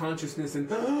lose consciousness and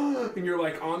you're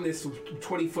like on this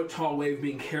 20-foot tall wave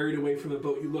being carried away from the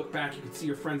boat. You look back, you can see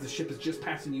your friends. The ship is just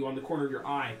passing you on the corner of your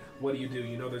eye. What do?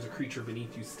 You know there's a creature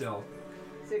beneath you still.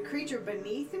 Is there a creature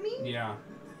beneath me? Yeah.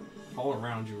 All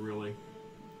around you, really.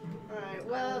 Alright,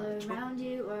 well. All around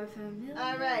you are familiar.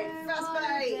 Alright,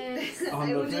 frostbite!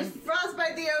 I will just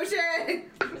frostbite the ocean!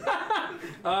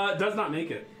 Does not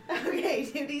make it. Okay,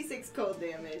 2d6 cold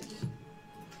damage.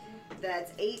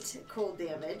 That's 8 cold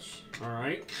damage.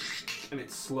 Alright. And it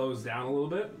slows down a little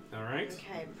bit. Alright.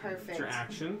 Okay, perfect. That's your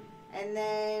action. And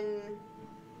then...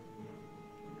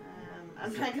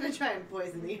 I'm not going to try and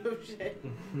poison the ocean.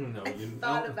 No, I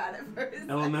thought about it for a second.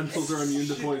 Elementals are immune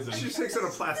to poison. She takes out a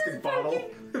plastic bottle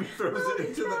and throws it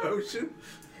into the ocean.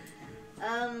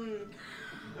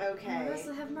 Okay.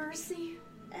 Marissa, have mercy.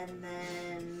 And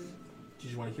then...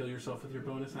 Did you want to heal yourself with your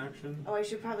bonus action? Oh, I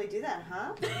should probably do that,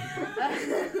 huh?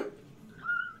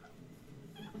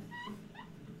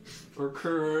 Or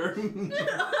Kerr. Maybe.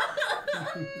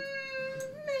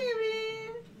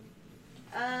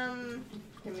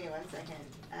 Give me 1 second.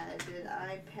 Did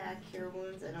I pack Cure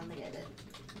Wounds? I don't think I did.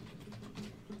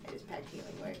 I just packed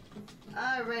Healing Word.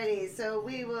 Alrighty, so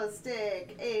we will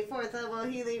stick a 4th level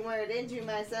Healing Word into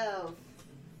myself.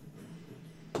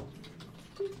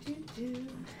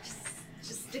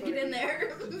 Just stick it in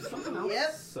there. Something else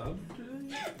Yep. subbed?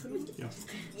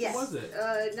 Yes. What was it?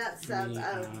 Not sub.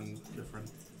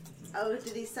 Different. Oh,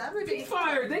 did he sub or did he? Be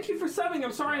fired! Thank you for subbing.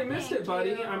 I'm sorry I missed it,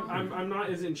 buddy. I'm not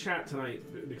as in chat tonight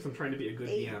because I'm trying to be a good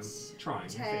 8, DM. Trying.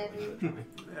 10, Trying.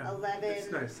 Yeah. 11 It's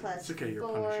nice. plus It's okay, you're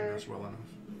 4 punishing us well enough.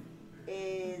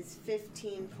 is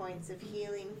 15 points of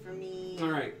healing for me. All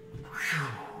right.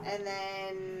 And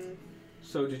then...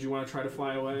 So did you want to try to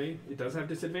fly away? It does have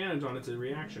disadvantage on its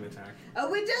reaction attack.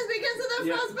 Oh, it does because of the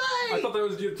Yeah. frostbite! I thought that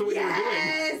was what you were doing.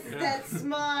 Yes! Yeah. That's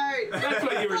smart! That's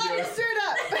what you were Fly doing. straight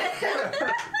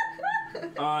up!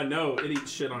 No, it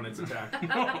eats shit on its attack.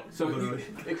 So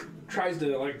it tries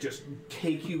to just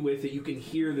take you with it. You can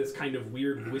hear this kind of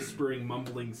weird whispering,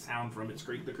 mumbling sound from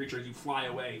the creature as you fly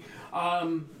away.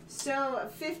 So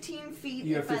 15 feet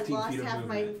You if have I 15 lost feet of half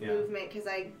my movement, yeah. movement because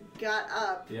I got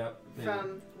up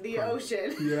from the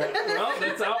ocean. Yeah, well,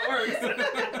 that's how it works.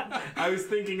 I was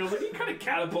thinking, you kind of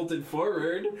catapulted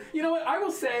forward. You know what? I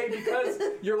will say because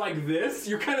you're like this,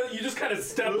 you just kind of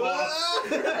step off.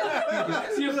 So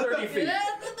you have 30 feet.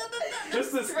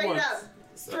 Just this Straight once. up.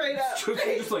 Straight up.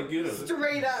 Just like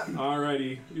Straight up.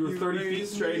 Alrighty, you were 30 feet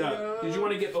straight up. Did you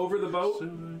want to get over the boat,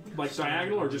 like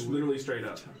diagonal, or just literally straight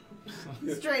up?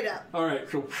 Straight up. All right,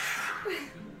 so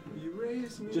You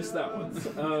raise me just that up. once.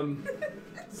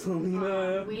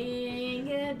 Selena.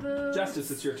 Winged boots. Justice,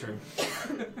 it's your turn.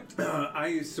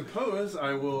 I suppose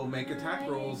I will make attack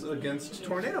rolls against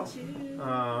Tornado.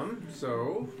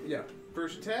 So, yeah.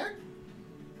 First attack.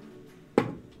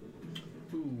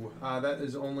 Ooh, that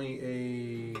is only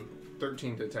a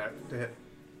 13 to hit.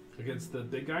 Against the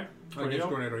big guy? Against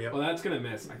Tornado, yeah. Well, that's going to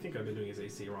miss. I think I've been doing his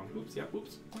AC wrong. Oops, yeah,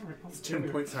 oops. All right, It's 10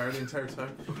 points higher the entire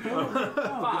time.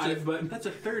 5, but That's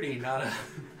a 30, not a...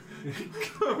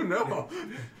 Oh, no.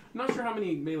 not sure how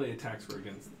many melee attacks were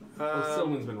against.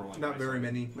 Silman's been rolling. Not very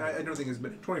many. I don't think it's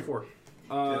been 24.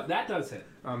 That does hit.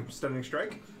 Stunning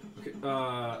strike. Okay.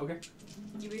 Okay.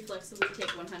 You reflexively take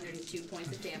 102 points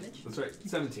of damage. That's right.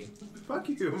 17. Fuck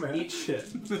you, man. Eat shit.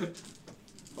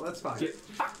 Well, that's fine. Get-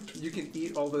 You can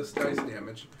eat all this dice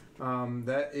damage.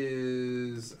 That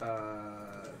is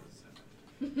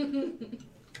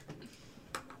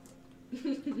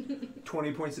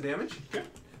 20 points of damage. Okay.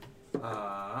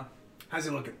 How's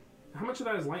he looking? How much of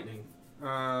that is lightning?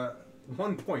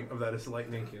 1 point of that is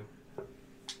lightning. Thank you.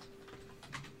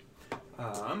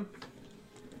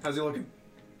 How's he looking?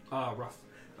 Rough.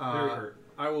 Very hurt.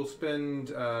 I will spend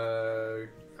a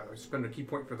key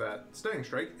point for that stunning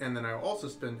strike, and then I will also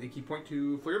spend a key point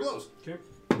to flare blows. Okay.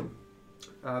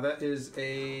 That is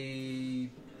a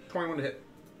 21 to hit.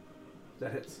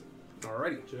 That hits.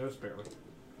 Alrighty. Just barely.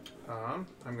 I'm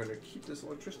going to keep this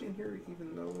electricity in here,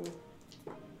 even though.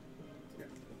 Yeah.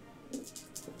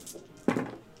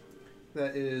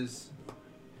 That is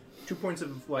 2 points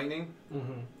of lightning,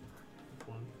 Mm-hmm.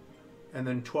 and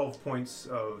then 12 points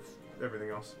of everything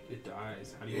else. It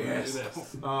dies. How do you want to do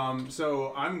this?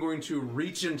 So I'm going to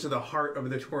reach into the heart of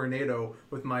the tornado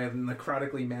with my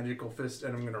necrotically magical fist,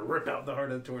 and I'm going to rip out the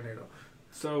heart of the tornado.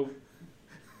 So,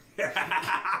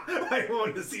 I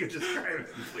want to see you describe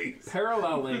it, please.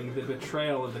 paralleling the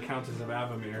betrayal of the Countess of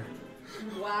Avamere,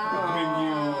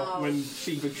 Wow. when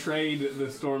she betrayed the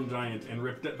storm giant and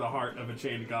ripped at the heart of a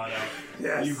chained god out,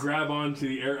 Yes. you grab onto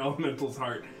the air elemental's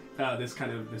heart, this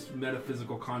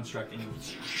metaphysical construct, and you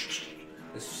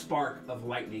a spark of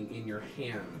lightning in your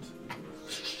hand.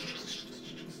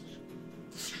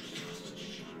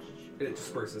 And it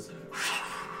disperses.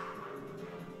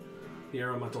 The air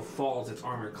elemental falls, its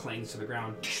armor clangs to the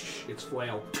ground, its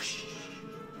flail. Is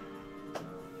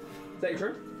that your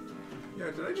turn?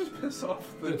 Yeah, did I just piss off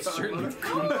the It's god certainly mother?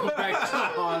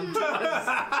 on.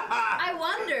 I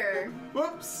wonder.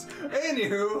 Whoops.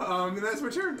 Anywho, that's my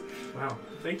turn. Wow,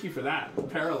 thank you for that.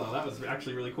 Parallel, that was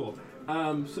actually really cool.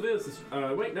 So this is,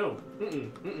 wait, no.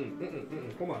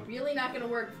 Hold on. Really not gonna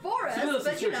work for us, Sibyllus,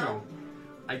 but it's you your know. turn.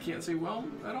 I can't see well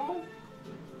at all.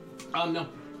 No.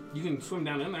 You can swim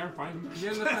down in there, fine.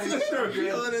 Yeah, Start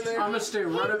feeling in there. I'm gonna stay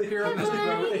right up here on this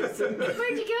boat.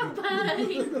 Where'd you go,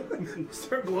 buddy?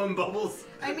 Start blowing bubbles.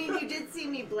 I mean, you did see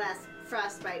me blast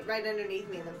frostbite right underneath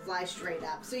me and then fly straight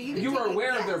up. So you can You take are a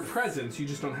aware of their guess. presence, you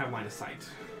just don't have line of sight. Does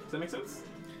that make sense?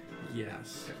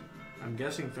 Yes. I'm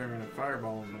guessing throwing a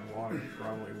fireball in the water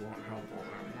probably won't help all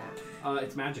that much.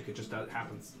 It's magic, it just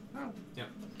happens. Oh. Yep.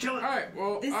 Kill it. Alright,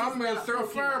 well, This I'm is gonna not throw a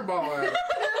Pokemon. fireball at it.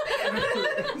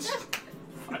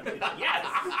 Yes!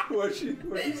 What'd you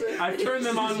say? I've turned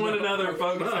them on one another,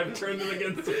 folks. I've turned them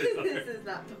against each other. This is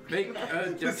not Make a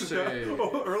dex This is save.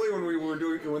 early when we were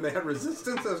when they had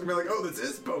resistance, I was gonna be like, "Oh, this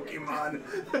is Pokemon."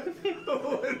 when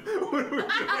we were doing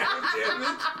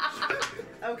damage.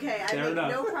 Okay, I Fair make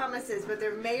enough. no promises, but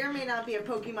there may or may not be a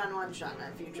Pokemon one-shot in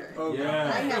our future. Oh,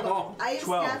 Yeah. I have 12.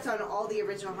 stats on all the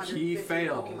original 150 He Oh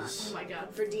fails. my god.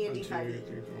 for D&D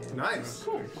 5e. Nice.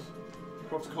 Cool.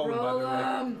 What's called by Roll, the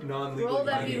like non-legal Roll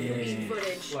that means. beautiful beat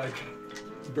footage. Like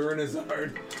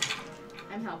Bernazard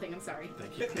I'm helping, I'm sorry.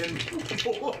 Thank you. and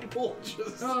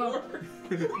Bulbasaur.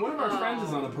 One of our friends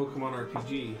is on a Pokemon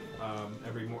RPG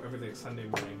every Sunday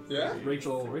morning. Yeah?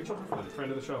 Rachel Huffman,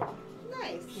 friend of the show.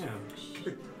 Nice. Yeah.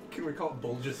 Can we call it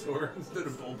Bulbasaur instead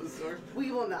of Bulbasaur?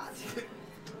 We will not.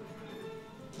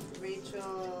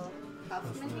 Rachel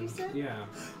Huffman, you said? Yeah.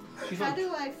 She's How on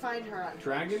do I find her on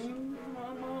Dragon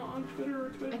on Twitter or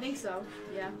Twitter. I think so,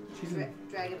 yeah. She's in.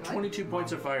 Dragon what? 22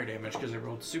 points of fire damage because I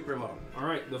rolled super low. All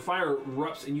right, the fire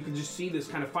erupts, and you can just see this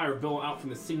kind of fire billow out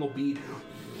from a single bead,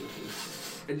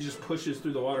 and it just pushes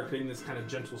through the water, creating this kind of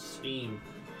gentle steam.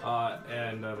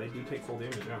 And they do take full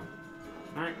damage. Yeah.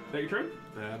 All right, that your turn.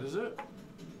 That is it.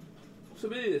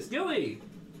 Sibyllus, Gilly.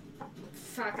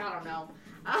 Fuck, I don't know.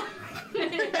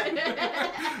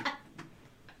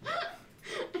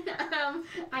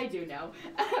 I do know.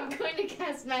 I'm going to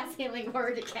cast Mass Healing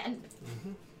Word again.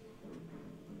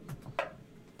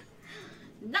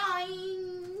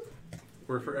 9!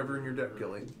 We're forever in your debt,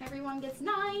 Gilly. Everyone gets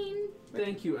 9.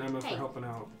 Thank you, Emma, for Hey. helping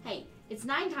out. Hey, it's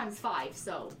 9 times 5,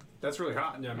 so. That's really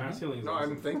hot. Yeah, mass healing is No,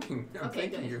 awesome. I'm thinking Okay,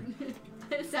 you. good.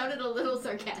 It sounded a little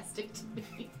sarcastic to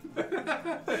me.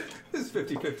 It's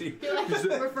 50-50. You're like,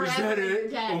 we're forever in your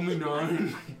debt. Only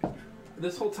 9.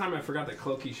 This whole time I forgot that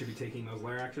Cloaky should be taking those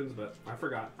lair actions, but I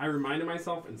forgot. I reminded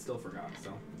myself and still forgot,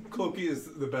 so. Cloaky is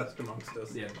the best amongst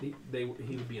us. Yeah, he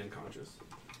would be unconscious.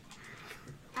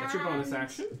 That's your bonus And-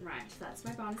 action. Right, that's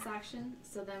my bonus action.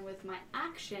 So then with my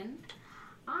action,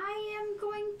 I am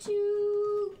going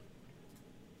to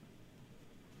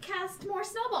cast more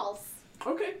snowballs.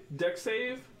 Okay, deck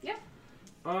save. Yep.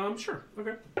 Sure.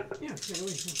 Okay. Yeah.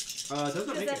 Does not Because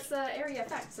make that's it. area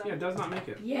effect, so. Yeah, does not make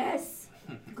it. Yes!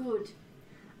 Good.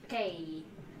 Okay.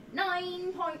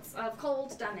 9 points of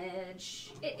cold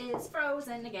damage. It is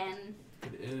frozen again.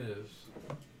 It is.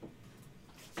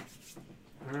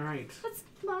 All right. It's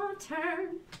my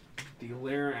turn. The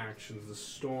lair actions. The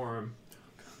storm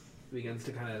begins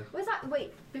to kind of. Was that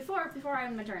wait, before I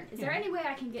end my turn, is there Yeah. any way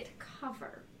I can get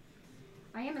cover?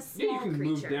 I am a small Yeah, you can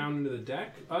creature. move down into the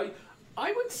deck.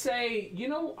 I would say,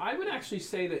 I would actually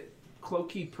say that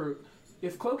Cloaky,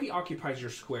 if Cloaky occupies your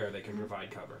square, they can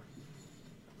provide cover.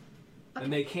 Okay.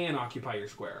 And they can occupy your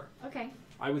square. Okay.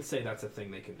 I would say that's a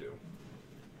thing they can do.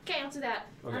 Okay, I'll do that.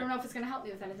 Okay. I don't know if it's gonna help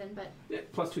me with anything, but Yeah,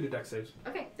 +2 to deck saves.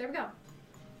 okay, there we go.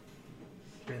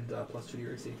 And +2 to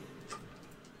your AC.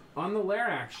 On the lair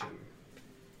action,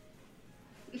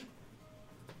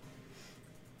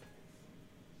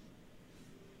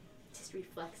 just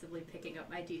reflexively picking up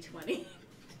my d20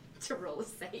 to roll a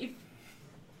save.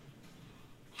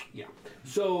 Yeah.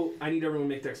 So I need everyone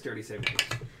to make dexterity saving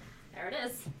throws. There it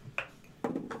is.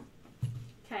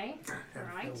 Okay.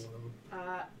 Alright.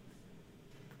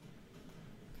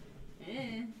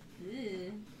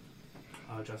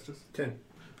 Justice? 10.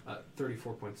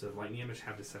 34 points of lightning damage,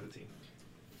 half to 17.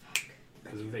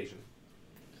 Because of evasion.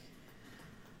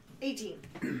 18.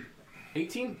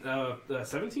 18,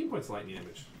 17 points of lightning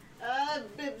damage.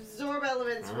 Absorb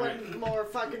elements All right. one more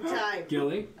fucking time.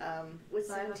 Gilly, With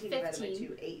So I have 17 divided by 15.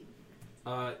 2,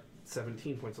 8.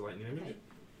 17 points of lightning damage. Okay.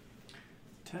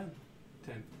 10.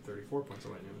 10, 34 points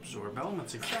of lightning damage. Absorb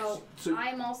elements again. So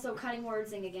I'm also cutting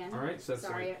wordsing again. Alright, so that's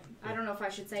Sorry, like- I don't know if I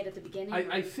should say it at the beginning.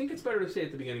 I think it's better to say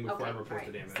at the beginning before okay, I report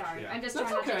alright, the damage. sorry. Yeah. I'm just That's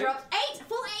trying not okay. to drop 8!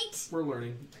 Full 8! We're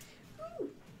learning.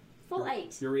 Full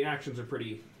 8. Your reactions are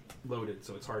pretty loaded,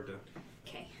 so it's hard to...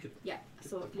 Okay. Get- Yeah.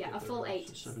 So yeah, a Get full the- 8.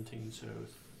 So 17, so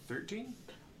 13?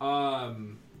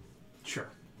 Sure.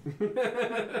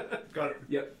 Got it.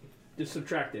 Yep. Just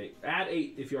subtract 8. Add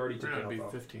 8 if you already took That'd it be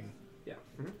off. 15.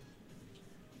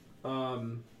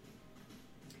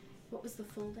 What was the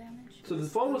full damage? So the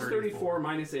full was 34, 34.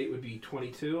 minus 8 would be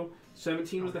 22.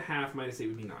 17 was the half, minus 8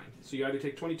 would be 9. So you either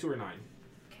take 22 or 9.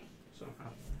 Okay. So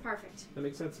Perfect. that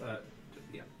makes sense?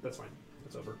 Yeah, that's fine.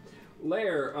 That's over.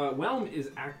 Lair, Whelm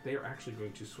they are actually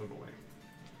going to swim away.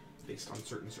 Based on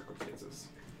certain circumstances.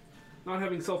 Not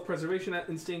having self-preservation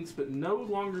instincts, but no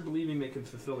longer believing they can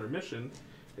fulfill their mission,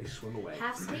 they swim away.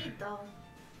 Half speed though.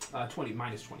 20,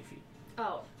 minus 20 feet.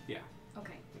 Oh. Yeah.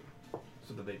 Okay.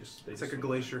 So that they just It's like a swim.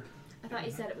 glacier. I thought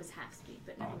you said it was half speed,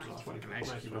 but never Oh, mind. it's 20 An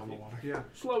ice cube on the water. Yeah.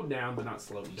 Slowed down, but not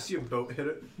slowed You down. see a boat hit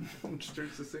it, which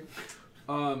starts to sink.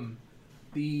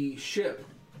 The ship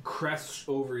crests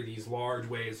over these large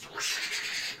waves.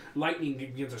 Lightning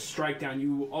begins to strike down.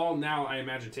 You all now, I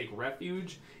imagine, take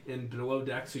refuge in below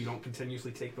deck so you don't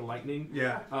continuously take the lightning.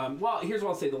 Yeah. Well, here's what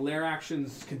I'll say. The lair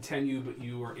actions continue, but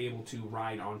you are able to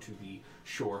ride onto the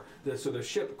shore. So the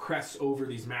ship crests over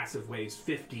these massive waves,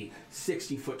 50,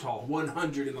 60 foot tall,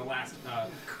 100 in the last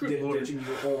ditch, and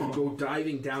you all go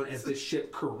diving down as the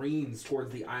ship careens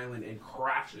towards the island and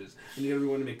crashes. And you get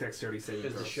everyone to make dexterity saving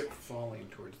Is the throws. ship falling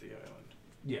towards the island?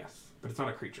 Yes, but it's not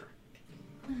a creature.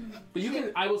 But you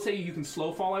can. I will say you can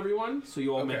slow fall everyone, so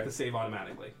you all make Okay. the save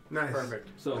automatically. Nice. Perfect.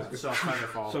 So So thunder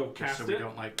fall. So just cast so we it.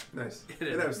 don't like. Nice. Hit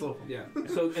it. And that was slow. yeah.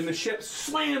 So and the ship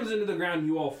slams into the ground.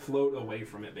 You all float away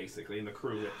from it basically, and the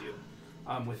crew lift you.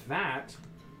 With that,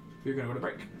 you're gonna go to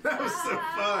break. That was so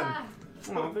fun.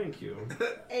 Oh, thank you.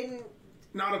 And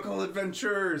Nautical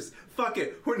adventures. Fuck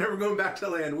it. We're never going back to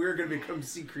land. We're going to become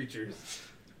sea creatures.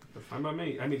 That's fine by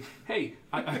me. I mean, hey,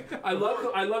 I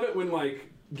love it when like.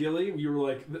 Gilly, you were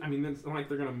like, I mean, it's not like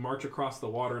they're gonna march across the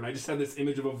water, and I just had this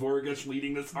image of a Vorgush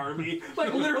leading this army,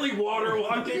 like literally water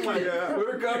walking, like Yeah.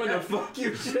 we're coming to fuck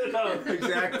your shit up.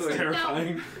 Exactly. It's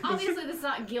terrifying. Obviously, this is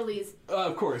not Gilly's.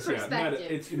 Of course, yeah. Perspective.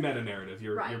 It's meta narrative.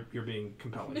 You're, Right. you're being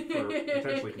compelling, or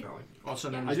intentionally compelling. Also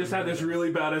known I as just the had this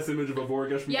really badass image of a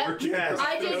Vorgush Yep. marching. Yes.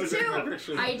 I did Those are too.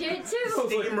 pictures. I did too.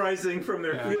 Steam rising from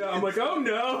their feet. Yeah, I'm like, oh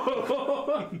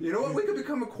no! You know what? We could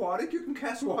become aquatic. You can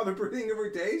cast water breathing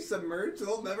every day, submerge, so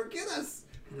they'll never get us.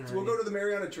 So we'll go to the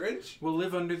Mariana Trench. We'll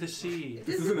live under the sea.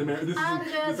 This isn't America. This Under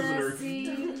is an the Earth.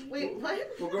 sea, wait, what?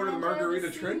 We'll go to the Under Margarita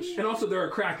the sea. Trench. And also, there are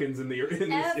krakens in this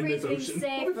everything's ocean.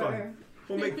 safer fun.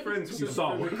 We'll make friends with You them.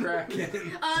 saw We're it. cracking.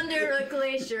 under a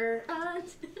glacier.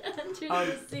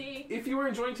 Under the sea. If you are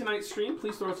enjoying tonight's stream,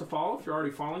 please throw us a follow. If you're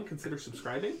already following, consider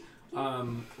subscribing.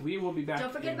 We will be back.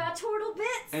 Don't forget in- about turtle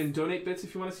bits. and donate bits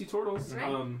if you want to see turtles.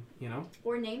 Right. You know,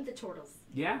 Or name the turtles.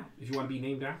 yeah. If you want to be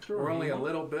named after, We're or only you a want-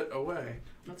 little bit away.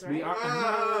 That's We right.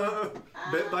 are.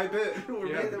 Bit by bit. We're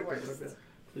Yeah. bit the by worst. bit.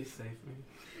 Please save me.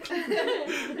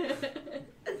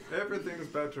 Everything's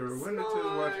better when it is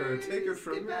wetter. Take it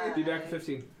from me. Goodbye. Be back in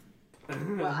 15.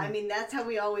 Well, I mean, that's how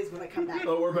we always want to come back.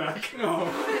 Oh, we're back.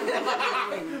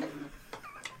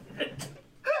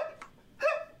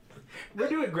 We're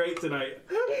doing great tonight.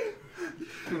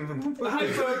 Hi,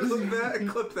 folks. Clip that.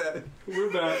 Clip that.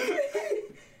 We're back.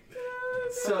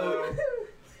 So,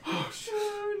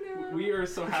 Oh, no. we are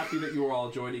so happy that you are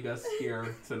all joining us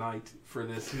here tonight for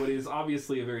this, what is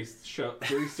obviously a very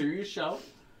serious show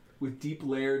with deep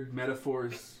layered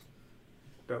metaphors,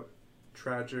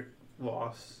 Tragic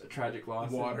loss. tragic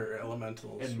loss, Water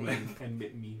elementals. and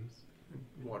memes.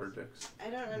 Water dicks. I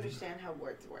don't understand how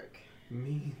words work.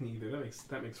 Me neither.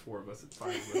 That makes 4 of us. It's 5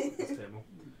 of us at this table.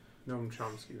 Noam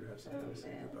Chomsky would have something to say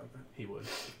man. about that. He would.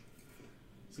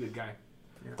 He's a good guy.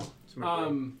 Yeah. It's my brain.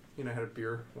 Um, I had a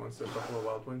beer once at Buffalo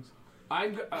Wild Wings. I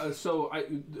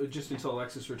just until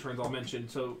Alexis returns, I'll mention.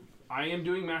 So I am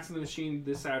doing Master of the Machine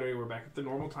this Saturday. We're back at the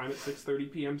normal time at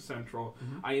 6:30 p.m. Central.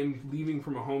 I am leaving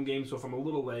from a home game, so if I'm a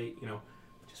little late,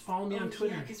 just follow me on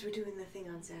Twitter. Yeah, because we're doing the thing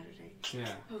on Saturday.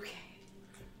 Yeah. Okay.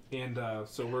 And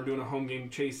so we're doing a home game.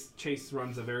 Chase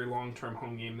runs a very long-term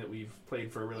home game that we've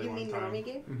played for a really long time. Normie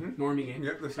game? Normie game.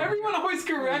 Yep, that's Everyone always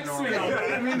corrects me.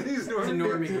 I mean, these It's a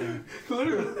normie game.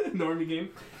 Literally, Normie game.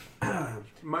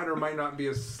 might or might not be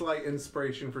a slight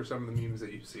inspiration for some of the memes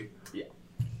that you see.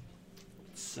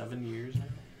 7 years now.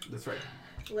 That's right.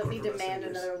 Let me Or the rest demand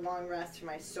of this. another long rest for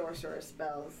my sorcerer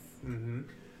spells. Mm-hmm.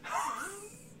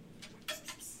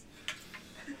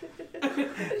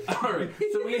 All right.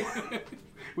 So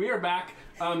we are back.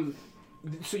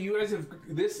 So you guys have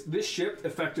this ship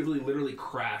effectively literally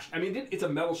crashed. I mean, it's a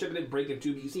metal ship. It didn't break in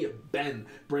two, but you see it bend,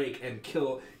 break, and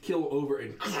kill over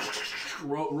and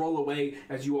roll away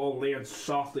as you all land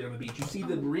softly on the beach. You see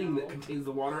the ring that contains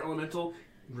the water elemental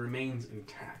remains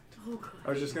intact. Oh, God. I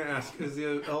was just gonna ask, is the I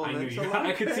knew elemental? you.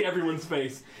 I could see everyone's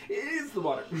face. It is the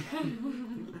water. Let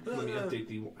me update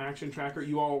the action tracker.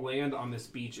 You all land on this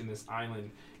beach in this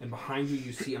island, and behind you,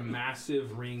 you see a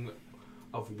massive ring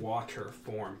of water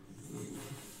form,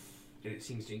 and it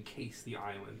seems to encase the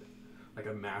island like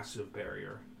a massive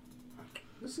barrier.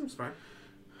 This seems fine.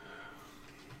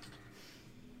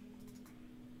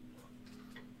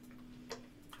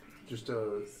 Just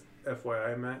a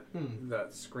FYI, Matt.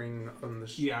 That screen on the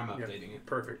Yeah, I'm updating it.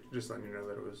 Perfect. Just letting you know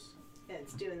that it was. Yeah,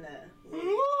 it's doing the.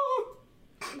 Oh.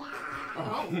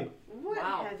 What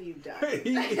Wow. have you done?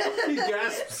 he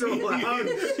gasped so loud,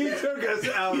 he took us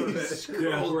out of it.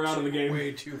 Yeah, we're out of the game.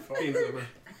 Way too far. Game's over.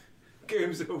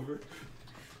 Game's over.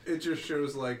 It just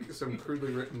shows like some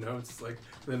crudely written notes, like,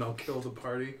 then I'll kill the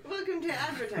party. Welcome to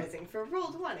advertising for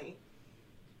Roll20.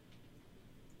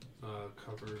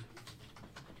 Cover.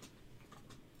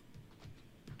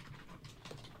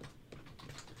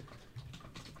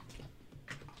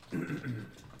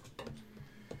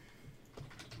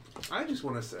 I just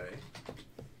want to say,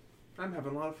 I'm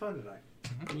having a lot of fun tonight.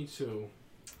 Me too.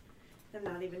 I'm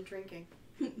not even drinking.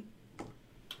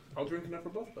 I'll drink enough for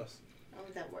both of us. Oh,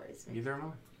 that worries me. Neither am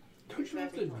I. Don't you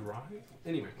have to drive?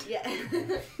 Anyway. Yeah.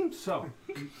 So,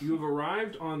 you have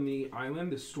arrived on the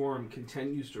island. The storm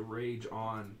continues to rage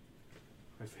on.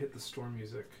 I've hit the storm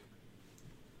music.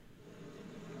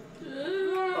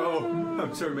 Oh,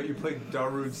 I'm sorry, Matt. You played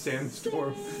Darude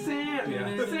Sandstorm. Sam!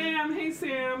 Yeah. Sam! Hey,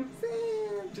 Sam!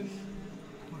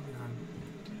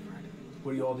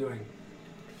 What are you all doing?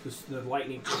 The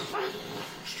lightning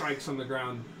strikes on the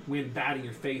ground, wind batting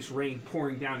your face, rain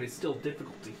pouring down. It's still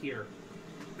difficult to hear.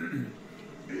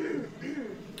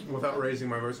 Without raising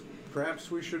my voice, perhaps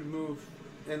we should move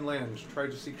inland, try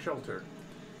to seek shelter.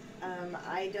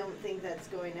 I don't think that's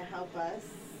going to help us.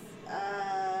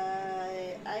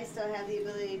 I still have the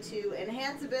ability to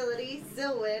enhance ability,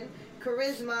 still win,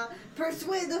 charisma,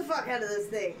 persuade the fuck out of this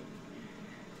thing.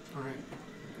 Alright.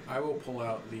 I will pull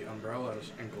out the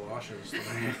umbrellas and galoshes that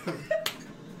I have.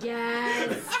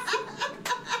 Yes.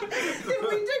 If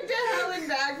we took to hell and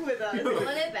back with us.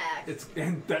 Pulling it back.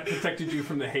 And that protected you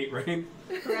from the hate rain.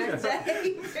 Correct.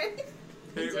 He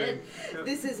did. Yep.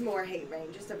 This is more hate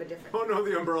rain, just of a different. Oh no,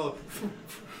 the umbrella.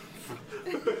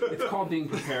 It's called being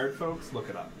prepared, folks. Look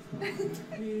it up.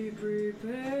 Be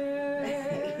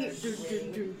prepared.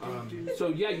 So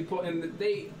yeah, you pull, and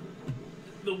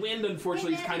the wind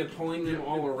unfortunately is kind of pulling them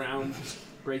all around,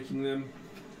 breaking them.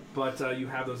 But you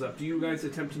have those up. Do you guys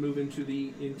attempt to move into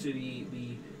the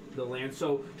land?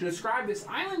 So to describe this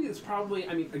island, is probably,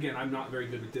 I mean, again, I'm not very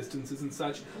good with distances and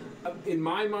such. In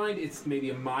my mind, it's maybe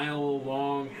a mile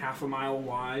long, half a mile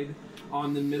wide.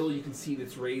 On the middle, you can see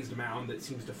this raised mound that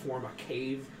seems to form a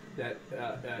cave that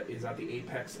is at the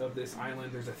apex of this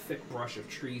island. There's a thick brush of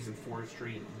trees and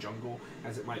forestry and jungle,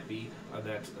 as it might be,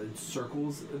 that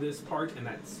encircles this part, and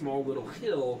that small little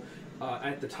hill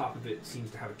at the top of it seems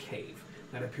to have a cave.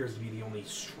 That appears to be the only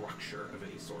structure of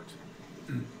any sort.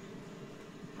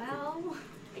 Well,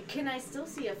 Can I still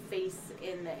see a face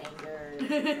in the anger?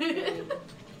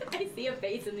 I see a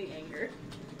face in the anger.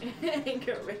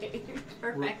 Anger rain.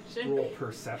 Perfection. Roll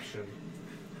perception.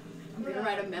 I'm gonna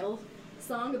write a metal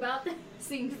song about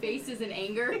seeing faces in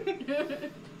anger.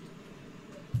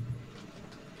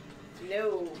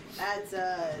 No, that's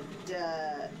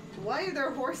why are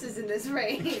there horses in this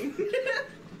rain?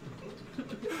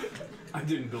 I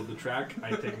didn't build the track.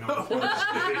 I take no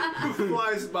responsibility.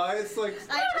 Flies by. It's like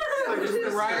I Just the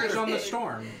was riders on the distracted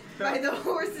storm. by the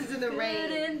horses in the rain.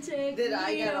 Didn't take Did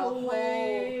I me get a whole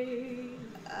away.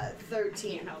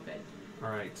 13? Can't help it. All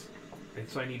right. And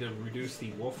so I need to reduce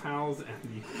the wolf howls and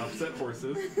the upset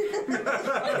horses.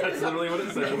 That's literally what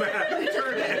it says. Man,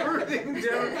 turn everything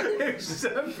down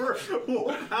except for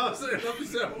wolf house and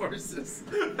upset horses.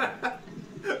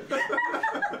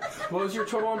 What was your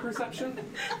total on perception?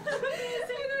 I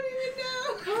don't even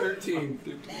know. 13.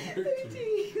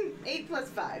 13. 8 plus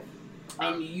 5.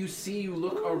 You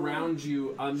look around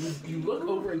you. You look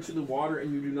over into the water,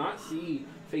 and you do not see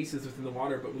faces within the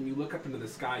water. But when you look up into the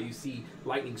sky, you see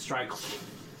lightning strike,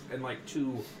 and like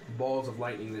two balls of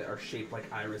lightning that are shaped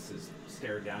like irises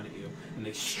stare down at you, and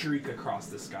they streak across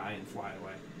the sky and fly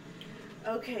away.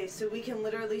 Okay, so we can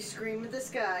literally scream at the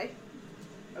sky,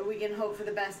 or we can hope for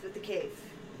the best with the cave.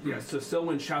 Yeah. So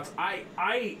Silwyn shouts,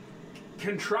 "I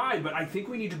can try, but I think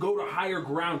we need to go to higher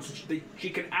ground so she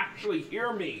can actually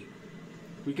hear me.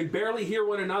 We can barely hear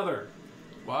one another."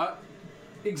 What?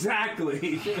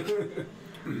 Exactly.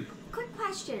 Quick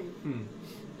question.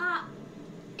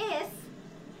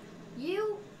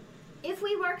 If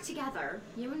we work together,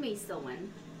 you and me,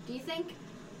 Silwyn, do you think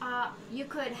you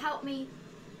could help me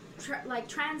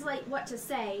translate what to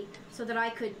say so that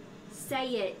I could say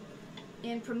it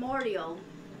in Primordial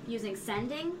using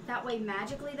sending? That way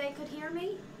magically they could hear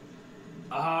me?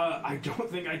 I don't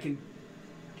think I can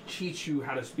teach you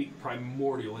how to speak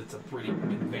Primordial. It's a pretty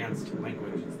advanced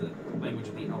language. It's the language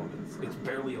of the elements. It's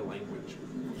barely a language.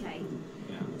 Okay.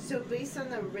 Yeah. So based on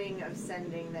the ring of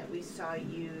sending that we saw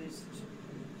used,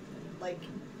 like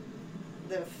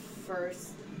the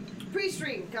first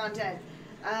pre-stream content,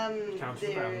 Counts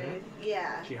as valid,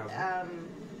 yeah. She has it.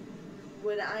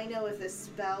 Would I know if the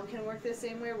spell can work the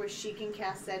same way, where she can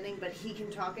cast sending, but he can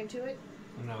talk into it?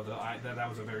 No, that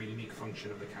was a very unique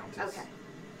function of the Countess.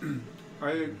 Okay.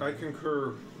 I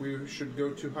concur. We should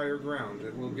go to higher ground.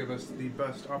 It will give us the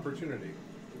best opportunity.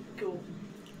 Cool.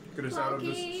 Get us out of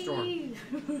this storm.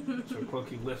 So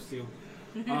Cloaky lifts you.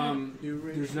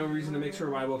 There's no reason to make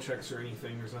survival checks or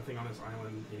anything. There's nothing on this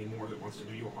island anymore that wants to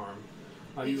do you harm.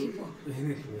 You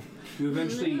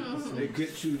eventually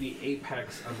get to the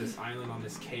apex of this island on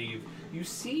this cave. You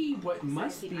see what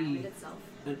must be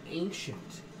an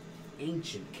ancient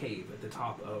cave at the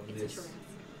top of this.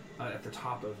 At the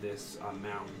top of this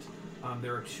mound,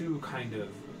 there are two kind of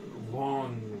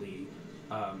long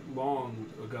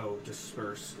ago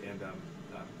dispersed and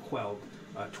quelled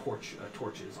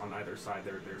torches on either side.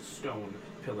 They're stone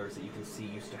pillars that you can see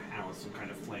used to house some kind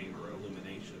of flame or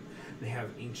illumination. They have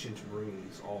ancient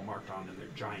runes all marked on them. They're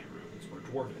giant runes, or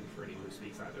dwarven for anyone who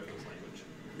speaks either of those language.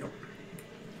 Yep.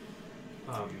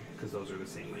 Because those are the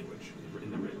same language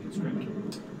in the written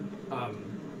script.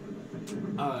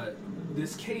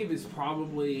 This cave is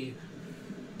probably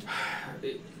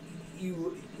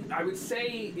I would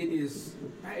say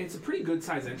it's a pretty good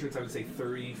sized entrance. I would say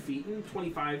 30 feet and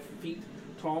 25 feet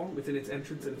tall within its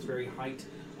entrance at its very height,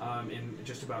 and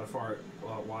just about a far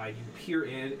wide. You peer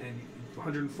in, and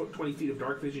 120 feet of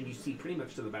dark vision, you see pretty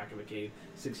much to the back of the cave.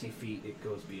 60 feet it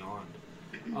goes beyond.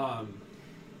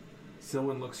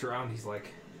 Silwyn looks around. He's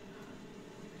like,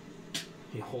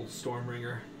 he holds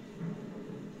Stormbringer.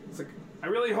 It's like, I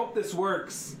really hope this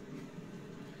works.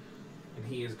 And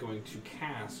he is going to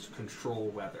cast Control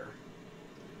Weather.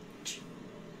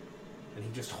 And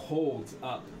he just holds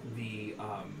up the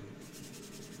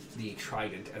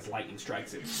trident as lightning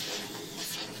strikes it.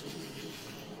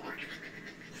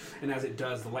 And as it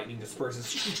does, the lightning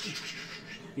disperses.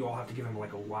 You all have to give him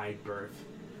like a wide berth.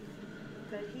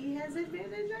 But he has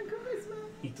advantage on charisma.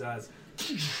 He does.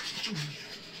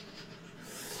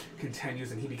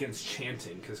 Continues, and he begins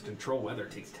chanting because Control Weather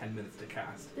takes 10 minutes to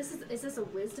cast. Is this a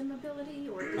wisdom ability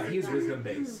or? He's wisdom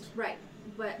based. Right,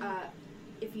 but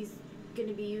if he's going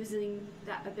to be using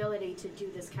that ability to do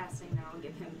this casting, then I'll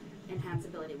give him enhanced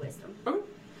ability wisdom. Okay.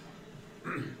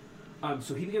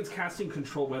 So he begins casting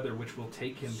Control Weather, which will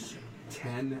take him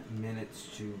 10 minutes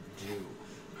to do.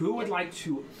 Who would like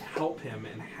to help him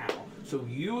and how? So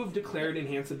you have declared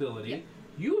enhance ability. Yep.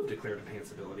 You have declared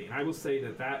enhance ability, and I will say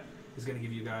that is going to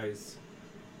give you guys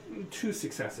 2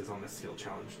 successes on this skill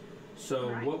challenge. So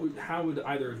right. How would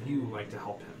either of you like to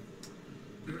help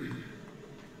him?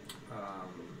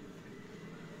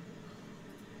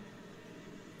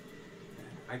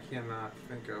 I cannot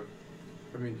think of.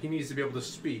 I mean, he needs to be able to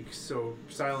speak, so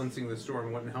silencing the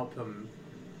storm wouldn't help him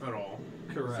at all.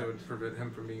 Correct. So it would prevent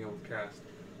him from being able to cast.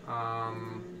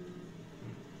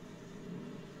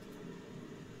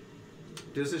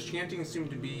 Does his chanting seem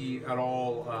to be at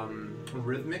all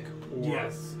rhythmic? Or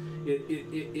Yes.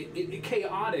 It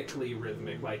chaotically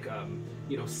rhythmic, like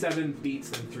 7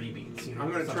 beats and 3 beats. You know,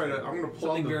 I'm gonna something- pull out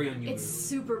something the, very unusual. It's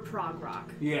super prog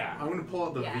rock. Yeah. I'm gonna pull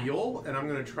out the Yeah. viol and I'm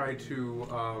gonna try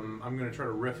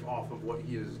to riff off of what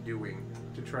he is doing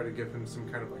to try to give him some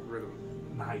kind of like rhythm.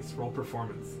 Nice. Roll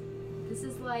performance. This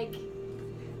is like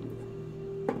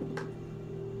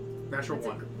Natural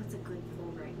one. what's a good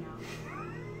pull right now?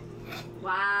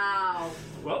 Wow.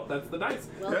 Well, that's the dice.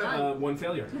 Well Yeah. done. 1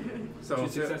 failure. So 2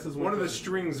 successes, one of the failure.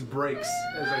 strings breaks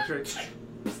as I try.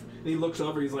 And he looks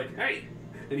over, he's like, hey!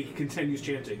 And he continues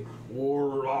chanting.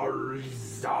 And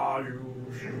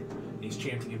he's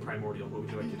chanting in Primordial. What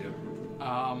would you like to do?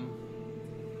 I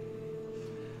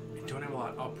don't have a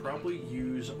lot. I'll probably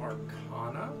use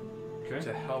Arcana Okay.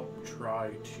 to help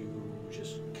try to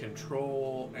just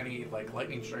control any like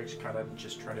lightning strikes. Kind of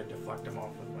just try to deflect them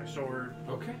off with my sword.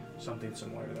 Okay. Something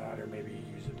similar to that, or maybe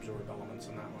use absorb elements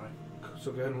in that way.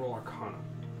 So go ahead and roll Arcana.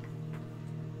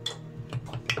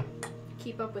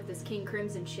 Keep up with this King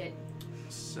Crimson shit.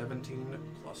 17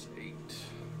 plus 8,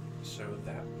 so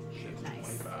that is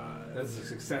Nice. 25. That's a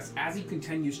success. As he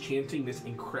continues chanting this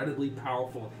incredibly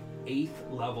powerful 8th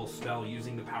level spell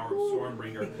using the power of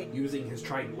Stormbringer, using his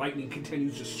trident, lightning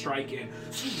continues to strike in.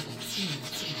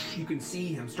 You can see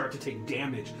him start to take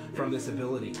damage from this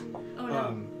ability. Oh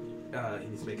no. He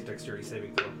needs to make a dexterity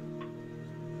saving throw.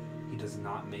 He does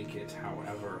not make it,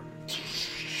 however.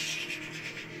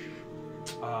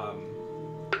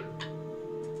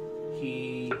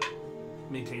 He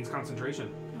maintains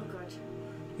concentration. Oh god.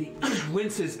 He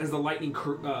winces as the lightning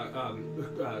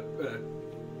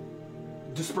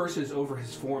disperses over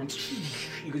his form.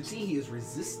 You can see he is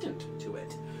resistant to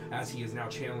it as he is now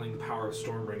channeling the power of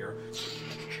Stormbringer.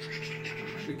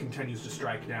 It continues to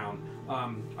strike down.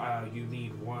 You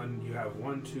need one. You have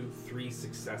 1, 2, 3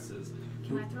 successes.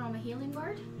 Can I throw him a healing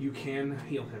word? You can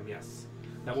heal him. Yes,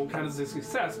 that won't count as a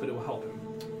success, but it will help him.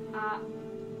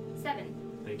 7.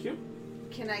 Thank you.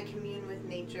 Can I commune with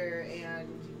nature and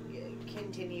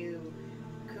continue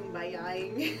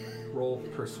kumbayaing? Roll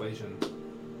persuasion.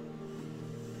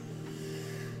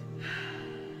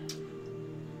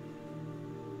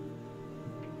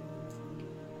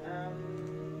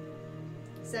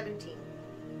 17.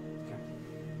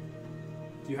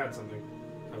 You had something.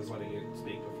 I was letting you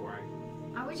speak before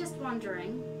I. I was just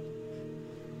wondering.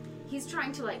 He's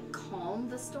trying to like calm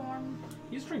the storm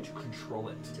He's trying to control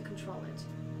it. to control it.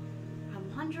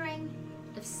 I'm wondering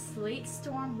if Slate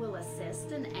Storm will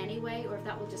assist in any way or if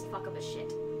that will just fuck up his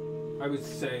shit. I would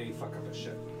say fuck up his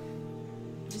shit.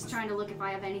 Just trying to look if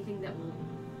I have anything that will.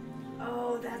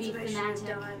 Oh, that's Be what I should have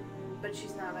fanatic. done. But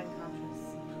she's not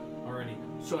unconscious. Alrighty.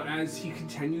 So as he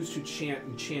continues to chant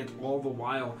and chant all the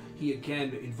while, he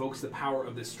again invokes the power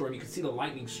of this storm. You can see the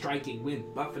lightning striking,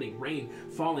 wind buffeting, rain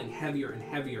falling heavier and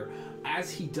heavier.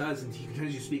 As he does, and he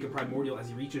continues to speak in Primordial as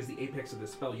he reaches the apex of the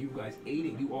spell, you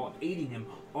all aiding him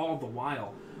all the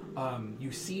while.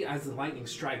 You see as the lightning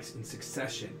strikes in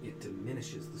succession, it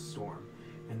diminishes the storm.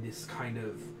 And this kind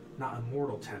of, not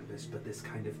immortal tempest, but this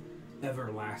kind of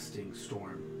everlasting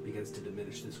storm begins to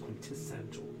diminish. This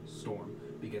quintessential storm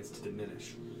begins to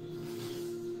diminish.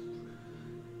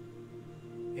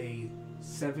 A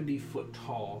 70-foot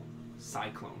tall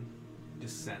cyclone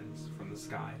descends from the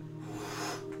sky.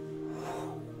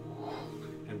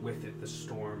 And with it, the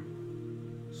storm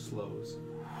slows.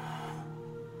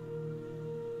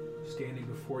 Standing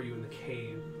before you in the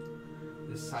cave,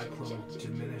 this cyclone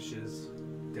diminishes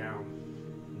down,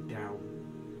 and down,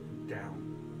 and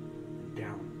down, and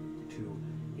down to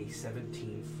a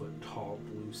 17-foot tall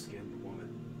blue-skinned woman.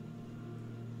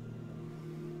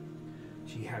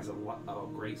 She has a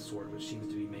great sword, which seems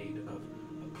to be made of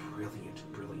a brilliant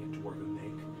dwarven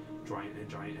make, giant and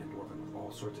dwarven, with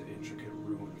all sorts of intricate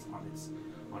runes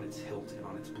on its hilt and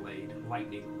on its blade.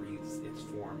 Lightning wreathes its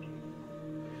form.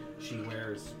 She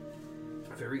wears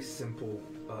a very simple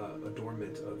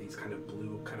adornment of these kind of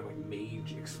blue, kind of like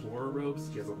mage explorer robes.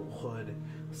 She has a little hood,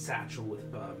 a satchel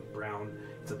with brown.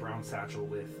 It's a brown satchel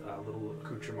with little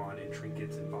accoutrement and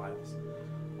trinkets and vials.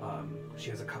 She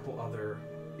has a couple other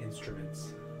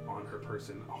instruments on her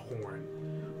person: a horn,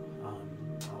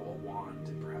 a wand,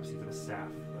 and perhaps even a staff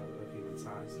of human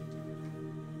size.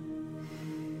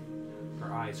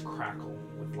 Her eyes crackle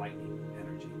with lightning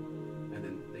energy, and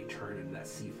then they turn into that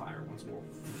sea fire once more,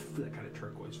 that kind of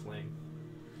turquoise flame.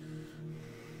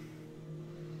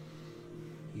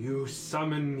 You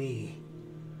summon me.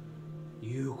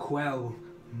 You quell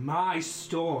my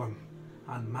storm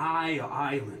on my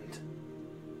island.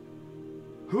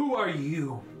 Who are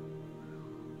you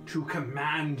to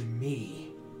command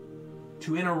me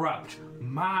to interrupt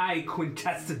my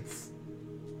quintessence.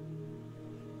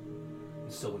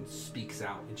 And Sylvan speaks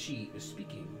out, and she is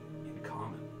speaking in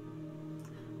common.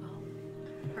 Oh,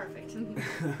 perfect.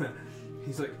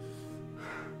 He's like,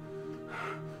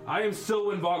 I am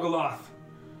Sylvan Vogaloth,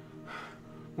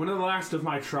 one of the last of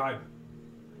my tribe.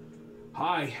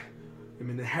 I am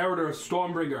an inheritor of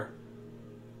Stormbringer,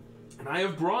 and I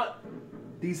have brought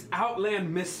these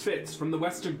outland misfits from the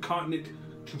western continent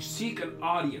to seek an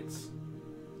audience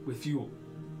with you.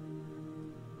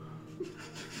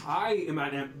 I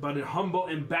am but a humble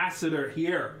ambassador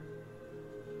here.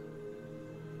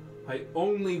 I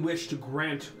only wish to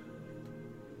grant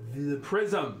the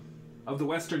prism of the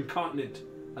western continent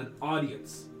an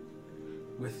audience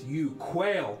with you,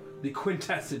 Quail, the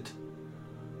quintessent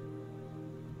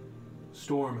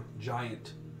storm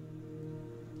giant.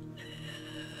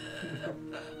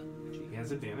 He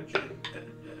has advantage.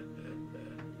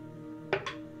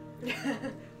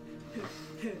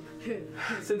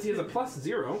 Since he has a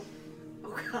 +0,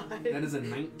 Oh god. that is a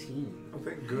 19. Oh,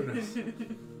 thank goodness.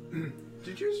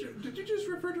 Did you just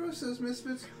refer to us as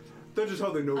misfits? That's just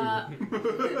how they know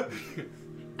you.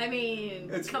 I mean,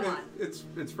 come on. It's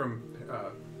from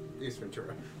Ace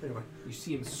Ventura. Anyway. You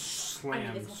see him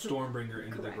slam it's also Stormbringer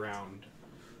into the correct. ground,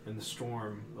 and the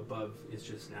storm above is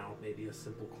just now maybe a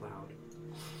simple cloud.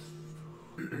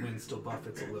 The wind still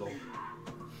buffets a little.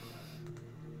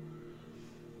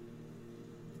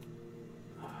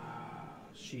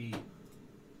 She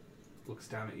looks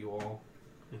down at you all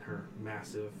in her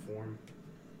massive form.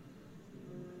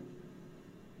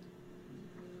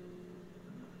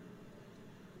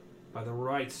 By the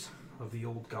rights of the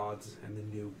old gods and the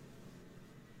new,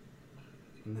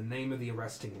 in the name of the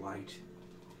arresting light,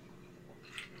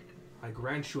 I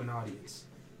grant you an audience.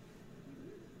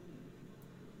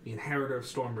 The inheritor of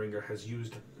Stormbringer has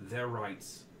used their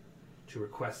rights to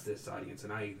request this audience,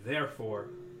 and I therefore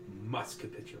must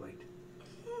capitulate.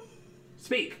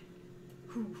 Speak!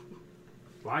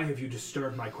 Why have you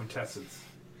disturbed my quintessence?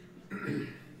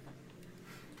 I'm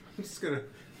just gonna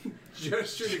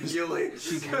gesture to Gilly.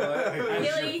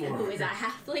 Gilly, who is a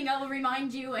halfling, I will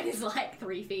remind you, and is like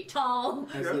 3 feet tall,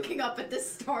 As looking up at this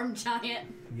storm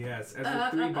giant. Yes, as the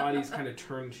three bodies kind of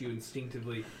turn to you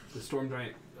instinctively, the storm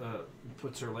giant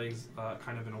puts her legs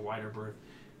kind of in a wider berth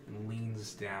and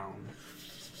leans down.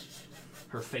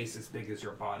 Her face as big as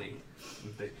your body.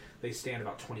 They stand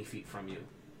about 20 feet from you.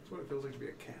 That's what it feels like to be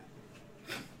a cat.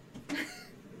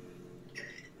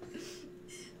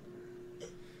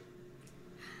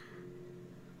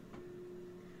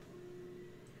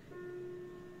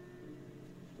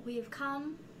 We have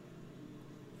come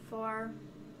for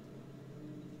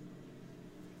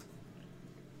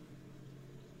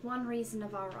one reason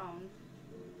of our own,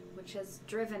 which has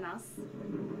driven us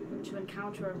to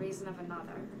encounter a reason of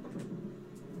another.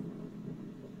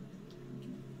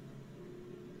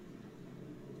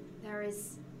 There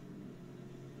is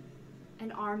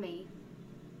an army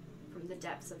from the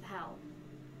depths of hell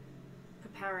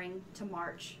preparing to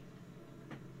march,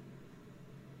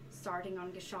 starting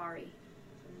on Gishari,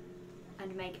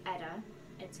 and make Edda,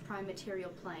 its prime material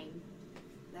plane,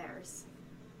 theirs,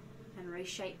 and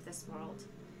reshape this world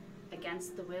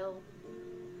against the will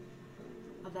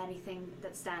of anything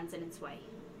that stands in its way.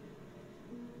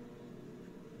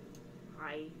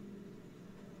 I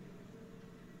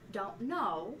don't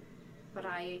know, but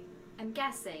I am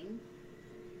guessing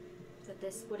that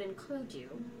this would include you.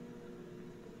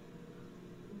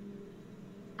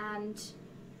 And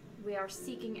we are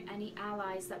seeking any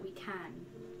allies that we can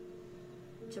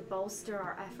to bolster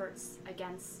our efforts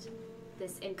against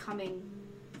this incoming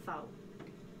foe,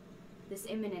 this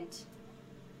imminent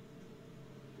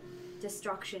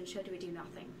destruction should we do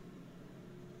nothing.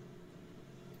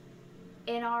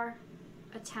 In our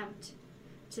attempt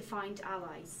to find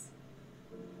allies,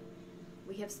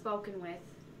 we have spoken with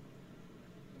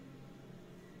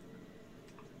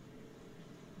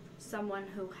someone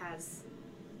who has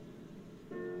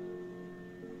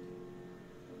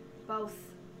both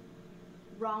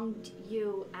wronged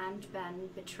you and been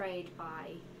betrayed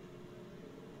by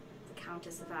the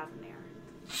Countess of Avamere.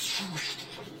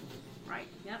 Right,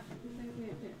 yep.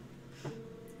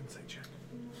 Insight check.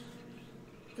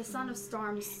 The Son of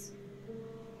Storms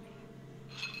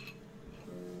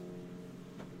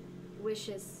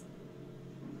wishes,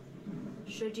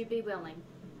 should you be willing,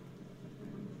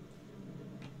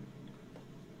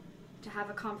 to have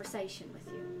a conversation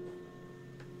with you,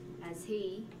 as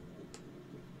he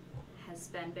has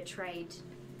been betrayed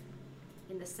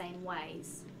in the same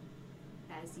ways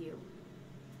as you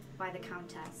by the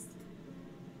Countess.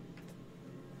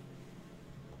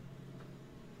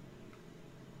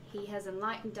 He has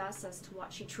enlightened us as to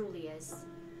what she truly is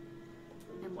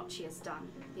and what she has done,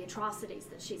 the atrocities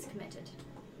that she's committed.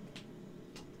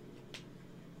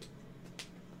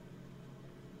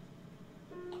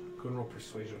 Go and roll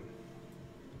persuasion.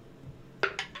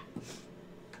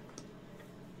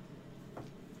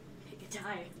 Pick a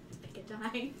die. Pick a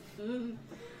die.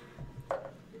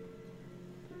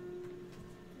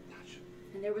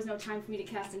 And there was no time for me to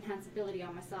cast Enhance Ability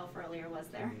on myself earlier, was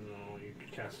there? No, you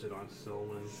cast it on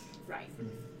Sylvan. Right.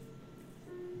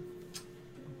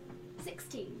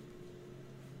 16.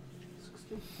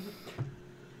 16.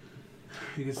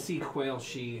 You can see Quail,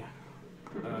 she,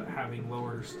 having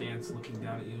lowered her stance, looking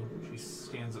down at you, she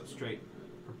stands up straight.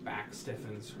 Her back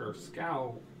stiffens, her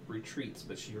scowl retreats,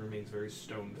 but she remains very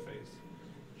stone-faced.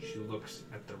 She looks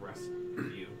at the rest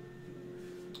of you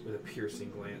with a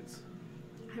piercing glance.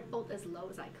 I rolled as low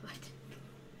as I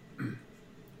could.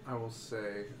 I will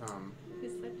say, You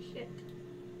said shit.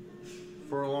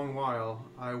 for a long while,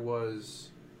 I was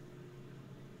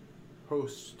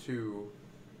host to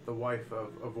the wife of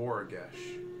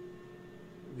Avoragesh,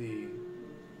 the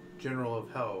General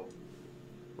of Hell,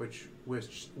 which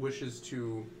wishes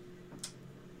to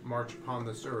march upon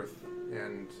this earth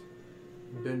and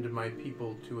bend my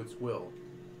people to its will.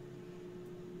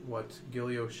 What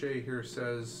Gilly O'Shea here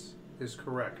says is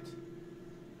correct.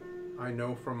 I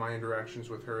know from my interactions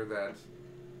with her that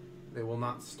they will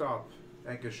not stop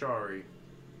at Gishari.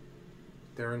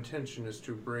 Their intention is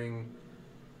to bring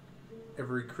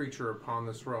every creature upon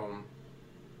this realm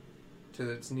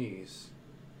to its knees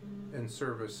in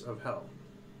service of hell.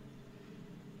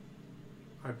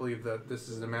 I believe that this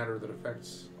is a matter that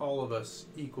affects all of us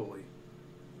equally.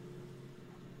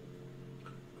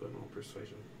 Go and roll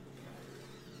persuasion.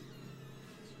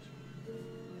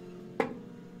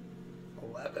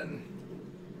 11.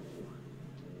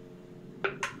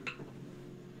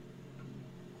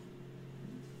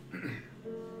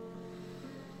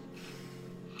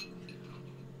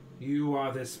 You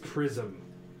are this prism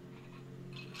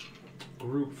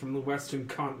group from the Western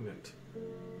Continent.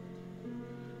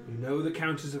 You know the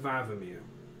Countess of Avamere.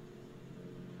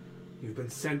 You've been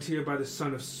sent here by the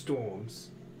Son of Storms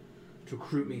to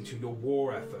recruit me to your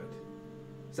war effort.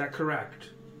 Is that correct?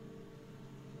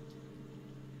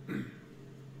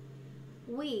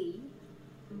 We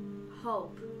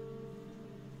hope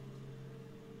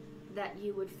that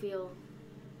you would feel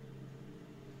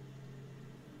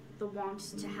the want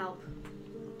to help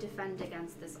defend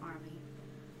against this army.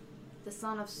 The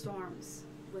Son of Storms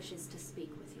wishes to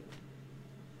speak with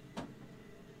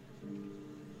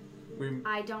you.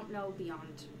 I don't know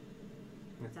beyond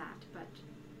that, but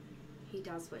he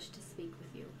does wish to speak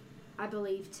with you. I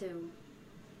believe to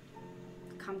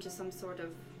come to some sort of,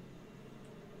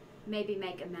 maybe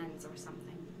make amends or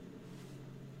something.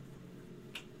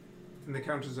 And the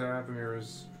Countess of Avamere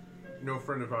is no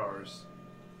friend of ours.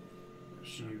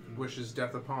 She wishes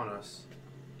death upon us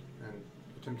and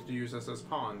attempted to use us as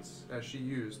pawns, as she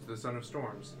used the Son of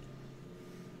Storms.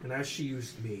 And as she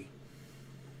used me.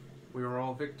 We were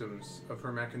all victims of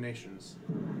her machinations.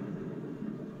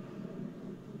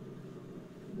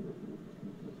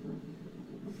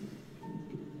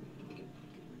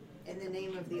 In the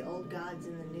name of the old gods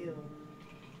and the new,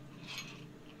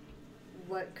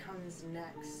 what comes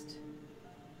next?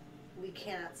 We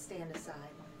cannot stand aside.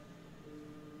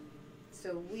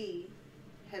 So we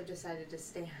have decided to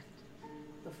stand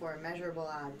before immeasurable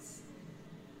odds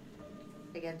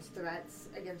against threats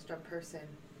against our person,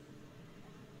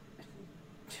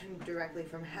 directly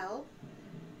from hell,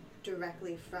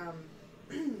 directly from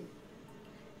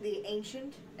the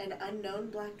ancient and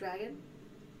unknown Black Dragon,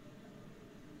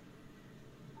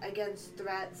 against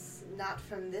threats not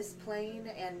from this plane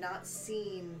and not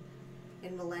seen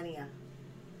in millennia.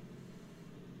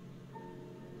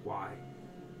 Why?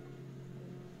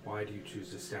 Why do you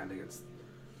choose to stand against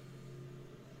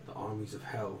the armies of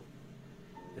hell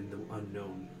and the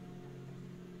unknown?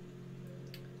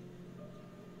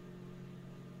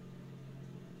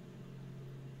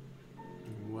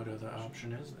 What other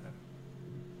option is there?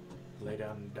 Lay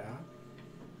down and die?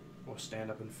 Or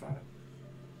stand up and fight?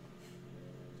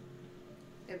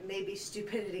 It may be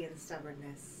stupidity and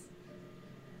stubbornness,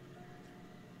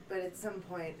 but at some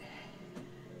point,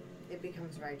 it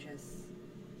becomes righteous.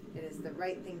 It is the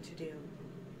right thing to do.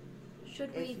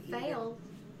 Should we If fail?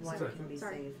 One Sorry. can be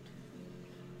Sorry. saved.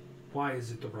 Why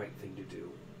is it the right thing to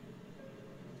do?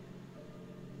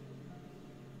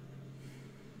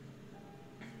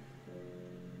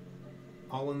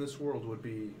 All in this world would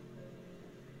be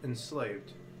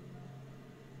enslaved.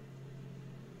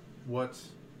 What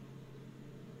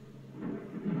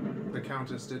the the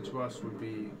Countess did to us would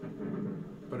be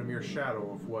but a mere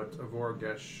shadow of what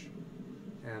Avorgesh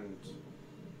and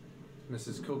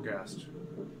Mrs. Kilgast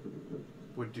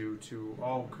would do to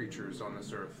all creatures on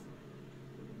this earth.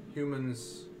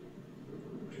 Humans,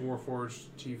 warforged,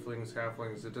 tieflings,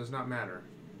 halflings, it does not matter.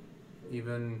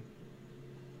 Even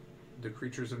the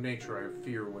creatures of nature, I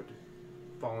fear, would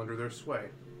fall under their sway.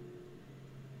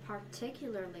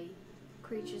 Particularly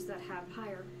creatures that have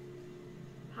higher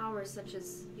powers, such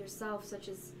as yourself, such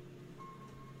as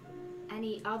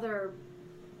any other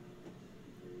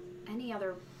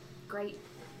great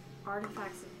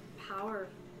artifacts of power,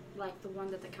 like the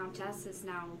one that the Countess is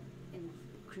now in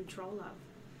control of.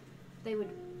 They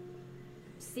would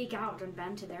seek out and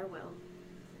bend to their will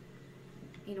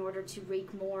in order to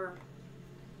wreak more.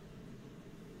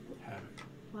 Havoc.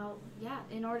 Well, yeah,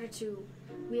 in order to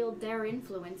wield their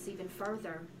influence even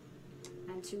further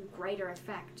and to greater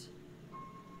effect.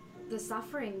 The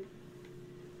suffering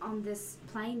on this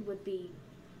plane would be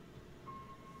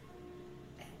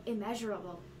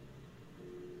immeasurable.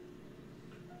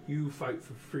 You fight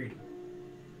for freedom.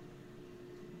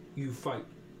 You fight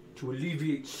to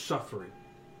alleviate suffering.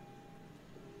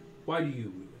 Why do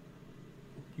you?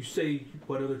 You say,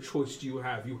 what other choice do you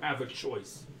have? You have a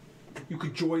choice. You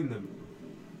could join them.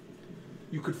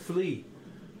 You could flee.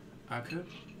 I could,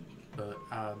 but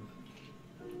I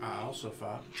also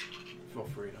fought for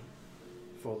freedom.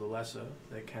 For the lesser,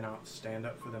 they cannot stand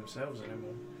up for themselves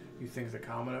anymore. You think the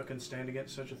commoner can stand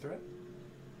against such a threat?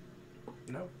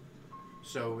 No.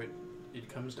 So it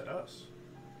comes to us.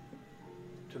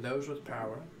 To those with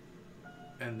power,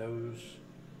 and those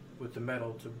with the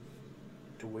metal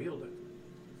to wield it.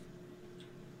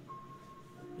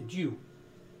 And you,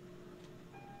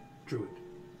 Druid,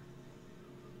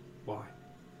 why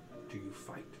do you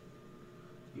fight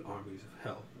the armies of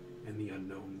hell and the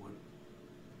unknown one?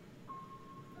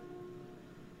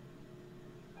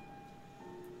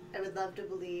 I would love to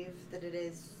believe that it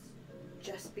is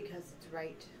just because it's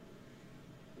right.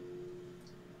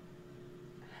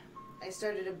 I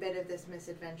started a bit of this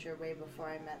misadventure way before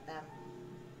I met them.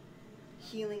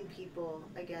 Healing people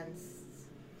against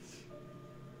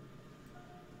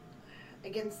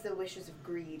the wishes of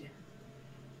greed.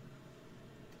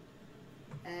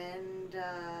 And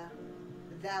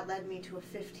that led me to a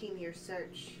 15-year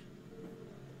search.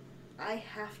 I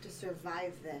have to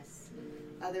survive this.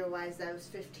 Otherwise, those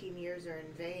 15 years are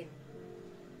in vain.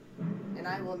 And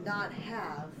I will not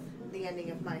have the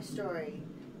ending of my story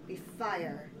be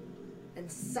fire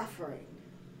and suffering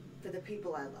for the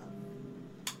people I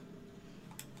love.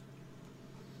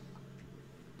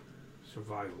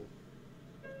 Survival,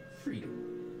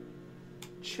 freedom,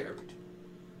 charity,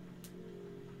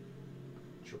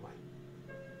 joy.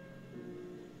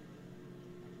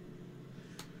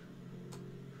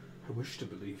 I wish to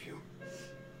believe you.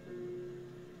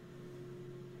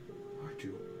 I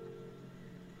do.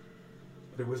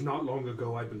 But it was not long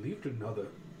ago I believed another.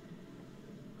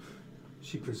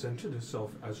 She presented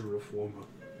herself as a reformer.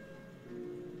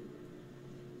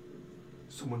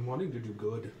 Someone wanting to do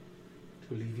good,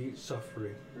 to alleviate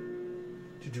suffering,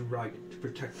 to do right, to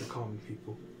protect the common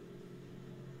people.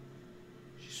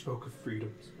 She spoke of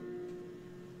freedoms.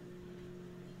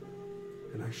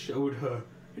 And I showed her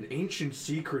an ancient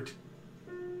secret.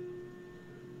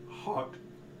 Heart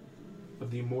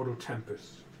of the immortal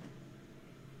tempest.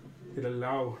 It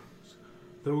allows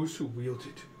those who wield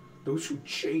it, those who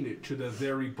chain it to their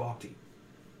very body.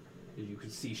 And you can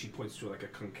see she points to like a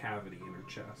concavity in her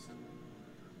chest.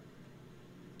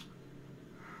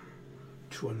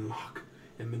 To unlock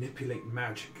and manipulate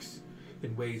magics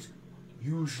in ways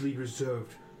usually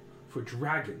reserved for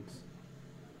dragons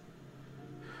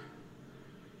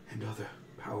and other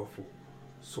powerful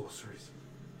sorceries.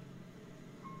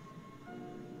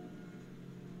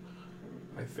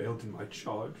 I failed in my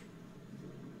charge.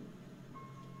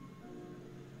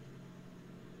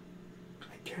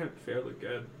 I can't fail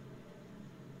again.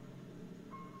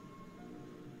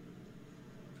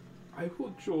 I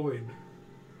will join.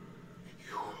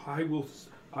 I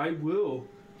will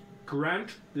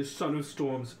grant this Son of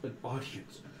Storms an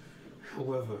audience.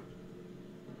 However,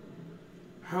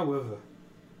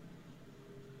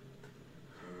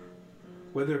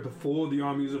 whether before the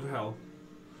armies of hell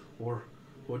or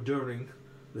during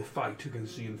the fight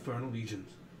against the infernal legions,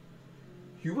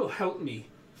 you will help me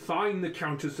find the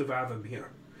Countess of Avamere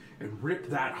and rip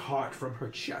that heart from her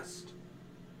chest.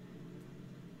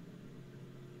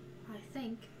 I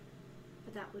think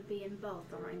that that would be in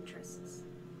both our interests.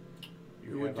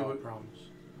 You We would have do our it.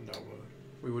 promise and our word.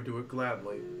 We would do it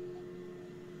gladly.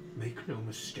 Make no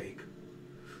mistake,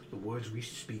 the words we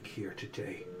speak here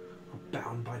today are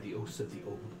bound by the oaths of the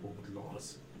old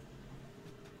laws.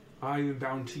 I am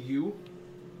bound to you,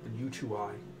 and you to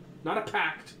I. Not a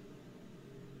pact,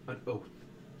 an oath.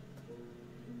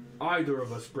 Either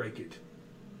of us break it.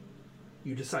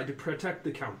 You decide to protect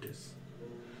the Countess.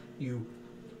 You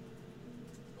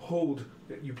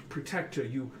protect her,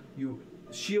 you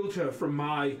shield her from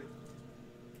my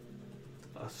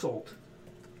assault.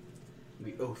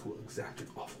 The oath will exact an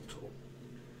awful toll.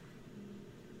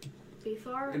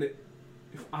 And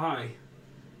if I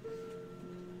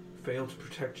fail to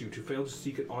protect you, to fail to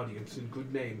seek an audience in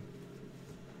good name,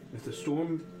 if the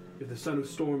Son of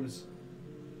Storm's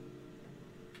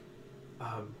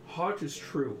heart is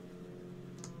true,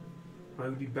 I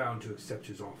would be bound to accept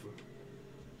his offer.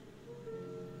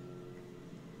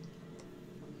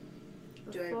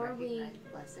 Do I recognize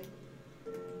blessing?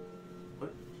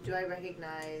 What? Do I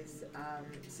recognize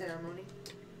ceremony?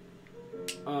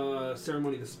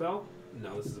 Ceremony the spell?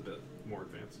 No, this is a bit more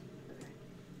advanced. Okay.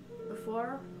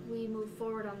 Before we move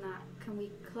forward on that, can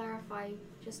we clarify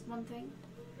just one thing?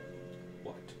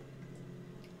 What?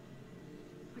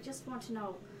 I just want to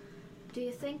know, do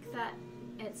you think that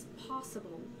it's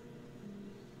possible?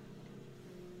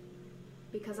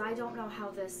 Because I don't know how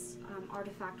this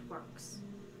artifact works.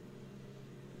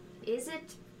 Is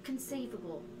it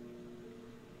conceivable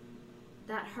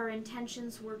that her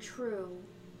intentions were true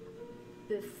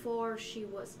before she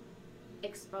was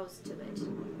exposed to it?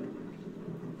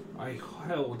 I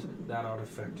held that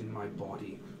artifact in my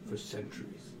body for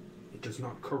centuries. It does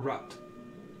not corrupt.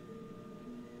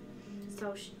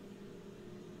 So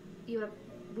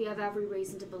we have every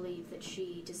reason to believe that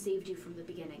she deceived you from the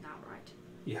beginning outright.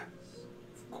 Yes,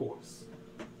 of course.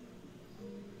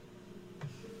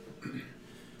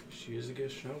 She is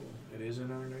against noble. It is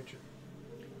in our nature.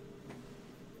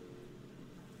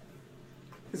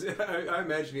 I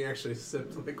imagine he actually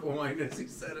sipped like wine as he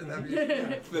said it. That'd be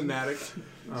thematic.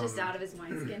 Just out of his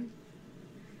wineskin.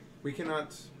 We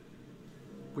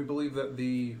believe that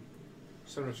the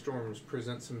Son of Storms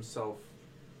presents himself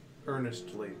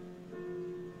earnestly.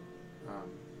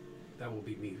 That will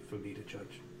be for me to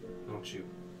judge, not you.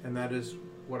 And that is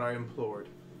what I implored.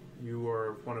 You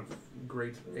are one of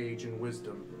great age and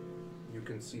wisdom. You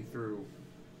can see through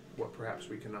what perhaps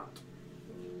we cannot.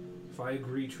 If I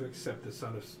agree to accept the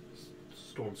Son of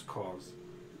Storm's cause,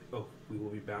 we will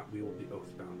be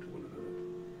oath bound to one another.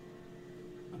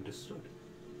 Understood.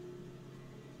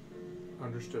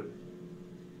 Understood.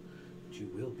 But you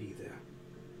will be there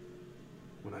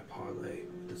when I parlay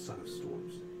with the Son of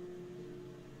Storms.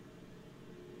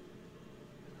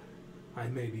 I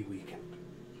may be weakened.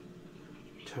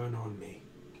 Turn on me.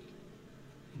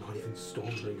 Not even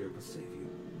Stormbringer will save you.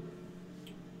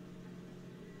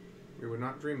 We would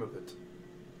not dream of it.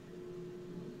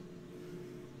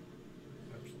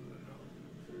 Absolutely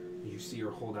not. You see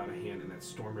her hold out a hand and that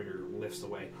Stormbringer lifts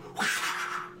away.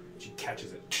 She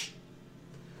catches it.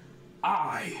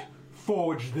 I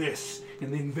forged this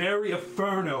in the very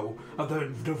inferno of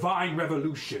the Divine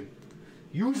Revolution.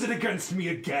 Use it against me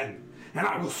again, and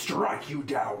I will strike you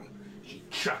down. She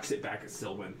chucks it back at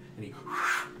Sylvan, and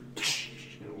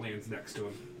and it lands next to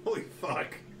him. Holy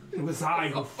fuck. It was I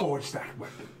who forged that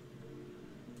weapon.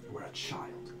 You were a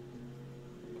child.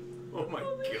 Oh my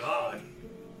god.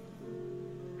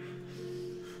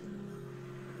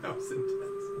 That was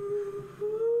intense.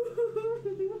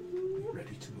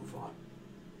 Ready to move on.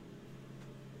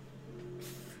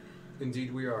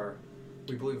 Indeed we are.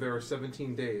 We believe there are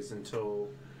 17 days until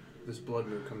this blood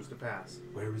moon comes to pass.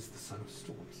 Where is the Son of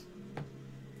Storms?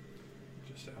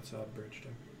 Just outside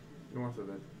Bridgetown. North of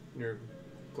it. Near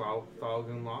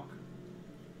Thalgan Lock.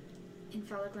 In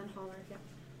Felaglen Holler, yeah.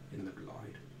 In the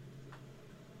glide.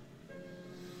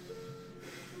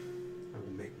 I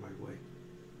will make my way.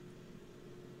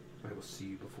 I will see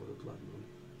you before the blood moon.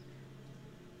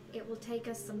 It will take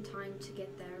us some time to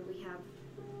get there. We have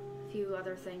a few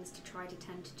other things to try to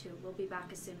tend to. We'll be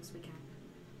back as soon as we can.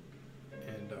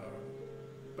 And our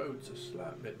boat's a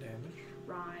slight bit damaged.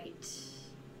 Right.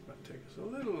 Might take us a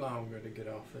little longer to get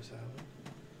off this island.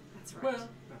 That's right. Well,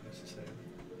 not necessarily.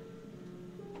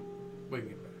 We can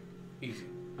get back. Easy.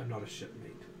 I'm not a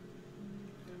shipmate.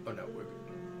 Oh no, we're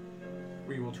good.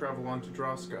 We will travel on to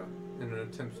Droska in an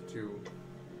attempt to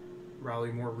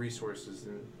rally more resources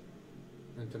in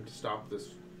an attempt to stop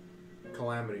this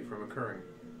calamity from occurring.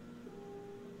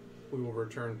 We will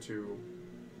return to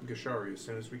Gishari as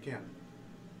soon as we can.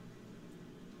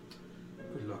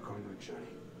 Good luck on your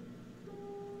journey.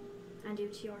 And you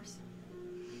to yours.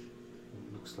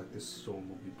 It looks like this storm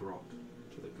will be brought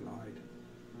to the glide.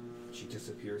 She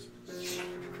disappears.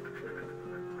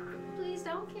 please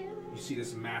don't kill me. You see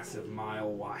this massive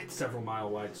several mile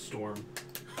wide storm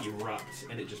erupt,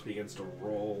 and it just begins to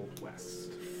roll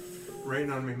west.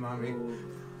 Rain on me, mommy.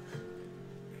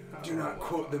 Do not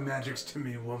quote the magics to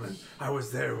me, woman. I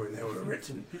was there when they were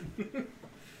written.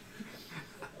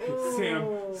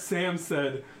 Sam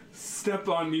said, "Step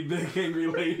on me, big angry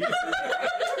lady."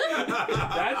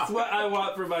 That's what I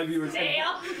want for my viewers.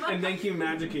 And thank you,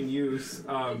 Magic and Use.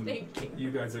 Thank you.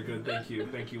 You guys are good. Thank you.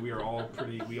 Thank you. We are all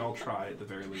pretty. We all try at the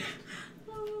very least.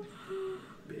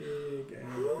 Big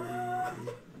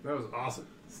angry. That was awesome.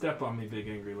 Step on me, big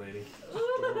angry lady.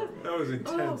 That was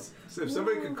intense. So if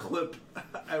somebody could clip,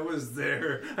 I was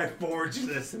there. I forged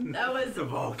this in That was the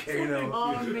volcano.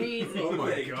 amazing. Oh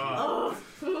my god. Oh.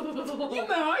 You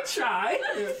know, I try.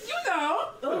 You know.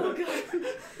 Oh god.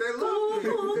 They Cool, love me.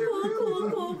 cool, They cool, really cool,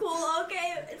 love cool, cool.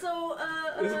 Okay, so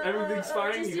Everything's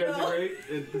fine. just, You guys know, are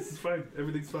great. This is fine.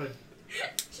 Everything's fine.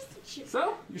 Just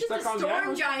So you're a stuck on storm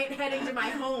Yagno? giant heading to my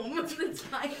home. It's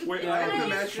fine. Wait, Yeah. I am Fine,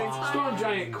 imagining. it's Storm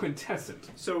giant quintessent.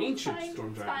 So Ancient Fine, storm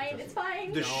it's giant. fine, it's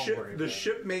fine. the Don't ship, worry the about it.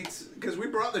 shipmates, because we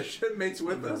brought the shipmates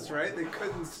with us, right? They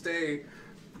couldn't stay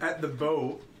at the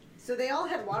boat. So they all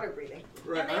had water breathing.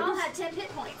 Right? And they all had 10 hit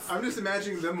points. I'm just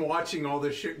imagining them watching all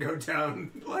this shit go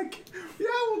down. Like, yeah,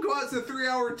 we'll go out to a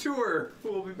 3-hour tour.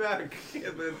 We'll be back. And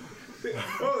then,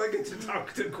 oh, I get to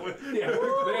talk to Quinn. Yeah,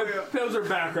 Whoa, those are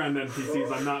background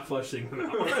NPCs. I'm not flushing them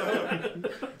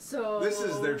out. So This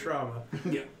is their trauma.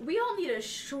 Yeah. We all need a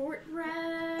short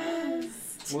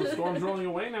rest. Well, the storm's rolling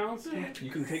away now. So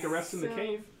you can take a rest in the So-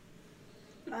 cave.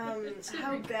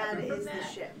 How bad is the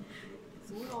ship?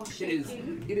 So we're all It is.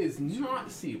 shaking. It is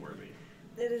not seaworthy.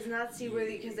 It is not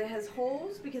seaworthy because it has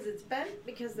holes, because it's bent,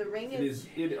 because the ring It is.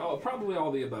 Probably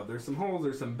all the above. There's some holes.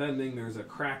 There's some bending. There's a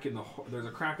crack in the. There's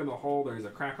a crack in the hull. There's a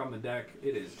crack on the deck.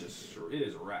 It is just. It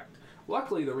is wrecked.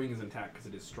 Luckily, the ring is intact because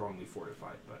it is strongly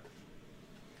fortified. But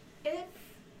If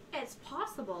it's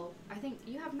possible, I think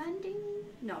you have mending?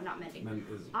 No, not mending. then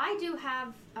is. I do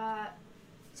have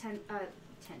 10,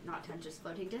 not 10, just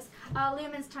floating disc.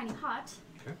 Leoman's tiny hut.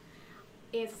 Okay.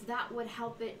 If that would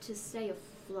help it to stay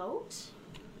afloat.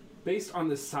 Based on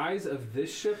the size of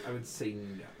this ship, I would say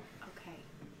no. Okay.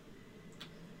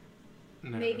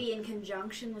 No. Maybe in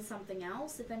conjunction with something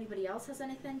else, if anybody else has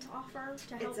anything to offer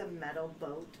to help. It's a metal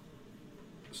boat.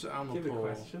 So I'm Do you gonna have a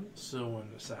pull question? Sylvan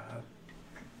aside.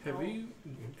 Have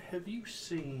you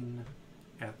seen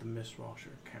at the Mistwasher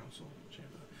Council chamber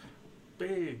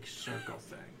big circle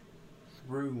thing,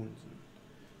 runes and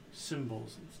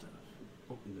symbols and stuff?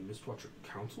 Oh, in the Mistwatcher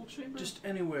Council chamber? Just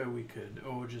anywhere we could,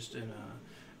 or just in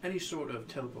any sort of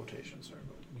teleportation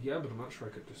circle. Yeah, but I'm not sure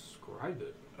I could describe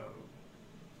it. Oh,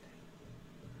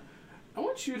 I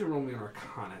want you to roll me an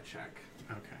Arcana check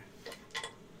okay.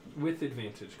 with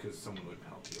advantage because someone would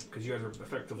help you because you guys are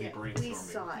effectively Yeah, brainstorming. we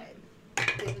saw it,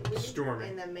 didn't we? Storming.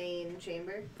 In the main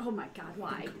chamber. Oh my god,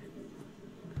 why?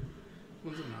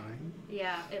 Was it 9?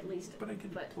 Yeah, at least. But I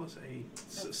get But- plus 8.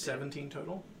 That's 17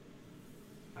 total?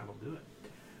 That'll do it.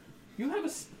 You have a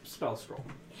spell scroll,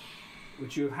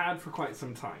 which you have had for quite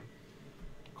some time,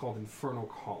 called Infernal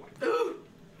Calling.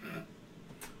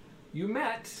 You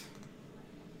met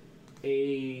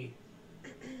a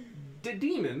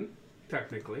demon,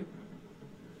 technically,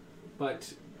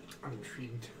 but I'm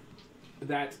intrigued.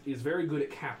 That is very good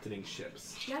at captaining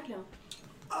ships. Yagno.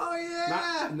 Oh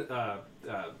yeah.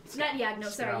 Not Yagno,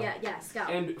 sorry, yeah, Scout.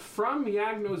 And from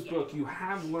Yagno's book, you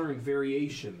have learned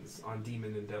variations on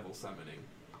demon and devil summoning,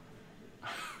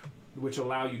 which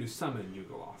allow you to summon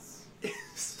Yugalos.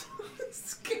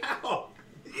 Scout.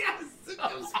 Yes, it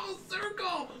goes full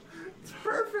circle. It's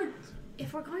perfect.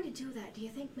 If we're going to do that, do you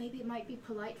think maybe it might be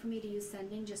polite for me to use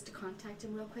sending just to contact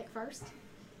him real quick first?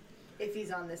 If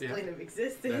he's on this Yeah. plane of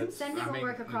existence. That's- Sending I will mean,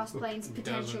 work across it planes doesn't-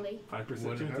 potentially. 5%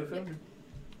 Wouldn't chance of hurt. failure.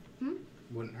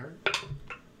 Wouldn't hurt.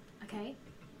 Okay.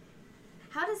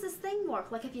 How does this thing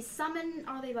work? Like, if you summon,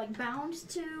 are they like bound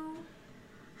to?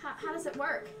 How does it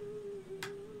work?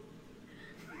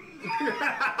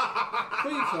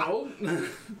 Please hold.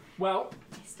 Well,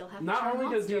 I still have. not Charm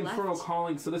only does the Monster Infernal left.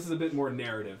 Calling, so this is a bit more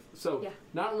narrative. So, Yeah.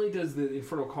 not only does the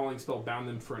Infernal Calling spell bound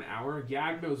them for an hour,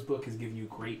 Yagno's book has given you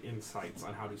great insights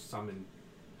on how to summon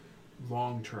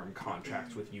long-term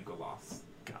contracts with Yugalos.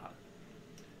 God.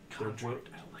 They're Contract.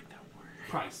 I don't like that word.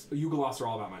 Price. Yugalos are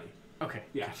all about money. Okay.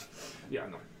 Yeah. Yeah,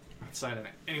 no. Not signing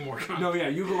any more contracts. No,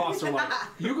 yeah,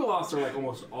 Yugalos are like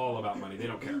almost all about money. They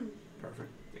don't care.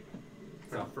 Perfect.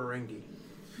 So, Ferengi.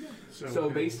 so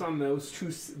based on those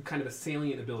two kind of a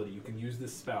salient ability, you can use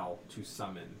this spell to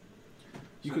summon.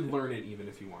 You could learn it even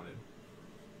if you wanted.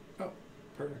 Oh,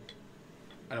 perfect.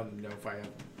 I don't know if I have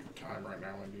time right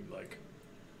now. I need like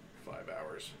 5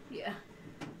 hours. Yeah.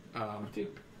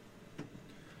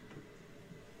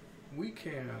 We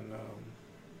can.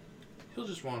 He'll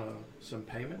just want some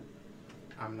payment.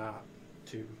 I'm not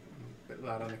too. I'm a bit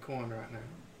light on the coin right now,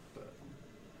 but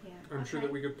Yeah. I'm sure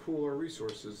that we could pool our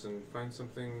resources and find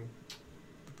something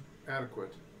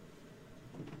adequate.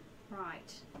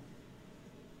 Right.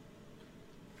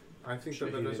 I think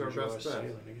should that he is our enjoy best bet. sailing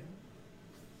again?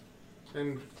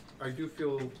 And I do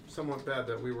feel somewhat bad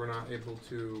that we were not able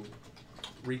to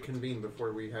reconvene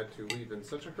before we had to leave in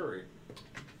such a hurry.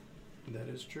 That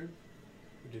is true.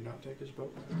 We did not take his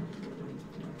boat.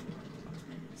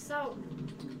 So,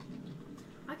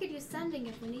 I could use sending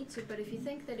if we need to, but if you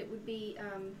think that it would be,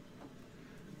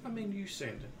 I mean, you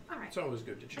send it. alright. It's always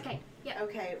good to check. Okay, yeah.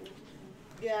 Okay.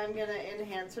 Yeah, I'm gonna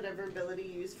enhance whatever ability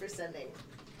you use for sending.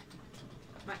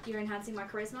 You're enhancing my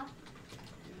charisma?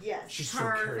 Yes. She's so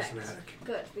Perfect. charismatic.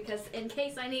 Good, because in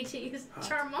case I need to use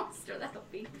Charm Monster, that'll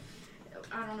be...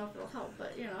 I don't know if it'll help,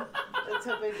 but, you know. Let's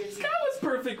hope it gives you. That was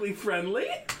perfectly friendly.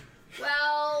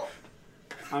 Well,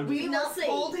 I'm We We will now see.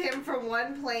 pulled him from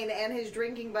one plane and his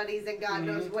drinking buddies, and God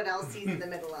knows what else he's in the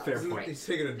middle of. Fair point. He's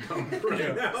taking a dump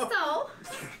right now.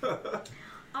 so,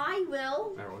 I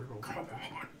will Come on.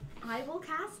 I will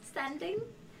cast Sending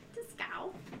to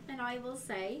Scow, and I will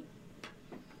say,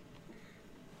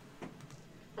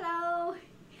 hello,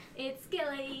 it's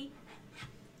Gilly.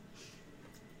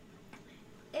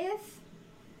 If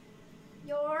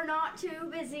you're not too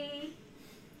busy,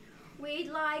 we'd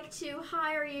like to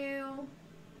hire you.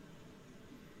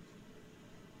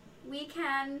 We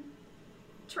can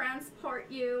transport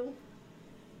you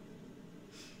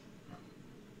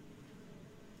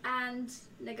and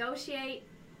negotiate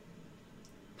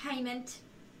payment.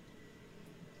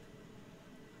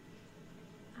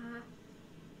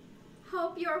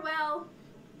 Hope you're well.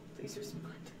 Please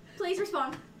respond. Please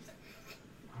respond.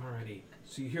 Alrighty.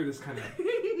 So you hear this kind of,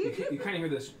 you kind of hear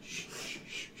this shh, shh,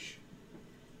 shh, shh,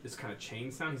 this kind of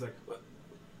chain sound. He's like,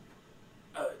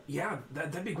 yeah,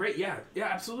 that'd be great. Yeah,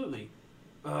 absolutely.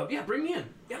 Yeah, bring me in.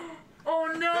 Yeah. Oh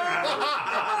no!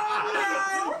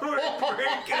 We're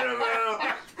breaking him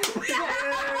out!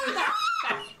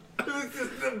 This is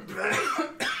the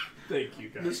best! Thank you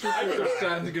guys. Mr.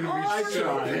 Frankenstein's gonna be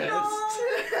so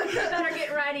pissed. You better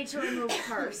get ready to remove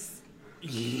curse.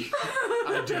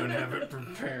 I don't have it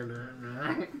prepared right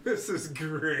now. This is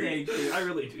great. Thank you. I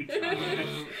really do.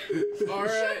 Try. All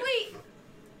right.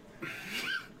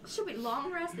 Should we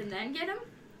long rest and then get him?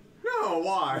 No,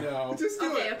 why? No. Just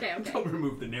do it. Okay. Don't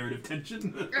remove the narrative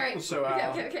tension. Alright. So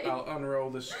Okay. I'll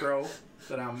unroll the scroll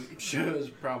that I'm sure is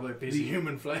probably a piece of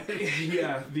human flesh.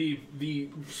 Yeah, the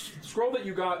scroll that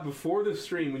you got before the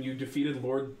stream when you defeated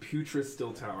Lord Putris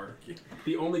Stilltower.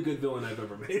 The only good villain I've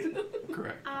ever made.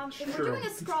 Correct. If we're doing a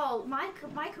scroll, my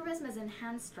charisma's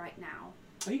enhanced right now.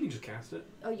 Oh, you can just cast it.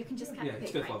 Oh, you can just kind Yeah, of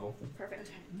it's pick, 5th right? level. Perfect.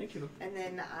 Thank you. And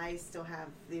then I still have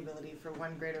the ability for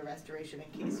one greater restoration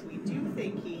in case we do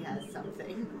think he has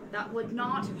something. That would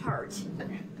not hurt.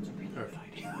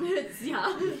 Perfect.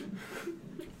 Yeah.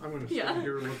 I'm gonna Yeah. sit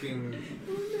here looking.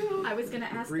 I was gonna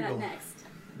ask Regal. that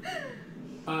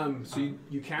next. So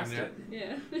you cast Yeah.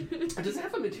 it. Yeah. Does it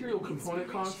have a material component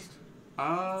cost?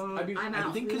 I mean, I'm I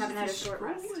out. think We 'cause haven't had a the short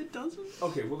scroll, rest. it doesn't.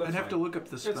 Okay, well that's I'd have to fine. look up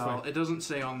the That's spell. fine. It doesn't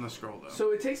say on the scroll though.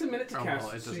 So it takes a minute to Oh, cast.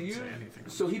 well, it so doesn't you, say anything on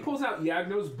so the he pulls out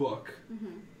Yagno's book,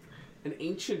 Mm-hmm. an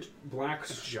ancient black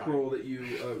scroll that you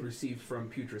received from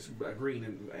Putris, green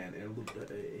and a little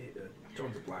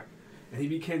tones of black, and he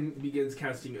begins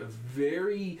casting a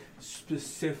very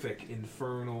specific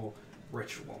infernal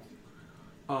ritual.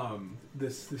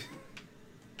 This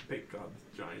thank God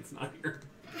the giant's not here.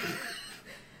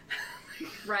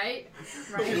 Right?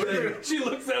 She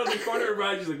looks out of the corner of her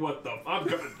eye. She's like, "What the? I'm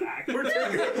coming back." We're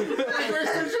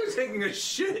taking a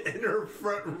shit in her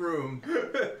front room.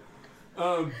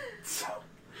 So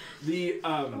the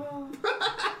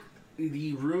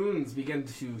the runes begin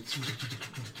to,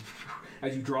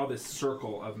 as you draw this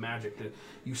circle of magic, that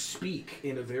you speak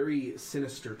in a very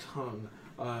sinister tongue,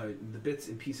 the bits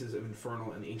and pieces of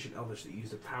infernal and ancient elvish that you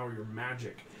use to power your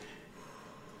magic.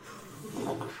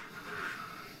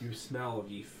 You smell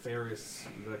the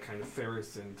kind of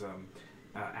ferrous and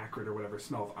acrid or whatever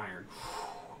smell of iron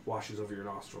washes over your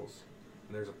nostrils,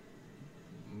 and there's a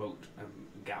moat,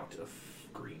 gout of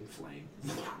green flame.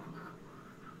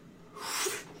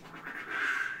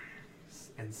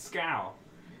 And Scow,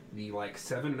 the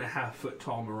 7.5 foot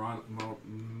tall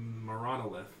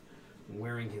Moronolith,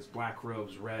 wearing his black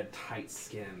robes, red, tight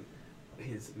skin,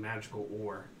 his magical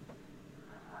oar.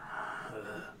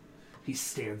 He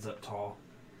stands up tall.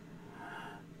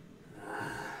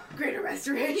 Greater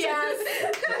restoration.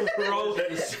 Yes. Roll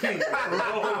it.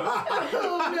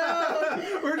 Oh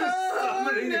no! We're just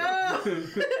summoning no!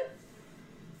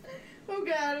 Oh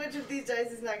god, which of these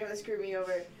dice is not going to screw me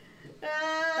over?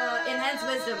 Enhance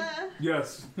wisdom.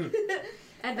 Yes.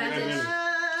 Advantage.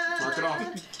 Mark it off.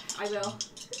 I will.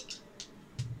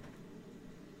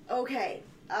 Okay.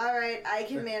 Alright, I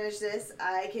can manage this.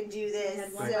 I can do I this.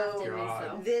 had one So left in me,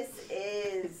 so. this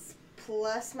is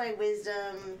plus my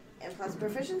wisdom and plus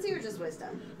proficiency or just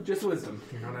wisdom? Just wisdom.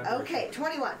 You're not at Okay,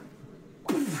 21.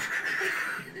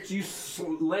 So you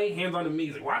lay hands on him,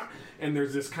 he's like, what? And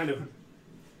there's this kind of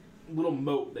little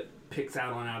moat that picks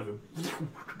out of him.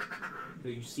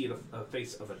 You see a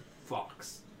face of a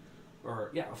fox.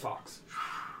 Or, yeah, a fox.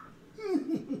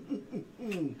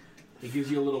 It gives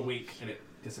you a little wink and it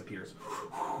disappears.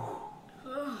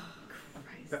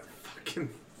 That fucking.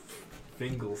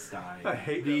 Fingelstein. I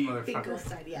hate the, that motherfucker.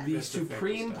 Finkelstein, yeah. the Mr.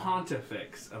 Supreme Finkelstein.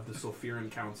 Pontifex of the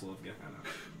Sulfuran Council of Gehenna.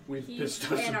 We've He's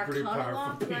pissed off an some pretty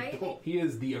powerful Arcanoloth, right? people. He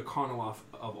is the Arcanoloth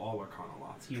of all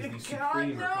Arcanoloths. He is the Good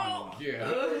Supreme God, Arcanoloth.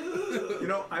 Yeah. You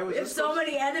know, I was. We have this so close-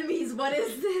 many enemies. What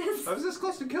is this? I was this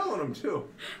close to killing him too.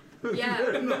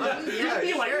 Yeah. Yeah,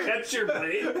 He like catch your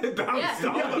blade. It bounced Yeah.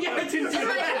 off. Yeah, it's, It's like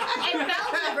it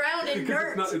fell to the ground in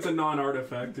dirt. it's a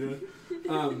non-artifact.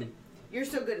 Yeah. You're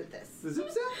so good at this. The zip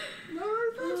zap? No,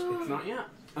 It's not yet.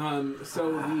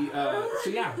 So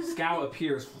yeah, Scow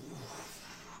appears.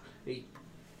 The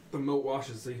moat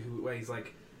washes away. He's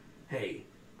like, "Hey,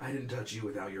 I didn't touch you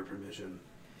without your permission."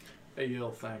 Hey,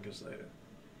 you'll thank us later.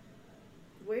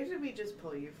 Where did we just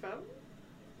pull you from?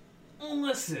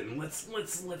 Listen, let's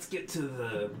get to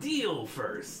the deal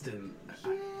first. And I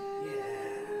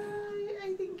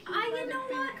think you might you know have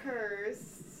been what?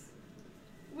 cursed.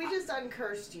 We just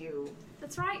uncursed you.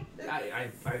 That's right. I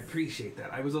appreciate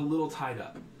that. I was a little tied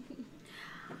up.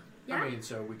 Yeah. I mean,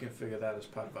 so we can figure that as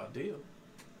part of our deal.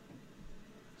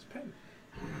 It's payment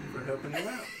for helping you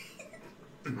out.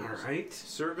 All right.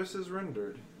 Services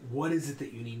rendered. What is it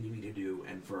that you need me to do,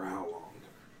 and for how long?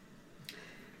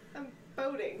 I'm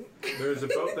boating. There's a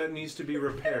boat that needs to be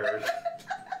repaired.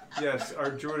 Yes,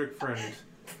 our Druidic friend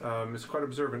is quite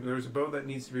observant. There's a boat that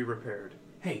needs to be repaired.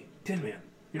 Hey, Tin Man,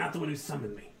 you're not the one who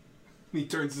summoned me. He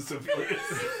turns to Sophia.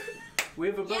 We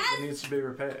have a boat that needs to be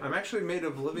repaired. I'm actually made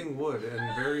of living wood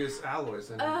and various alloys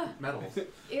and metals.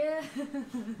 Yeah.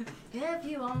 If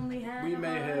you only had. We a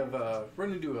may heart. have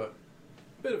run into a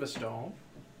bit of a storm,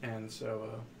 and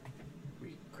so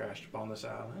we crashed upon this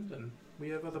island, and we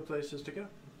have other places to go.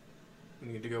 We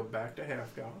need to go back to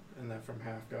Halfgar, and then from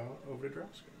Halfgar over to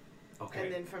Droska. Okay.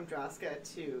 And then from Droska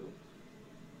to...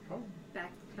 Oh.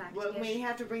 back Well, to we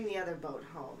have to bring the other boat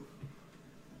home.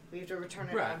 We have to return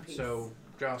it in Right, one piece. so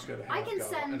Droska to Halfgar, I can and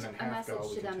send then a Halfgar message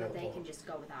we to them that they teleport. can just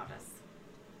go without us.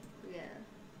 Yeah.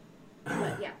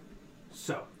 But yeah.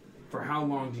 So, for how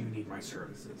long do you need my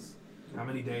services? How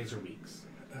many days or weeks?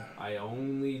 I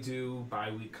only do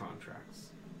bi-week contracts.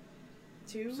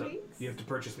 2 So weeks? you have to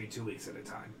purchase me 2 weeks at a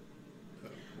time.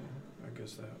 I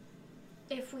guess that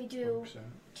If we do works out.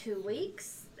 2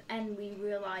 weeks and we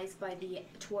realize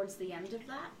towards the end of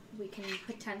that we can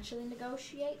potentially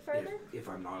negotiate further. If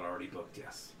I'm not already booked,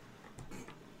 yes.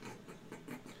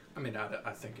 I mean,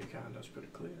 I think your condo's pretty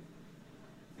clear.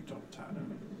 Don't tie it up.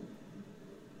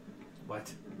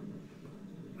 What?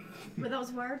 Were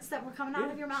those words that were coming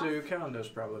out of your mouth? So your condo's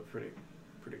probably pretty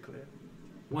clear.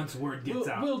 Once word gets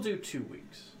out. We'll do 2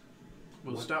 weeks.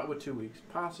 We'll What? start with 2 weeks,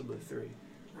 possibly 3.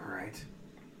 All right.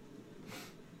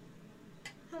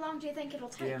 How long do you think it'll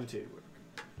take? Guaranteed work.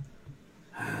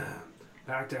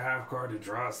 Back to Halfgar to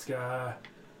Droska.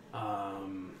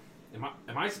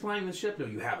 Am I supplying the ship? No,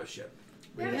 you have a ship.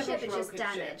 We have a ship, it's just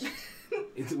broken ship. damaged.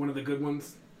 Is it one of the good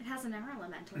ones? It has an air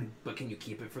elemental. But can you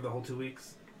keep it for the whole 2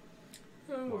 weeks?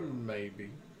 Maybe.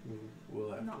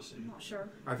 We'll have Not, to see. not sure.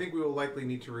 I think we will likely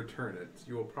need to return it.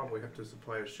 You will probably have to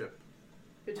supply a ship.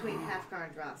 Between Halfgar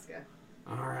and Droska.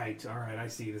 All right. I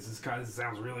see. This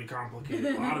sounds really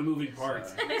complicated. A lot of moving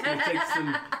parts. It's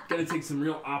gonna take some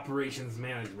real operations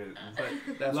management.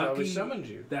 But That's why we lucky- summoned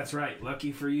you. That's right.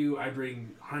 Lucky for you, I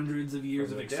bring hundreds of years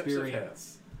From of the depths of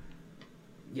experience.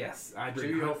 Yes, I To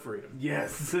bring your freedom.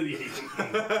 Yes. Right.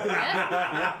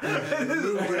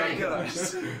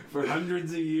 For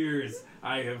hundreds of years,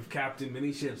 I have captained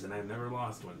many ships, and I've never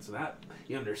lost one. So that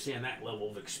you understand that level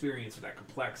of experience with that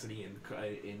complexity in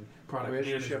product Where's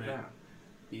your management. ship now?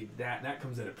 That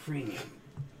comes at a premium.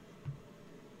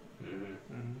 Mm-hmm.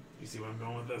 Mm-hmm. You see where I'm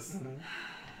going with this? Mm-hmm.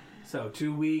 So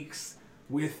 2 weeks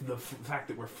with the fact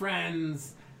that we're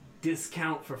friends,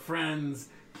 discount for friends,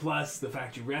 plus the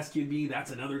fact you rescued me.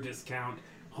 That's another discount.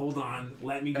 Hold on,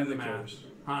 let me do And the the math. curse.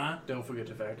 Huh? Don't forget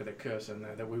to factor the curse in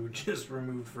there that we were just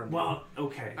removed from. Well,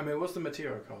 okay. I mean, what's the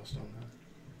material cost on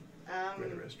that?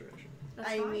 Greater restoration. That's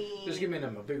I fine. mean, Just give me a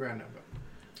number, big round number.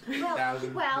 Well,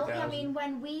 1,000, well, I 2,000. mean,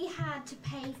 when we had to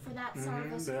pay for that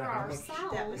service but for how much?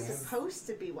 ourselves, that was supposed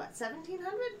to be what,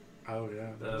 1,700? Oh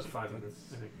yeah. 500.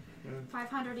 I think.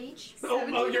 500 each.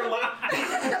 Oh, you're lying.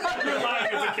 You're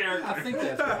lying as a character. I think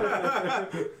that's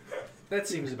right. That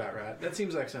seems about right. That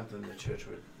seems like something the church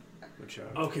would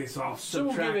charge. Okay, so I'll So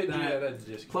we'll subtract give it that. that's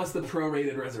just Plus the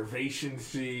prorated reservation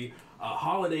fee,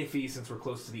 holiday fee since we're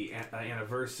close to the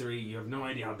anniversary. You have no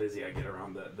idea how busy I get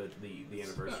around the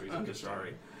anniversaries. I'm just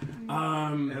sorry.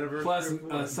 Anniversary Plus of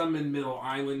what? Summon Middle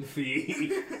Island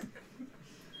fee.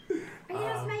 Are you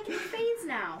just making fees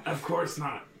now? Of course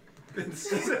not.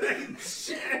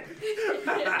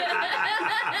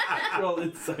 Roll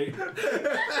insight.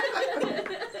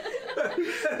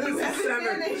 You have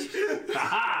advantage.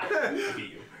 Haha!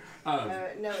 Beat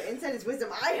you. No, insight is wisdom.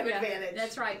 I have Yeah, advantage.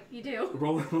 That's right, you do.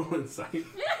 Roll insight.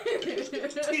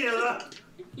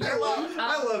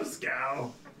 I love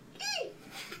Scow.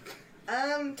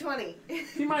 20.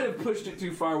 He might have pushed it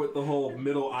too far with the whole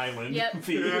Middle Island Yep.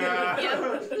 fee.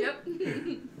 Yep.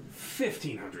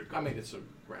 1,500. I mean, it's a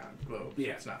round globe.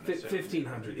 Yeah, it's not necessarily.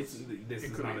 1,500. It's this It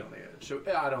is could not be a, on the edge. So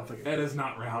I don't think that is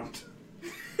not round.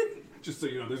 Just so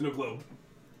you know, there's no globe.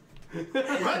 We're in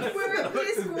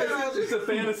this It's world. just a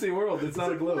fantasy world. It's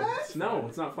not a globe. flat? No,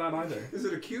 it's not flat either. Is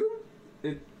it a cube?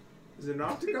 It- Is it an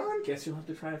octagon? Guess you'll have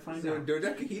to try to find Is it a out.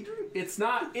 dodecahedron? It's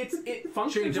not. It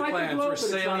functions Change of like a plans. globe, We're but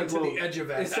it's not a sailing to globe. the edge of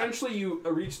that. Essentially, you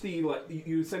reach the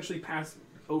you essentially pass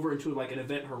over into like an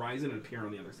event horizon and appear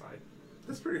on the other side.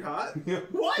 That's pretty hot.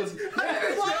 What? Why are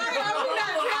we not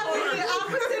traveling the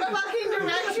opposite fucking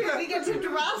direction to get to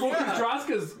Well, Droska? because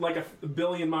Droska's like a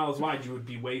billion miles wide, you would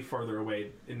be way farther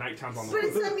away. In Nighttown's on the But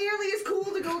it's road. not nearly as cool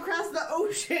to go across the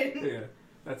ocean. Yeah,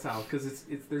 that's how. Because it's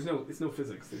no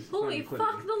physics. There's Holy no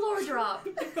fuck, the lore drop.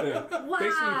 Yeah. Wow.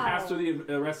 Basically, you pass through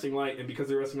the arresting light, and because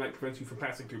the arresting light prevents you from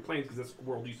passing through planes, because this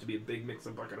world used to be a big mix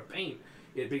and bucket of paint,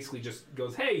 it basically just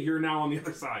goes, "Hey, you're now on the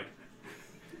other side,"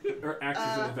 or acts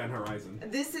as an event horizon.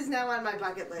 This is now on my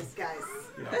bucket list, guys.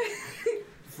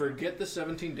 Forget the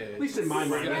 17 days. At least in my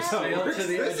mind, We're gonna that's how it sail works. to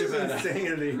the This edge is of that.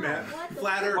 insanity, man. What the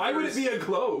Flat Earthers. Why would it be a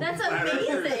globe? That's Flat Earthers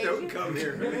amazing. don't come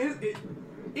here.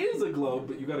 It is a globe,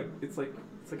 but you gotta. It's like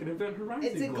an event horizon.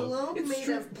 It's a globe It's made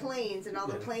true- of planes, and all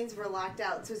the Yeah. planes were locked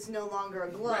out, so it's no longer a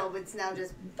globe. It's now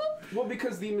just boop. Well,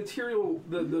 because the material,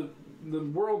 the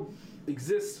world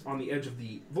exists on the edge of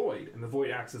the void, and the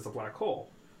void acts as a black hole.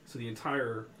 So the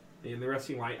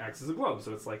arresting light acts as a globe.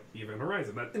 So it's like the event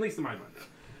horizon. That, at least in my mind.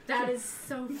 That is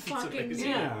so fucking amazing.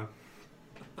 neat. Yeah.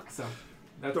 So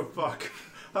that's What the fuck?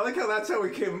 I like how that's how we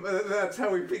came. That's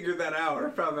how we figured that out or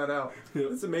found that out. Yeah.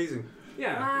 That's amazing.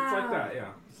 yeah, it's like Wow. that. Yeah.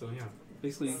 So yeah,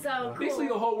 basically, So basically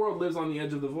cool. the whole world lives on the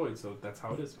edge of the void. So that's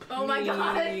how it is. Oh my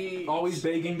god. Always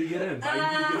begging to get in. Begging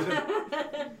to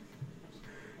get in.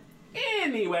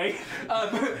 Anyway,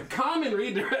 common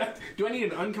redirect. Do I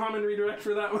need an uncommon redirect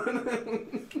for that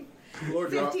one?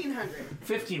 Lord drop. 1,500.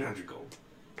 1,500 gold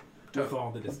with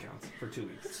all the discounts for 2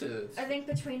 weeks. I think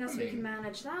between us I we mean- can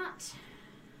manage that.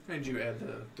 And you add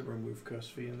the remove curse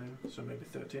fee in there, so maybe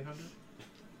 1,300.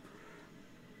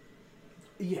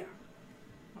 Yeah,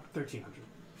 1,300.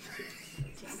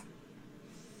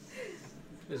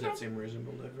 Does that seem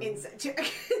reasonable to everyone? Insight check.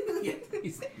 Yeah,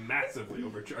 he's massively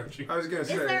overcharging. I was gonna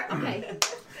say. Is there okay?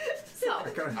 So I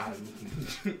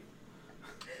kinda,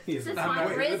 He is since I'm my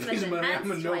not- charisma he's is money, I'm a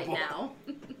immense right noble. now.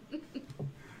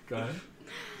 Go ahead.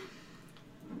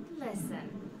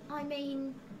 Listen, I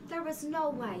mean, there was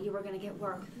no way you were gonna get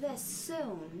work this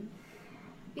soon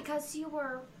because you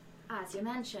were, as you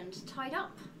mentioned, tied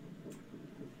up.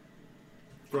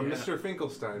 from Yeah. Mr.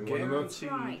 Finkelstein, one of the Guarantee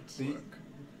Right. work.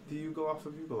 the Yugoth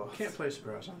of Yugoth. Can't place a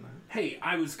price on that. Hey,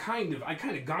 I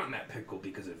kind of got in that pickle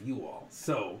because of you all.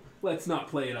 So let's not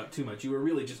play it up too much. You were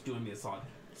really just doing me a solid.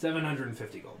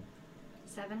 750 gold.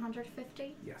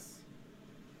 750. Yes.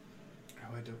 Oh,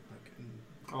 I don't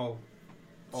like. Oh,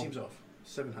 Seems off.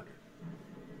 700.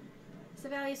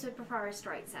 Sibelius would prefer a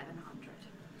straight 700.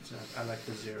 It's not, I like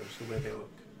the zeros, the way they look.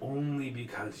 Only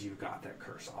because you got that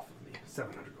curse off of me.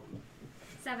 700 gold.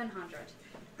 700.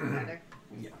 Rather.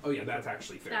 Yeah. Oh yeah, that's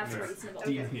actually fair. That's Yeah. reasonable.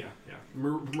 Yeah, yeah.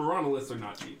 Moronolists are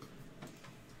not cheap.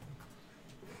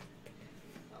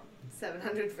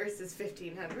 700 versus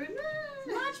 1,500.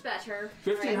 Much better.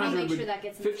 1,500 Alright, I'll make would, sure that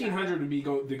gets in the 1,500 would be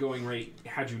the going rate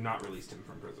had you not released him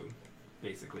from prison.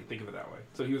 Basically, think of it that way.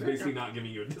 So he was basically not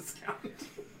giving you a discount.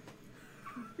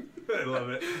 I love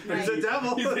it. Right. He's a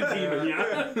devil. He's a demon,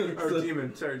 yeah. or So-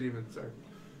 demon. Sorry, demon. Sorry.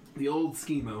 The old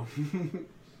schemo.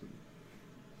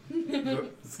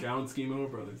 Scout and Schemo are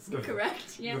brothers.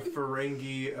 Correct. Yeah. The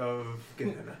Ferengi of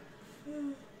Gehenna. I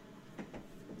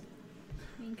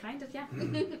mean, kind of. Yeah.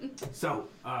 So,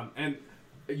 and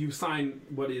you sign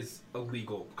what is a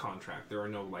legal contract. There are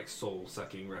no like soul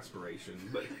sucking respiration,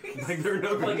 but like there are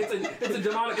no like it's a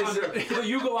demonic contract. So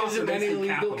you go off Is it to any basic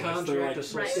legal capitalists. They're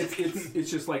contract? like, Right.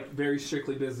 it's just like very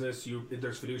strictly business.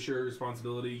 There's fiduciary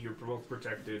responsibility. You're both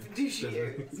protected.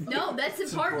 Fiduciary. No, that's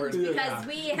important important. because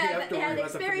we have have to worry had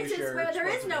about the experiences fiduciary where there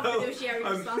is no fiduciary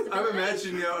I'm responsibility.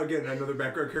 imagining now again another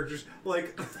background characters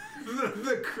like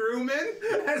the crewman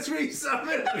as we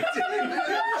summon.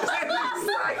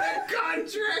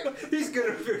 Contract. He's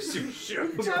gonna fix your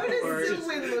ship. Travis is still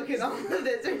win-look at all of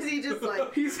this, or is he just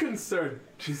like... He's concerned.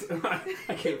 I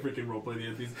can't freaking roleplay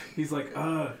the NPCs. He's like,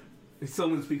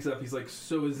 someone speaks up. He's like,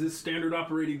 so is this standard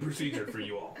operating procedure for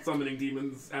you all? Summoning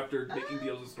demons after making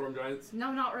deals with storm giants?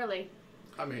 No, not really.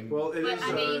 I mean, Well, it But, is.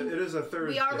 I mean, It is a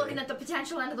Thursday. We are looking at the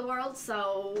potential end of the world,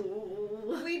 so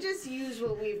We just use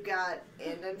what we've got,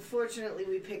 and unfortunately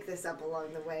we picked this up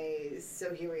along the way,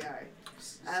 so here we are.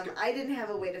 I didn't have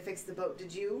a way to fix the boat,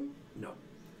 did you? No.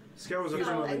 Scout was a No,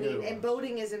 friend of I the mean, new and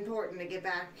boating is important to get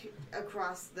back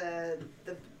across the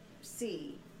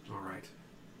sea. All right.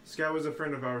 Scout was a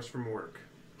friend of ours from work.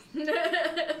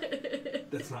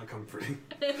 That's not comforting.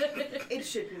 It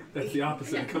shouldn't That's be. the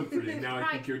opposite of comforting. Now I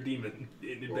Right. think you're a demon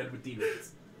in bed with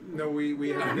demons. No, we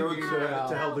had to go Yeah.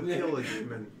 to hell to kill a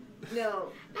demon.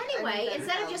 No. anyway, I mean,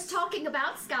 instead of that just talking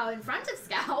about Scout in front of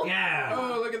Scout, Yeah.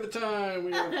 oh, look at the time.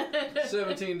 We have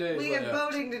 17 days we have left.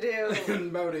 boating to do.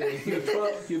 Boating. You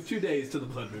have 2 days to the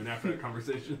blood moon after that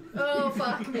conversation. oh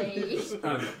fuck me.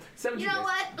 17 You know days.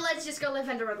 what? Let's just go live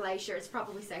under a glacier. It's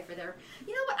probably safer there.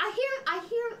 You know what? I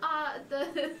hear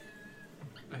the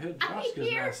I heard I Oscar's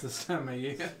hear- nice this time of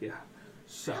year. Yeah.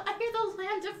 So I hear the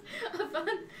land of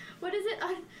what is it?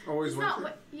 Always It's winter. not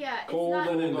what. Yeah, it's Cold not.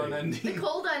 and Hold on, ending. The Andy.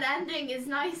 cold unending is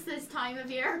nice this time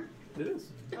of year. It is.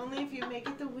 Only if you make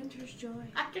it the winter's joy.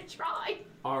 I could try.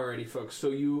 Alrighty, folks.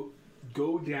 So you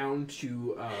go down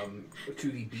to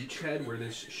the beachhead where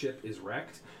this ship is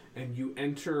wrecked, and you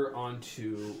enter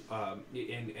onto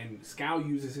and Scow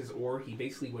uses his oar. He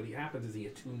basically what happens is he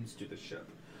attunes to the ship.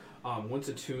 Once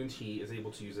attuned, he is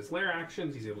able to use his lair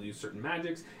actions. He's able to use certain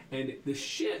magics, and the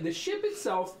ship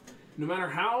itself, no matter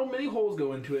how many holes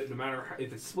go into it, no matter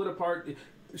if it's split apart,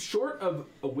 short of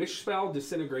a wish spell,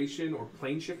 disintegration, or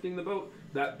plane shifting the boat,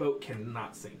 that boat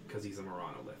cannot sink because he's a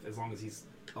Moronolith, as long as he's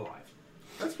alive.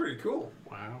 That's pretty cool.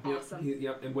 Wow. Awesome.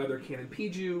 Yep, and weather can't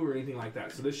impede you or anything like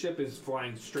that. So this ship is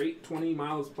flying straight 20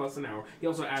 miles plus an hour. He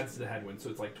also adds to the headwind, so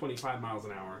it's like 25 miles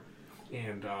an hour.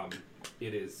 And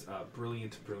it is a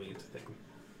brilliant thing.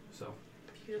 So,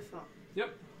 Beautiful.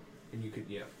 and you could,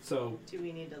 so, Do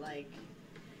we need to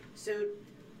So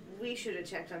we should have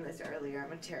checked on this earlier.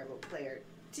 I'm a terrible player.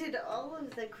 Did all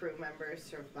of the crew members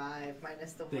survive,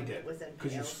 minus the they one did. that was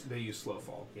Because impaled? they use slow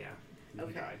fall, yeah. He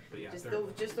Okay. died, but yeah.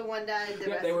 Just the one died. The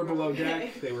Yeah, rest they were of them below okay?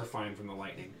 deck. They were fine from the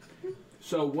lightning.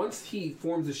 So once he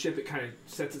forms the ship, it kind of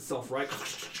sets itself right.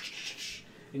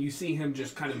 And you see him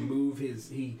just kind of move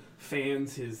he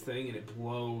fans his thing, and it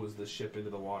blows the ship into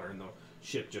the water, and the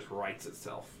ship just rights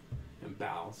itself and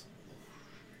bows.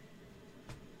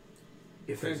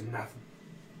 If there's nothing,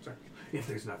 Sorry. if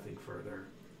there's nothing further,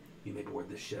 you may board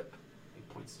the ship. He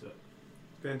points to it.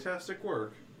 Fantastic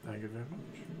work. Thank you very much.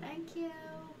 Thank you.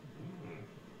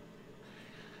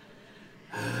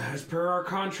 As per our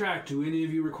contract, do any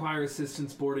of you require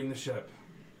assistance boarding the ship?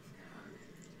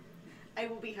 I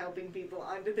will be helping people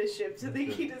onto the ship so that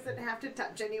he doesn't have to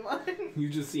touch anyone. You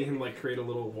just see him like create a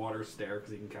little water stair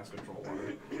because he can cast control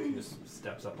water. He just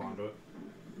steps up onto it.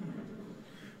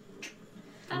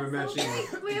 I'm That's imagining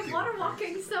okay. We have water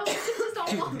walking, so just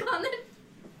don't walk on it.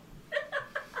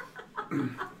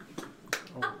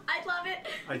 I love it.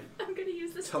 I I'm gonna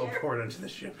use the stair. teleport onto the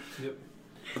ship. Yep.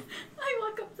 I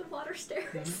walk up the water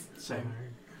stairs. Same.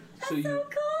 That's So you, so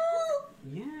cool.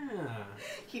 yeah.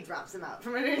 He drops him out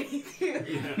from underneath you.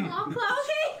 Yeah. Aw,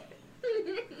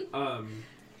 Chloe.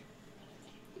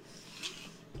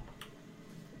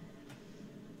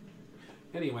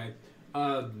 Anyway,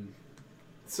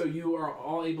 so you are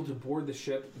all able to board the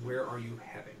ship. Where are you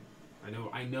heading?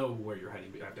 I know where you're heading,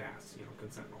 but I have to ask.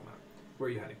 Consent and all that. Where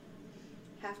are you heading?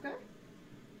 Halfgar?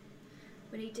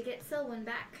 We need to get Selwyn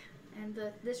back and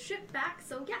the ship back.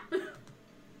 So yeah,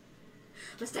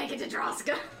 let's take it to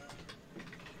Droska.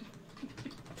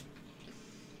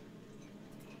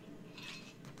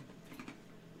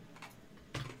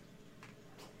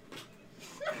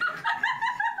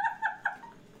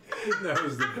 That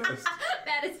was the best.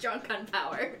 That is drunk on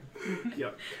power.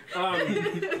 Yep.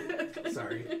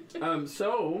 Sorry.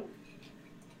 So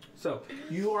So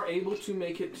you are able to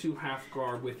make it to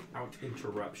Halfgar without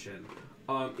interruption.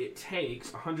 It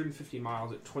takes 150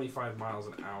 miles at 25 miles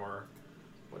an hour.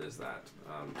 What is that?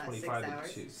 25 6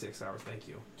 hours. to 6 hours. Thank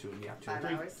you. 2 and 5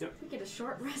 3. hours. Yep. We get a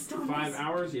short rest on 5 this.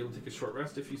 hours. You're able to take a short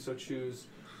rest if you so choose.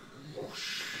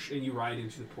 And you ride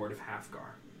into the port of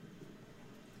Halfgar.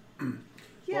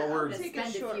 Yeah, While we're- I'll take a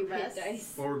Spend a short few hit rest.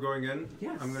 dice. While we're going in,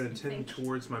 Yes. I'm going to tend Thank you.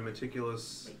 towards my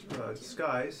meticulous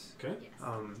disguise Okay.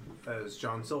 Yes. as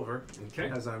John Silver, Okay.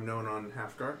 as I'm known on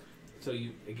Halfgar. So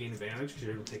you gain advantage because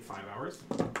you're able to take 5 hours.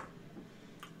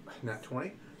 Nat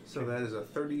 20. So that is a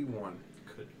 31.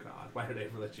 Good God. Why did I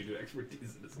ever let you do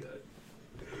expertise in this guy?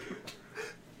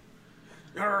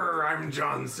 Arr, I'm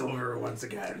John Silver once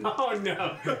again. Oh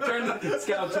no!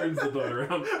 Scout turns the boat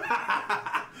around.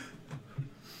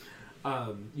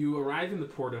 You arrive in the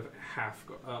port of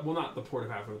Halfgar. Well, not the port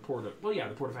of Halfgar.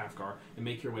 The port of Halfgar, and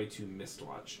make your way to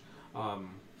Mistwatch.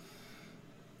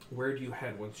 Where do you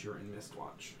head once you're in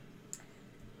Mistwatch?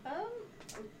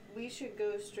 We should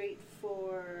go straight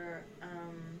for.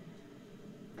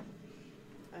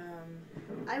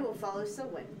 I will follow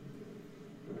Selwyn.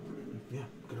 Yeah,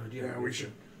 good idea. Yeah, we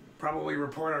should probably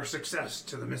report our success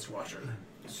to the Mistwatcher.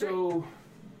 So,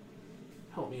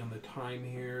 help me on the time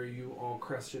here. You all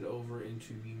crested over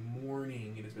into the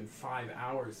morning. It has been 5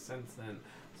 hours since then.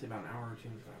 Say about an hour or two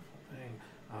into that whole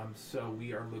thing. So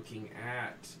we are looking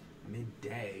at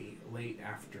midday, late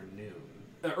afternoon.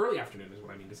 Early afternoon is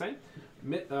what I mean to say.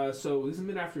 So this is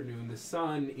mid-afternoon. The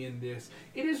sun in this...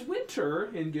 It is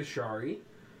winter in Gishari.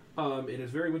 It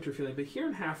is very winter feeling. But here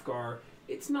in Halfgar,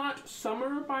 it's not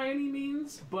summer by any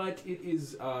means, but it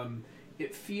is...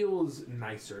 it feels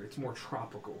nicer. It's more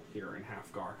tropical here in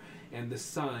Halfgar. And the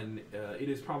sun, it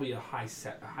is probably a high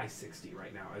 60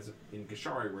 right now, as in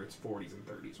Gishari where it's 40s and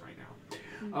 30s right now.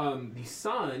 The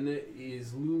sun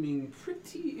is looming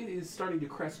pretty... It is starting to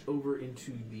crest over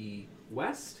into the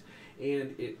west,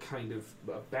 and it kind of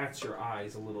bats your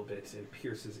eyes a little bit and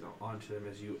pierces onto them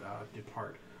as you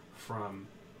depart from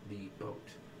the boat.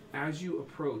 As you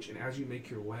approach and as you make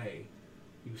your way,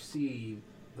 you see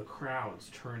the crowds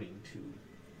turning to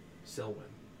Selwyn.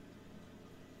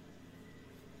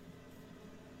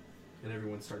 And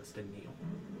everyone starts to kneel.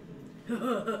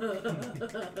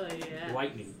 Yeah.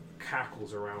 Lightning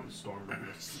cackles around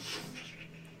Stormbringer.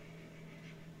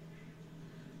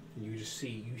 And you just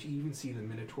see, you even see the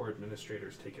Minotaur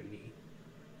administrators take a knee.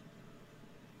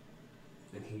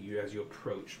 And as you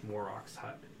approach Morok's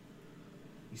hut,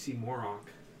 you see Morok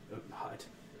hut,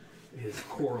 his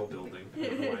coral building. I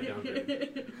don't know why I downed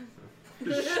it.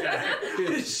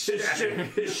 His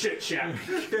shit shack.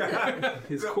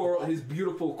 His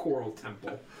beautiful coral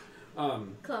temple.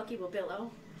 Cloaky will billow.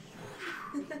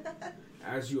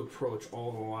 As you approach,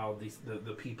 all the while,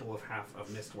 the people of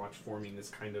Mistwatch forming this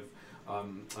kind of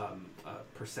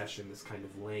procession, this kind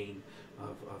of lane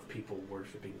of people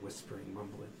worshiping, whispering,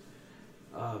 mumbling.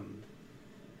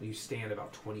 You stand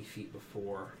about 20 feet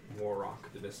before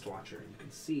Morok, the Mistwatcher, and you can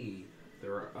see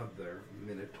there are other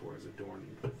Minotaurs adorned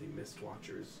with the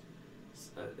Mistwatcher's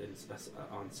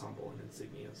ensemble and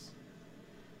insignias.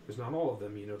 There's not all of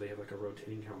them, they have like a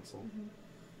rotating council. Mm-hmm.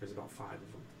 There's about 5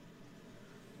 of them.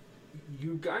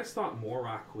 You guys thought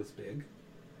Morok was big.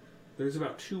 There's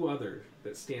about 2 others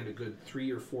that stand a good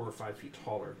 3 or 4 or 5 feet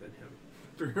taller than him.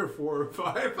 3 or 4 or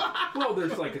 5. Well,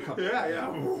 there's like a couple. Yeah.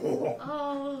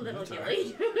 Oh, little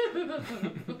Gilly.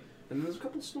 And then there's a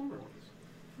couple smaller ones.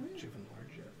 Even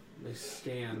large yet. They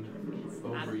stand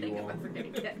Not over a you thing all. if I forget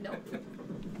it. No.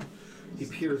 He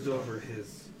peers over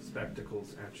his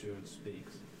spectacles at you and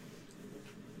speaks.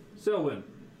 Selwyn,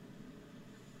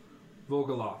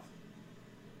 Volgaloth,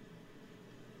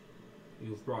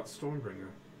 you've brought Stormbringer.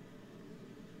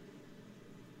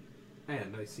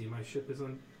 And I see my ship is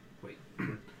Wait.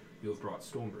 You have brought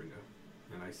Stormbringer,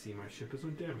 and I see my ship is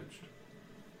undamaged.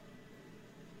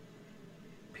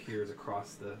 Peers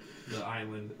across the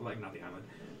island, not the island,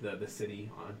 the city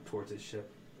towards his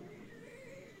ship.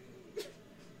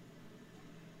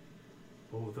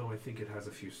 Although I think it has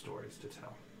a few stories to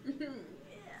tell.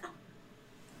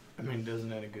 I mean, doesn't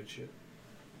that a good ship?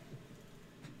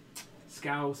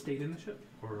 Scow stayed in the ship?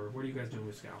 Or what are you guys doing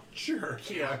with Scow? Sure.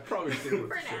 Yeah, probably stay with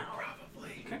For the ship. now.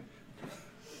 Okay.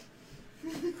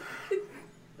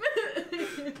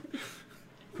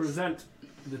 Present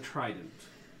the trident.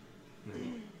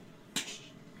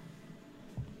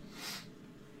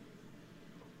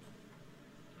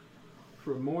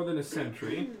 For more than a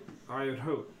century, I had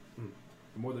hoped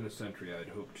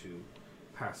to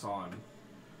pass on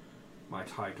my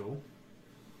title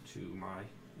to my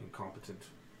incompetent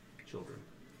children.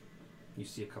 You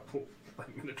see a couple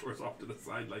like minotaurs off to the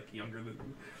side, like younger than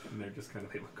them, and they're just kind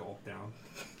of, they look all down.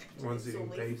 One's eating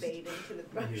Slowly paste. fade into the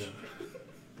brush. Yeah.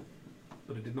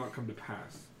 But it did not come to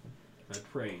pass. I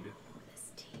prayed.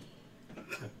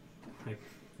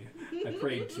 I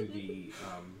prayed to the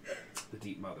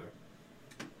Deep Mother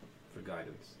for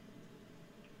guidance.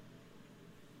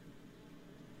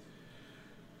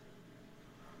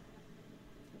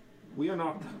 We are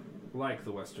not like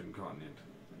the Western continent.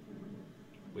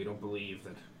 We don't believe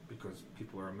that because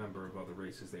people are a member of other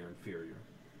races they are inferior.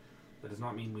 That does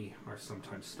not mean we are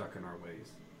sometimes stuck in our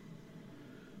ways.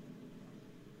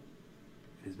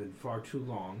 It has been far too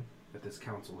long that this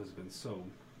council has been so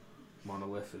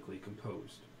monolithically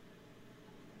composed.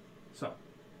 So,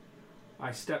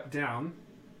 I stepped down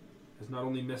as not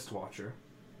only Mistwatcher,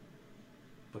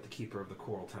 but the keeper of the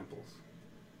Coral Temples.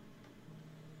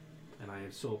 And I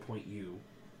so appoint you,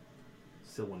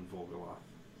 Silwyn Volgaloth,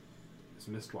 as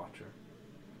Mistwatcher,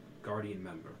 guardian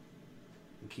member,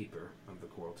 and keeper of the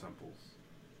Coral Temples.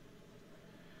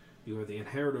 You are the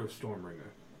inheritor of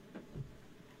Stormbringer.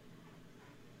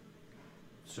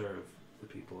 Serve the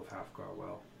people of Halfgar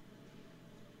well.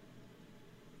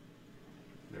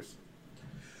 There's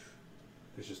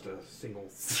just a single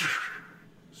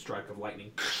strike of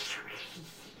lightning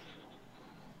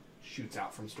shoots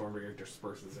out from Stormbringer,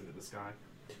 disperses into the sky.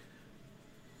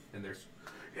 And there's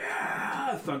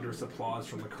thunderous applause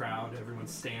from the crowd. Everyone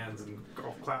stands and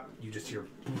golf clap. You just hear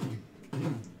boom,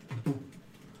 boom, boom.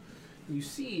 You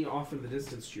see off in the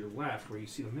distance to your left, where you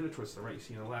see the Minotaurs to the right, you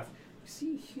see on the left, you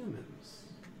see humans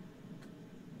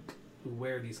who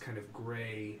wear these kind of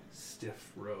gray,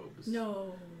 stiff robes.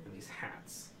 No. And these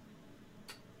hats.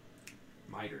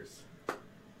 Miters.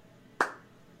 Does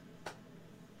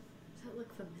that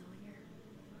look familiar?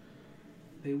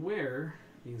 They wear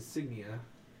the insignia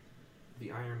of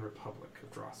the Iron Republic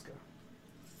of Droska.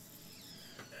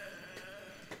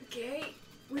 Okay.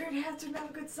 Weird hats are not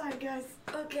a good sign, guys.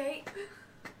 Okay.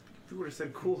 If you would have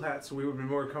said cool hats, we would have been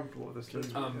more comfortable with this. Yeah,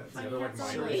 they're like hats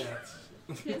miter only. hats.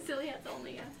 Silly hats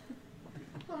only, yeah.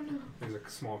 Oh no. There's a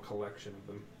small collection of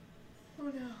them. Oh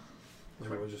no.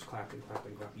 Everyone's just clapping,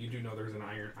 clapping, clapping. You do know there's an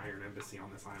iron embassy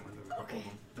on this island. There's a couple of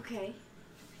them. Okay.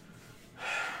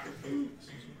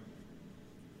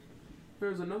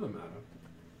 There's another matter.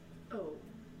 Oh.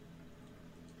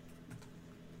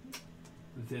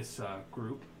 This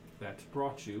group that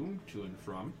brought you to and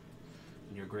from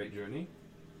in your great journey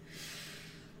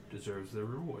deserves their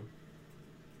reward.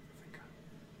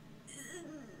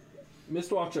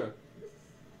 Mistwatcher.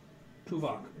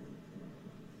 Tuvok.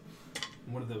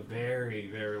 One of the very,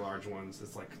 very large ones.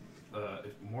 It's like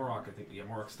Morok, I think. Yeah,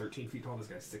 Morok's 13 feet tall. This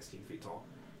guy's 16 feet tall.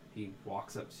 He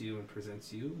walks up to you and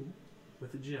presents you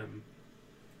with a gem.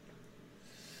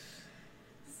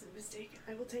 This is a mistake.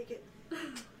 I will take it.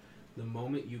 The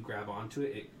moment you grab onto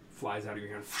it, it flies out of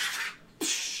your hand.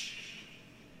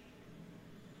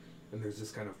 And there's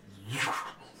this kind of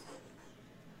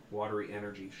watery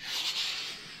energy.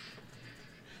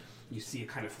 You see a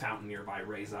kind of fountain nearby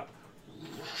raise up.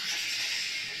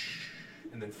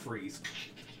 And then freeze.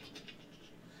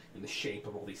 In the shape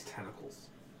of all these tentacles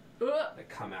that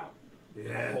come out.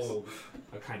 Yes. Hold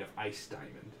a kind of ice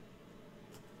diamond.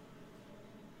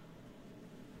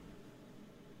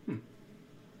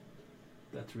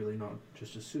 That's really not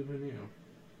just a souvenir.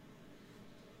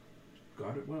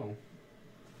 Guard it well.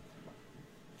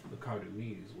 The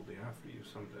Cardinese will be after you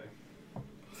someday.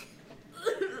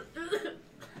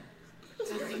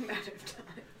 It's only a matter of time.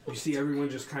 You see everyone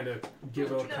just kind of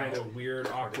give a kind of weird,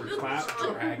 awkward clap.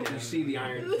 You see the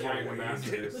iron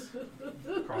ambassadors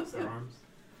cross their arms.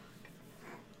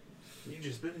 You've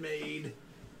just been made.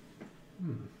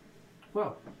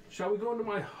 Well, shall we go into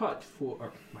my hut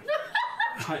for... my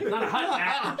hut, not a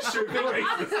hut. Should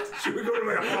we go to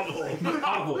my hovel? My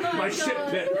hovel, my ship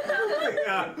pit,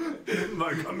 Yeah.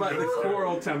 the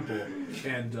Coral Temple,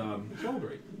 and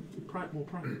celebrate more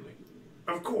privately.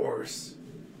 Of course.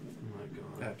 Oh my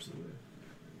God. Absolutely.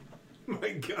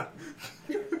 My God.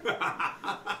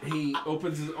 He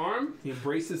opens his arm, he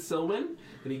embraces Silwyn,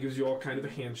 and he gives you all kind of a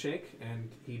handshake,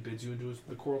 and he bids you into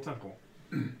the Coral Temple.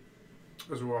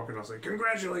 As we're walking, I'll say,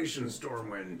 "Congratulations,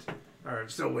 Stormwind." Or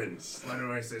Silwyn. Why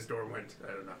do I say Stormwind?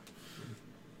 I don't know.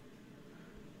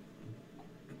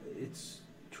 It's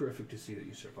terrific to see that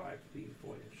you survived the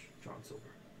voyage, John Silver.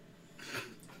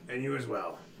 And you as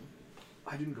well.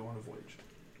 I didn't go on a voyage.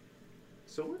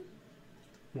 Silwyn?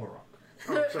 Morok.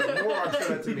 Oh, sorry. Morok said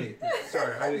that to me.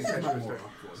 Sorry, I didn't catch Morok it.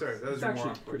 voice. Sorry, that was It's a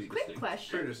actually Morok pretty voice. Quick distinct.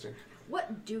 question. Very distinct.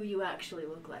 What do you actually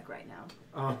look like right now?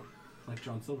 Like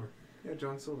John Silver. Yeah,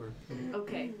 John Silver.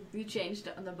 Okay, you changed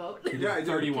on the boat. Yeah, I did.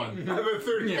 31. I'm a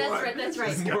 31. That's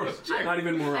right. Not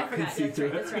even more I I can forgot. see That's through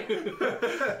right. it.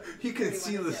 That's right. You can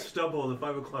see 31 the is it. stubble, the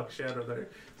 5 o'clock shadow there.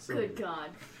 So, Good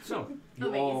God. So, you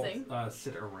Amazing. all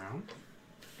sit around.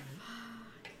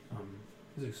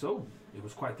 He's like, so, it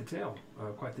was quite the tale.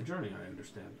 Quite the journey, I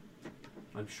understand.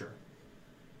 I'm sure.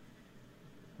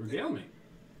 Regale me.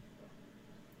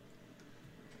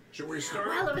 should we start?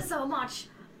 Well, it was so much.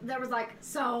 There was like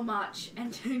so much,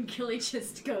 and Gilly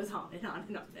just goes on and on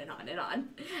and on and on and on,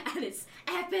 and it's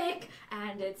epic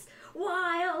and it's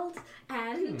wild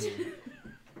and.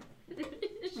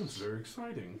 That's very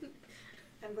exciting.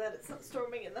 I'm glad it's not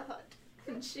storming in the hut.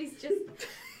 And she's just.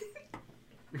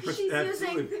 It's She's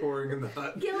absolutely using. pouring in the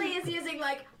hut. Gilly is using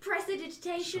like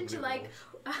prestidigitation to like,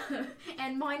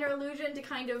 and minor illusion to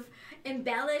kind of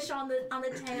embellish on the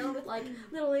tail with like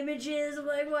little images of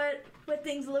like what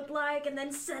things look like, and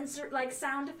then censor like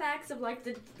sound effects of like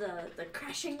the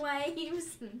crashing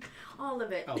waves and all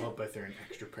of it. I'll help by throwing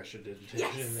extra pressure digitation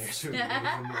Yes. in there so we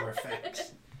get even more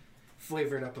effects.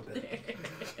 Flavor it up a bit.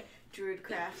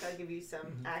 Druidcraft, I'll give you some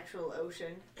actual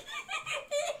ocean.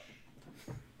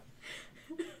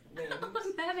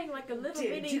 I'm having like a little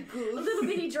Did mini you goof? a little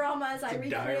mini drama as I It's a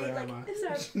recreate diorama.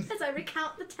 like as I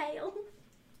recount the tale.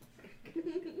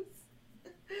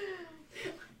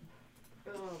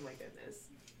 Oh my goodness.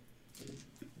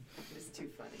 It's too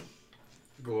funny.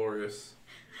 Glorious.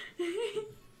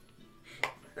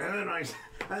 And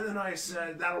then I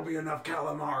said, that'll be enough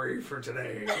calamari for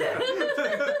today. And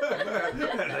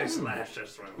I slashed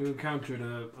his throat. You encountered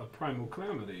a primal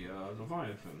calamity,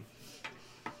 Leviathan.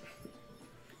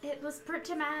 It was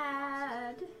pretty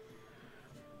mad.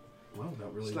 Well,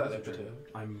 that really Slightly was a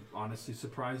perturbed. I'm honestly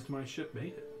surprised my ship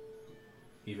made it.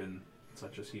 Even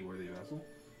such a seaworthy vessel.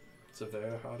 It's a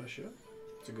very hard ship.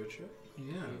 It's a good ship.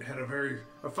 Yeah. Had a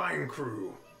fine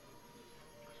crew.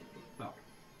 Well,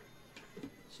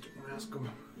 Just don't ask them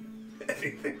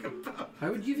anything about. I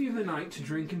would give you the night to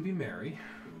drink and be merry,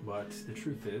 but the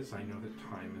truth is, I know that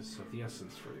time is of the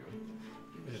essence for you.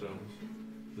 So,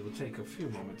 we will take a few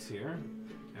moments here,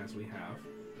 as we have.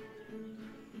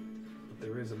 But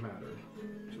there is a matter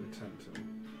to attend to.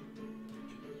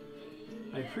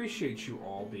 I appreciate you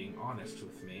all being honest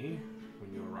with me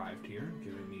when you arrived here,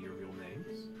 giving me your real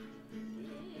names,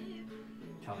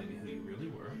 telling me who you really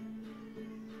were.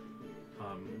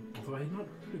 Although I had not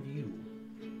heard of you,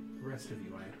 the rest of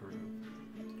you I had heard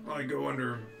of. I go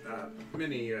under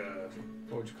many,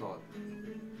 what would you call it?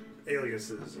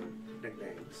 Aliases and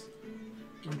nicknames.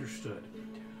 Understood.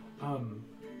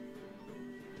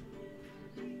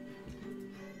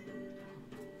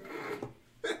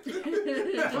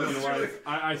 I don't know why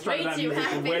I started Way that too music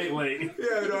happy. way late.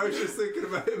 Yeah, no, I was just thinking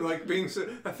about him, like being so.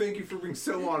 I thank you for being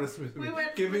so honest with me, We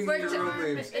went- giving me We're your real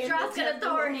names, The Droskin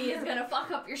Authority is gonna fuck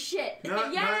up your shit.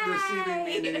 not deceiving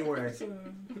me in any way.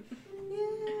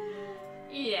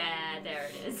 Yeah, there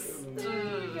it is.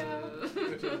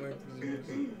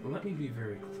 Well, let me be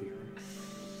very clear.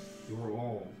 You are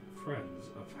all friends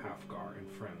of Halfgar and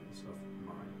friends of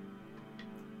mine.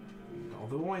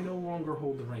 Although I no longer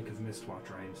hold the rank of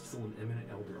Mistwatcher, I am still an eminent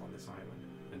elder on this island.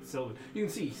 And Sylvan, you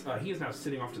can see he is now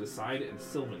sitting off to the side, and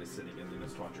Sylvan is sitting in the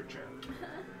Mistwatcher chair.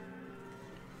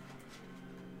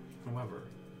 However,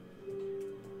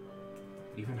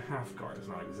 even Halfgar is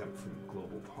not exempt from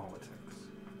global politics.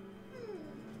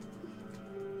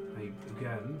 I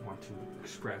again want to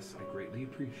express I greatly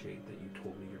appreciate that you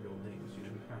told me your real names. You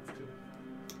didn't have to.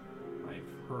 I've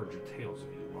heard your tales of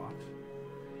you a lot,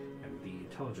 and the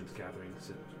intelligence gathering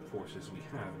forces we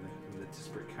have in the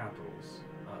disparate capitals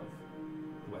of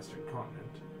the Western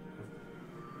continent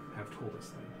have told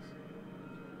us things.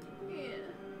 Yeah.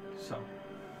 So,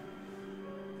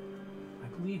 I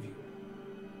believe you.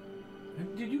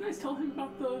 And did you guys tell him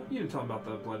about the? You didn't tell him about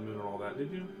the blood moon and all that,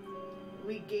 did you?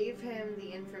 We gave him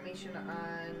the information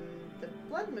on the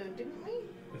blood moon, didn't we?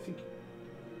 I think.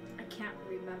 I can't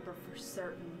remember for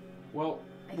certain. Well,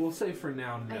 we'll say for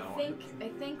now, no. I think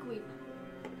we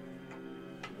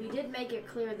did make it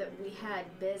clear that we had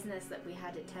business that we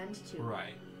had to tend to.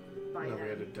 Right. By No, we then.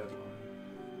 had a deadline.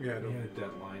 Yeah, We had a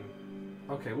deadline.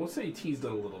 Okay, we'll say he teased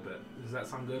it a little bit. Does that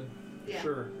sound good? Yeah.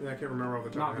 sure. Yeah, I can't remember all the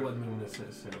time. Not blood moon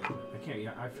necessarily. I can't.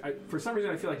 Yeah. I for some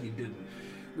reason I feel like he didn't.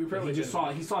 We probably He just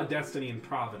saw destiny and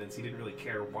providence. He didn't really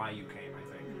care why you came. I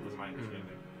think was my understanding.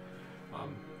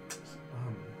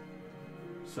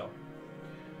 So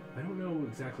I don't know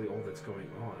exactly all that's going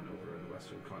on over in the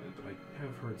Western continent, but I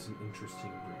have heard some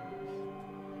interesting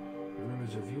rumors. The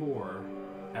rumors of your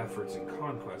efforts and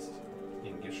conquest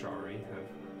in Gishari have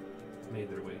made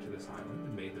their way to this island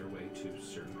and made their way to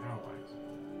certain allies.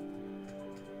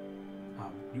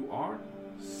 You are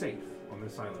safe on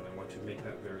this island. I want to make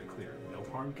that very clear. No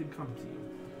harm can come to you,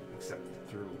 except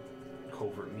through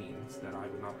covert means that I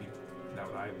would not be. That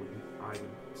I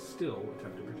would still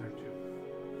attempt to protect you.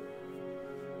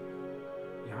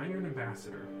 The Iron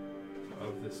Ambassador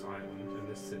of this island and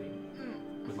this city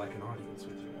would like an audience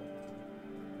with you.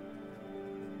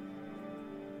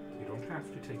 You don't have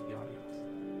to take the audience,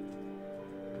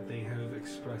 but they have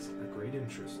expressed a great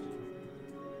interest in you.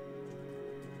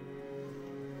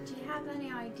 Do you have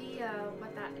any idea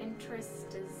what that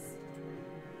interest is?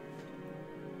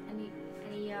 Any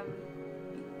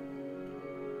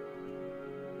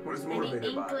What is any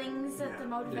motivated by? inklings at the It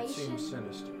motivation? seems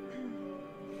sinister.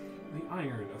 The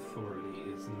Iron Authority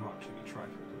is not to be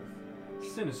trifled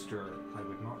with. Sinister, I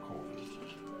would not call them.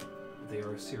 They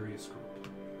are a serious group.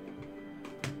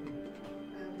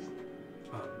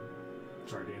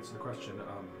 Sorry to answer the question.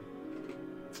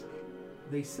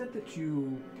 They said that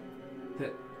you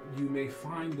may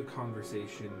find the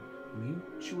conversation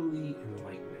mutually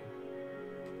enlightening,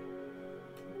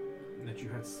 and that you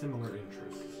had similar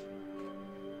interests.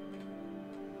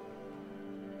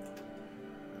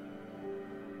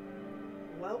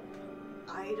 Well,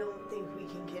 I don't think we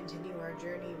can continue our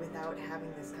journey without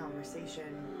having this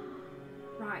conversation.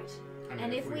 Right. I mean,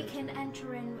 And if we had can to-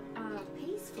 enter in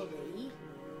peacefully,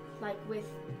 like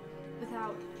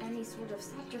without any sort of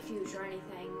subterfuge or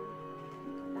anything,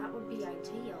 that would be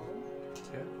ideal.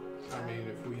 Yeah. I mean,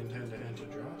 if we intend to enter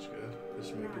Droska,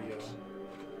 this may be Right.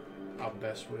 our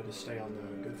best way to stay on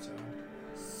the good side.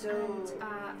 So,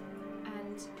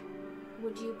 And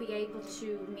would you be able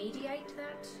to mediate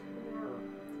that, or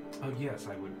Oh yes,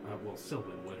 I would. Well,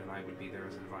 Sylvan would, and I would be there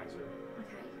as an advisor.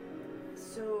 okay?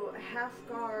 so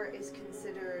Halfgar is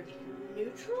considered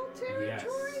neutral Yes.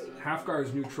 territory? Halfgar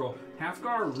is neutral.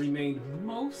 Halfgar remained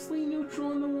mostly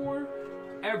neutral in the war.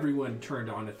 Everyone turned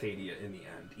on Athadia in the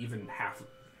end. Even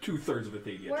two-thirds of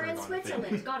Athadia We're turned in on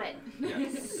Switzerland. Got it.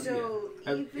 Yes. So,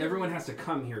 Everyone has to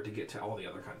come here to get to all the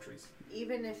other countries.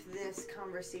 even if this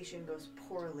conversation goes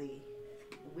poorly,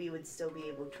 we would still be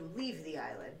able to leave the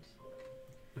island.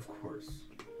 Of course.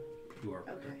 You are.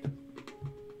 Okay.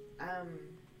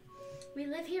 We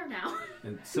live here now.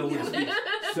 And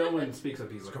Sylvan speaks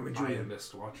up. He's like, Come and I join am him."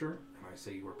 Mist Watcher, and I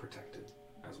say you are protected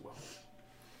as well.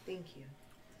 Thank you.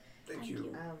 Thank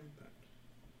you.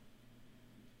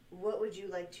 What would you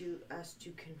like us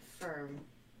to confirm?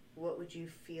 What would you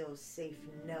feel safe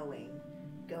knowing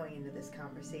going into this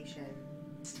conversation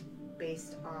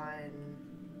based on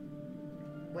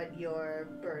what your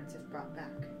birds have brought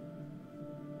back?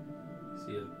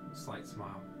 See a slight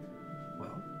smile.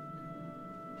 Well,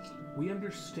 we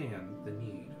understand the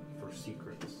need for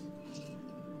secrets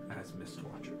as Mist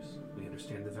Watchers. We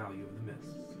understand the value of the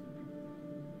mists.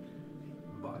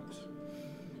 But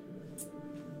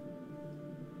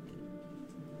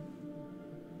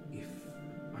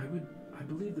I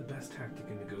believe the best tactic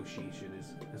in negotiation is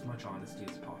as much honesty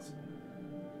as possible.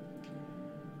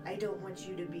 I don't want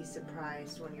you to be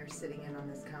surprised when you're sitting in on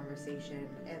this conversation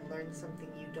and learn something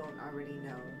you don't already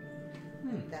know.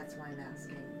 That's why I'm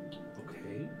asking.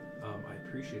 Okay. I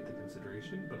appreciate the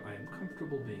consideration, but I am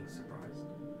comfortable being surprised.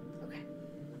 Okay.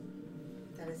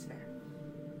 That is fair.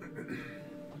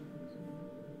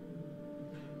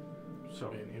 So,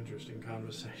 Be an interesting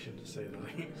conversation to say the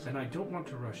least. and I don't want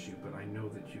to rush you, but I know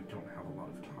that you don't have a lot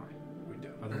of time. We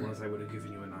don't. Otherwise, I would have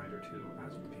given you a night or two,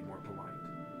 as would be more polite.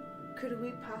 Could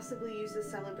we possibly use the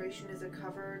celebration as a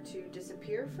cover to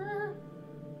disappear for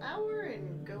an hour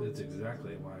and go? That's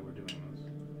exactly why we're doing this.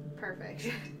 Perfect.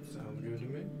 Sounds good to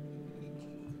me.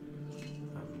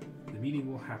 The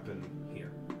meeting will happen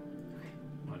here,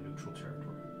 on neutral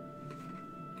territory.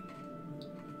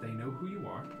 They know who you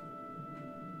are.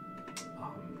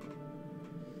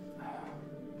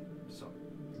 So,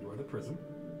 you are the prism.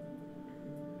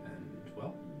 And,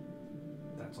 well,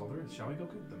 that's all there is. Shall we go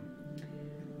get them?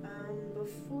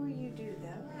 Before you do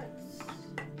that,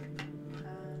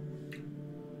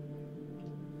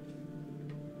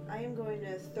 I am going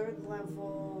to third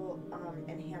level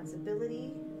enhance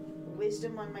ability,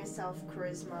 wisdom on myself,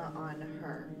 charisma on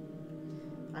her,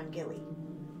 on Gilly.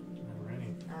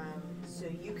 Alrighty. So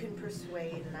you can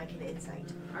persuade and I can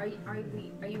insight. Are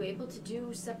you able to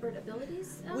do separate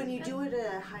abilities? When you do it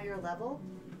at a higher level,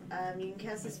 you can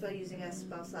cast a spell using a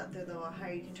spell slot third level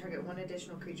higher. You can target one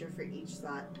additional creature for each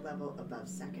slot level above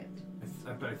second.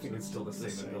 But I think it's still the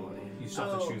same ability. You still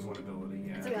have to choose one ability,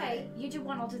 yeah. It's okay. You do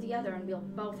one, I'll do the other, and we'll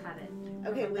both have it.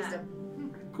 Okay, How about wisdom.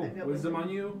 Cool. I've got Wisdom on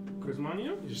you? Charisma on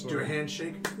you? You just do a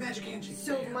handshake. Magic handshake.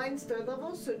 So mine's third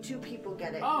level, so two people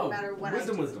get it, Oh, no matter what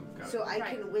wisdom, I do. wisdom. Got it. So I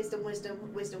Right. can wisdom, or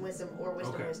wisdom,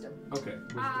 Okay. wisdom. Okay.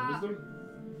 Wisdom, wisdom?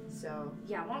 So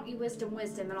Yeah, why don't you wisdom,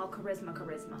 and I'll charisma.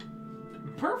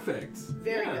 Perfect.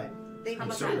 very Yeah. good. Thank How you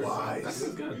much so is- much. wise. That's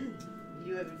good.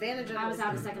 You have advantage on I was out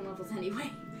of wisdom. second levels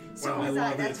anyway. So Well, I was I.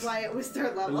 love That's it. why it was third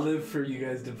I level. live for you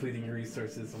guys depleting your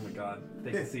resources. Oh my god.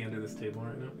 They can see under this table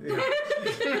right now.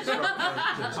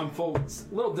 Yeah. I'm full. It's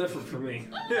a little different for me.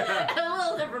 Yeah. A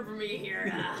little different for me here.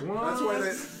 That's why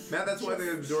they, Matt. That's why they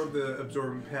absorb the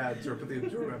absorbent pads, or put the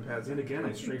absorbent pads in. And again,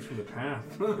 I stray from the path.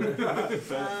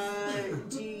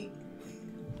 Do you,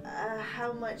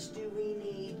 how much do we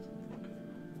need?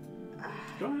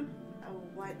 Go ahead.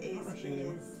 What is Not rushing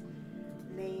you. his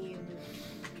name?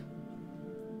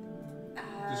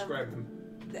 Describe him.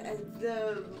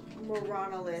 The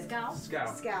Moronolith. Scowl?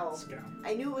 Scout. Scowl. Scout.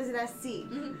 I knew it was an SC.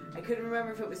 Mhm. I couldn't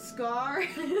remember if it was Scar or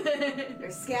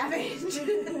Scavenge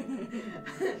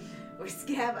or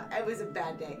Scab. It was a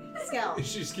bad day. Scowl.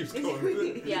 She just keeps going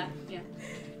with it. Yeah.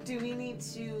 Do we need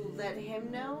to let him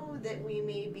know that we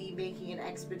may be making an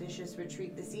expeditious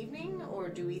retreat this evening, or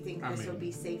do we think I this will mean-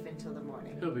 be safe until the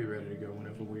morning? He'll be ready to go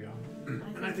whenever we are.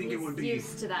 I think it he's would be-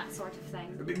 used to that sort of thing.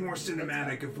 It'd be more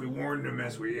cinematic if we warned him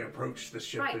as we approach the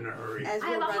ship Right. in a hurry. As I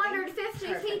we're have running? 150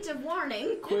 Perfect. feet of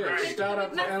warning. Quick, start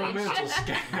up the Message. elemental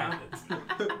scout.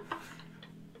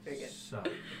 Very good. So,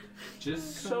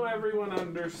 just so everyone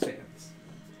understands,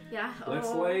 Yeah. let's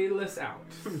oh. lay this out.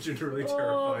 I'm generally Oh,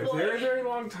 terrified. boy. Very, very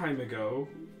long time ago,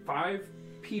 5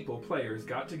 players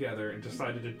got together and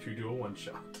decided to do a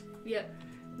one-shot. Yep.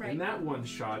 Right. In that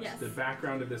one-shot, Yes. the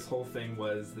background of this whole thing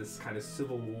was this kind of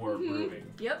civil war brewing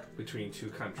Yep. between 2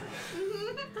 countries.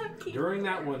 During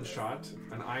that one-shot,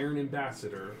 an Iron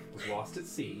Ambassador was lost at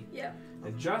sea, Yep.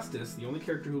 and Justice, the only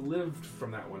character who lived from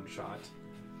that one-shot,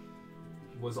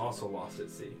 was also lost at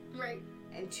sea. Right.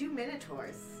 And 2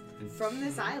 Minotaurs And from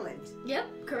this island.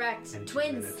 Yep. Correct. And 2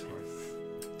 Twins. Minotaurs.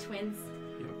 Twins.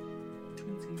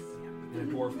 And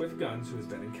a dwarf with guns who has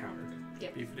been encountered.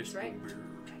 Yep. That's right.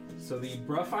 So the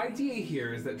rough idea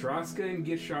here is that Droska and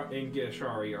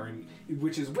Gishari are,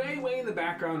 which is way, way in the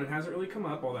background and hasn't really come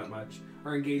up all that much,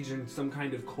 are engaged in some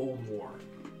kind of Cold War,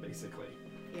 basically.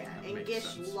 Yeah, That and makes Gish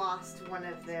sense. lost one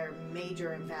of their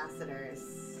major ambassadors.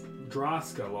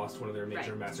 Droska lost one of their major Right.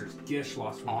 ambassadors. Gish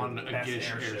lost one On of a their best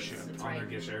Gish airships. airship. That's On right. their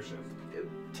Gish airship.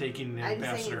 Taking the I'm saying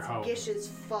ambassador it's home. Gish's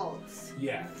fault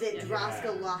Yeah. that Yeah.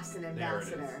 Droska lost an There it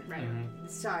is. ambassador. Right.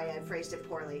 Sorry, I phrased it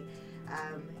poorly.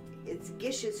 It's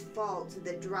Gish's fault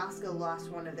that Droska lost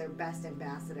one of their best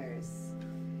ambassadors.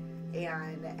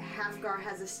 And Halfgar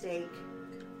has a stake,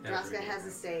 Droska Everyone. has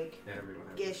a stake, Everyone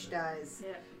has Gish a stake. does,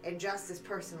 Yeah. and Justice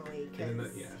personally, And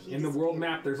because in the world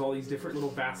map, there's all these different little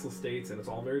vassal states, and it's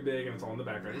all very big, and it's all in the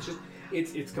background. It's just,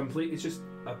 it's complete. It's just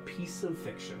a piece of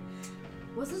fiction.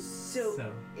 Wasn't So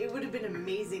it would have been an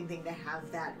amazing thing to have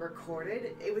that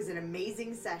recorded. It was an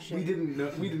amazing session. We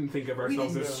didn't think of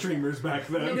ourselves didn't as know. streamers back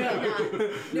then.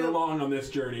 No. You're No. long on this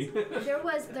journey. there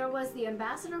was the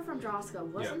ambassador from Droska.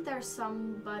 Wasn't there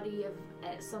somebody of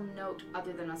some note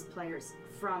other than us players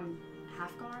from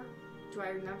Halfgar? Do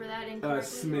I remember that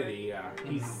incorrectly? Smitty, yeah.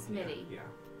 He's Smitty. Yeah.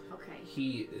 Okay.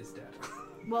 He is dead.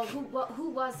 Well, who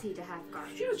was he to Halfgar?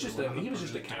 He was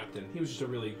just a captain. He was just a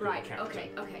really good Right. captain.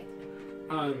 Okay.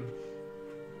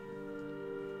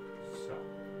 So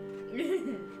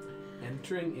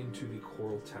entering into the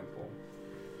Coral Temple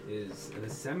is an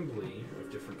assembly of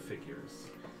different figures,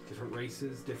 different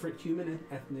races, different human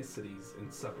ethnicities and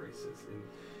subraces in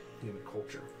human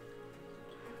culture.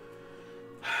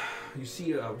 You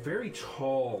see a very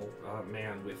tall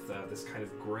man with this kind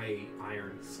of gray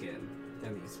iron skin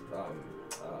and these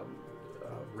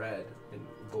red and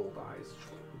gold eyes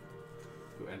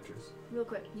who enters. Real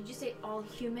quick, did you say all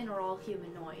human or all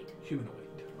humanoid? Humanoid.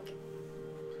 Okay.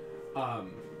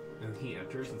 And he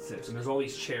enters and sits, and there's all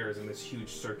these chairs in this huge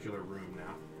circular room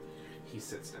now. He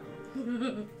sits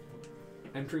down.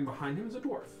 Entering behind him is a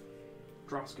dwarf.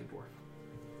 Droska dwarf.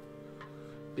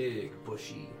 Big,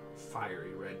 bushy,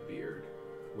 fiery red beard,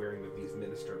 wearing these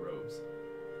minister robes.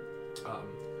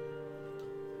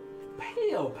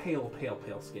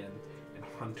 Pale skin, and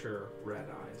hunter red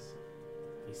eyes.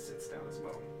 He sits down as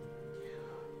well.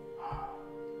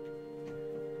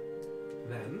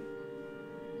 Then,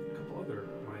 a couple other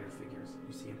minor figures.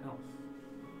 You see an elf.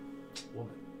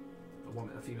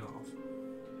 A female elf.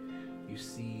 You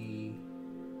see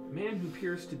a man who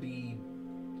appears to be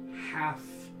half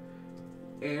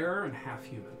air and half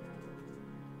human.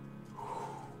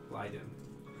 Lydon.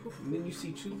 And then you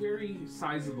see 2 very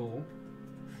sizable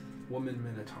woman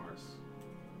minotaurs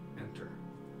enter,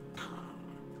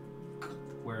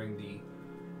 wearing the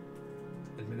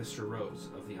administer robes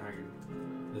of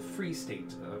the free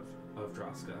state of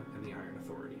Droska and the Iron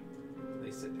Authority.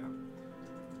 They sit down.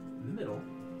 In the middle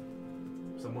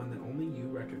someone that only you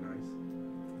recognize,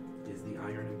 is the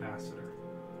Iron Ambassador.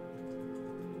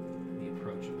 He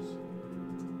approaches.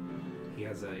 He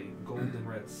has a golden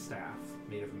red staff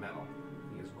made of metal.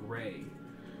 He has gray,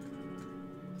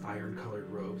 iron-colored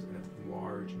robes and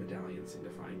large medallions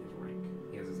signifying his rank.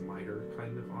 He has his mitre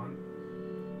kind of on,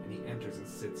 and he enters and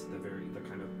sits at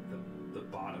the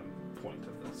bottom point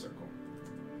of the circle.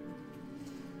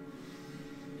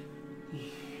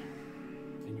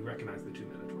 And you recognize the two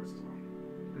Minotaurs as well.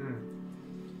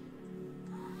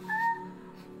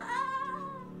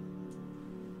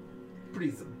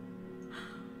 Prism.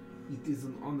 It is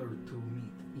an honor to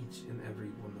meet each and every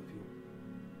one of you.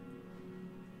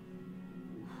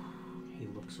 He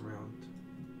looks around.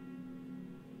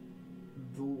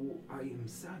 Though I am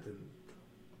saddened,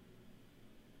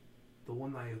 the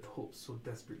one I had hoped so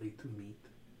desperately to meet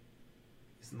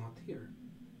is not here.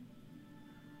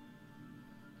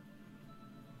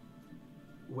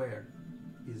 Where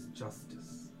is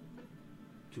justice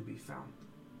to be found?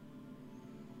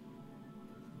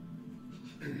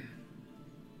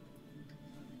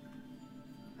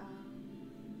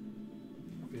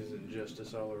 Isn't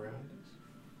justice all around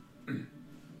us?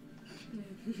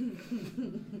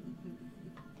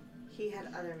 He had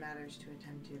other matters to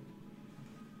attend to.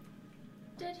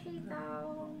 Did he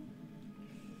though?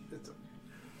 It's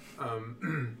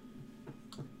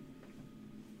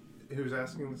who's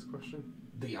asking this question?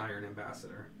 The Iron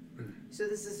Ambassador. So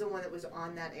this is the one that was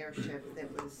on that airship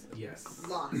that was Yes.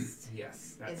 lost.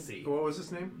 Yes, at In- sea. What was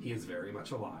his name? He is very much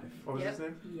alive. What was Yep. his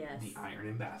name? Yes. The Iron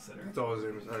Ambassador. That's all his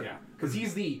name is. Okay. Yeah, because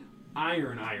he's the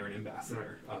Iron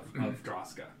Ambassador of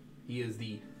Droska. He is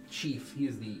the chief. He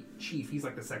is the chief. He's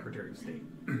like the Secretary of State.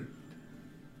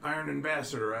 Iron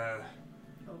Ambassador.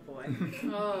 Oh boy.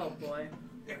 Oh boy.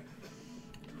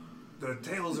 The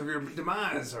tales of your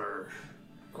demise are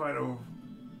quite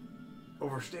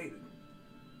overstated.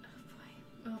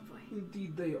 Oh boy.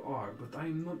 Indeed they are, but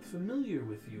I'm not familiar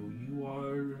with you. You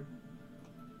are...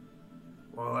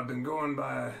 Well, I've been going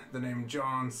by the name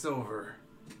John Silver.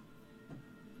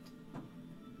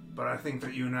 But I think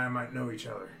that you and I might know each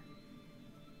other.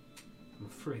 I'm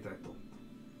afraid I don't.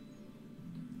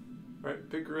 Right,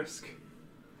 big risk.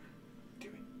 Do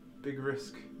it. Big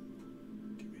risk.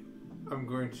 Do it. I'm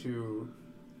going to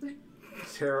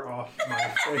tear off my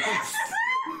face.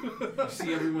 You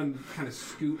see everyone kind of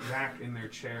scoot back in their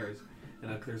chairs,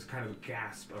 and there's kind of a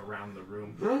gasp around the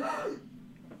room.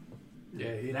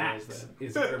 Yeah, he That knows that.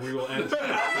 is where we will end.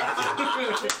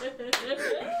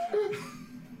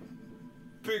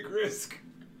 Big risk.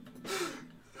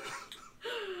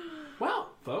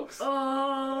 Well, folks.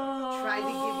 Oh. Tried to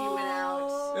give you an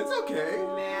out. It's okay.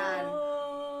 Man.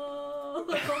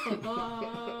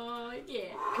 Oh yeah.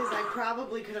 Because I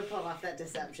probably could have pulled off that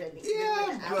deception. Even Yeah,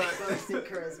 without but- boasted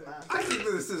charisma. I think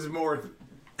this is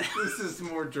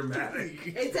more dramatic.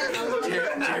 It's I love it.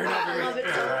 I love it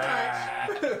so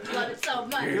much. Love it so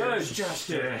much. Good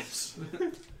justice.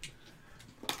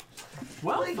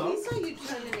 Well, Like, he folks. saw you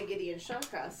turn into Gideon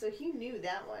Shawcross, so he knew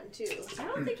that one too. I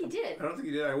don't think he did. I don't think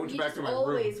he did. I went You back just to my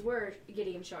always room. were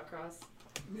Gideon Shawcross.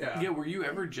 Yeah, were you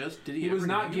ever just... Did he He was ever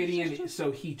not name you Gideon, Justice?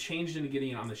 so he changed into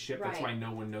Gideon on the ship. That's Right. why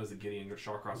no one knows that Gideon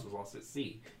Shawcross was lost at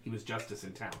sea. He was Justice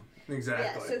in town. Exactly.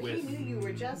 Yeah, so With- he knew you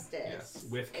were Justice. Yes,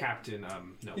 with Captain.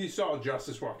 No, He saw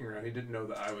Justice walking around. He didn't know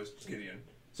that I was Gideon.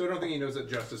 So I don't think he knows that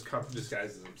Justice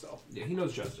disguises himself. yeah, he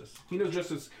knows Justice. He knows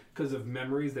Justice because of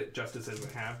memories that Justice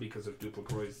doesn't have because of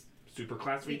Duplicroy's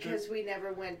superclass features. Because we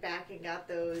never went back and got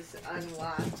those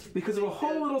unlocked. Because of a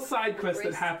whole little side quest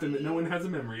that happened that no one Risky. has a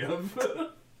memory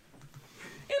of.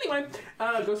 Anyway,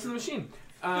 Ghost of the Machine.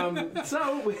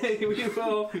 So we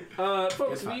will,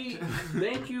 folks. We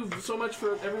thank you so much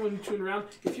for everyone who tuned around.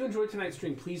 If you enjoyed tonight's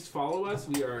stream, please follow us.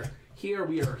 We are here.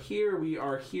 We are here. We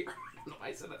are here. I don't know why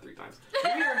I said that 3 times. We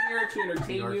are here to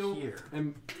entertain We are you here.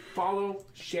 and follow,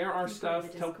 share our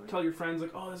stuff. the Tell Discord. tell your friends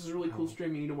like, oh, this is a really cool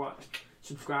stream. You need to watch.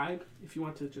 Subscribe if you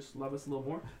want to just love us a little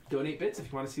more. Donate bits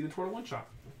if you want to see the Turtle One Shot.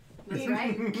 That's If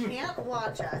right. you can't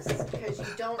watch us because you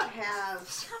don't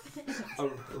have. A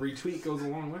retweet goes a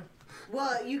long way.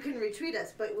 Well, you can retweet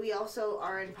us, but we also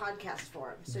are in podcast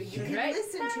form. So you can Right.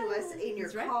 listen to us in your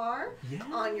That's right. car, Yeah.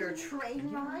 on your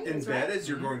train ride. In bed as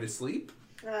you're going to sleep.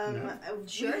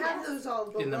 Sure, we have those all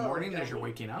below. In the morning don't as you're we?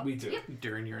 waking up? We do.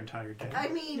 During your entire day? I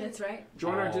mean, That's right.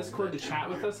 Join our All Discord the to chat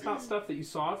with time. us about stuff that you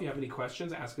saw. If you have any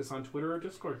questions, ask us on Twitter or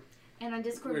Discord. And on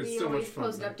Discord, It's we so much always fun,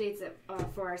 post man. updates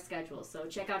for our schedule. So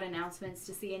check out announcements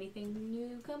to see anything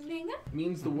new coming up. It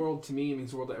means the world to me. It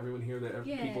means the world to everyone here that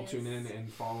people tune in Yes.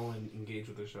 and follow and engage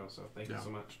with the show. So thank you Yeah. so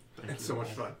much. It's so much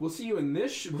fun. We'll see you in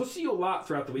this. We'll see you a lot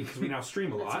throughout the week because we now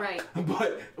stream a That's lot. right.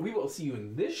 But we will see you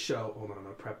in this show. Hold on, I'm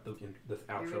gonna prep the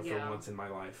outro we for go. Once in My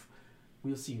Life.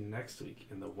 We'll see you next week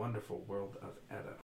in the wonderful world of Edda.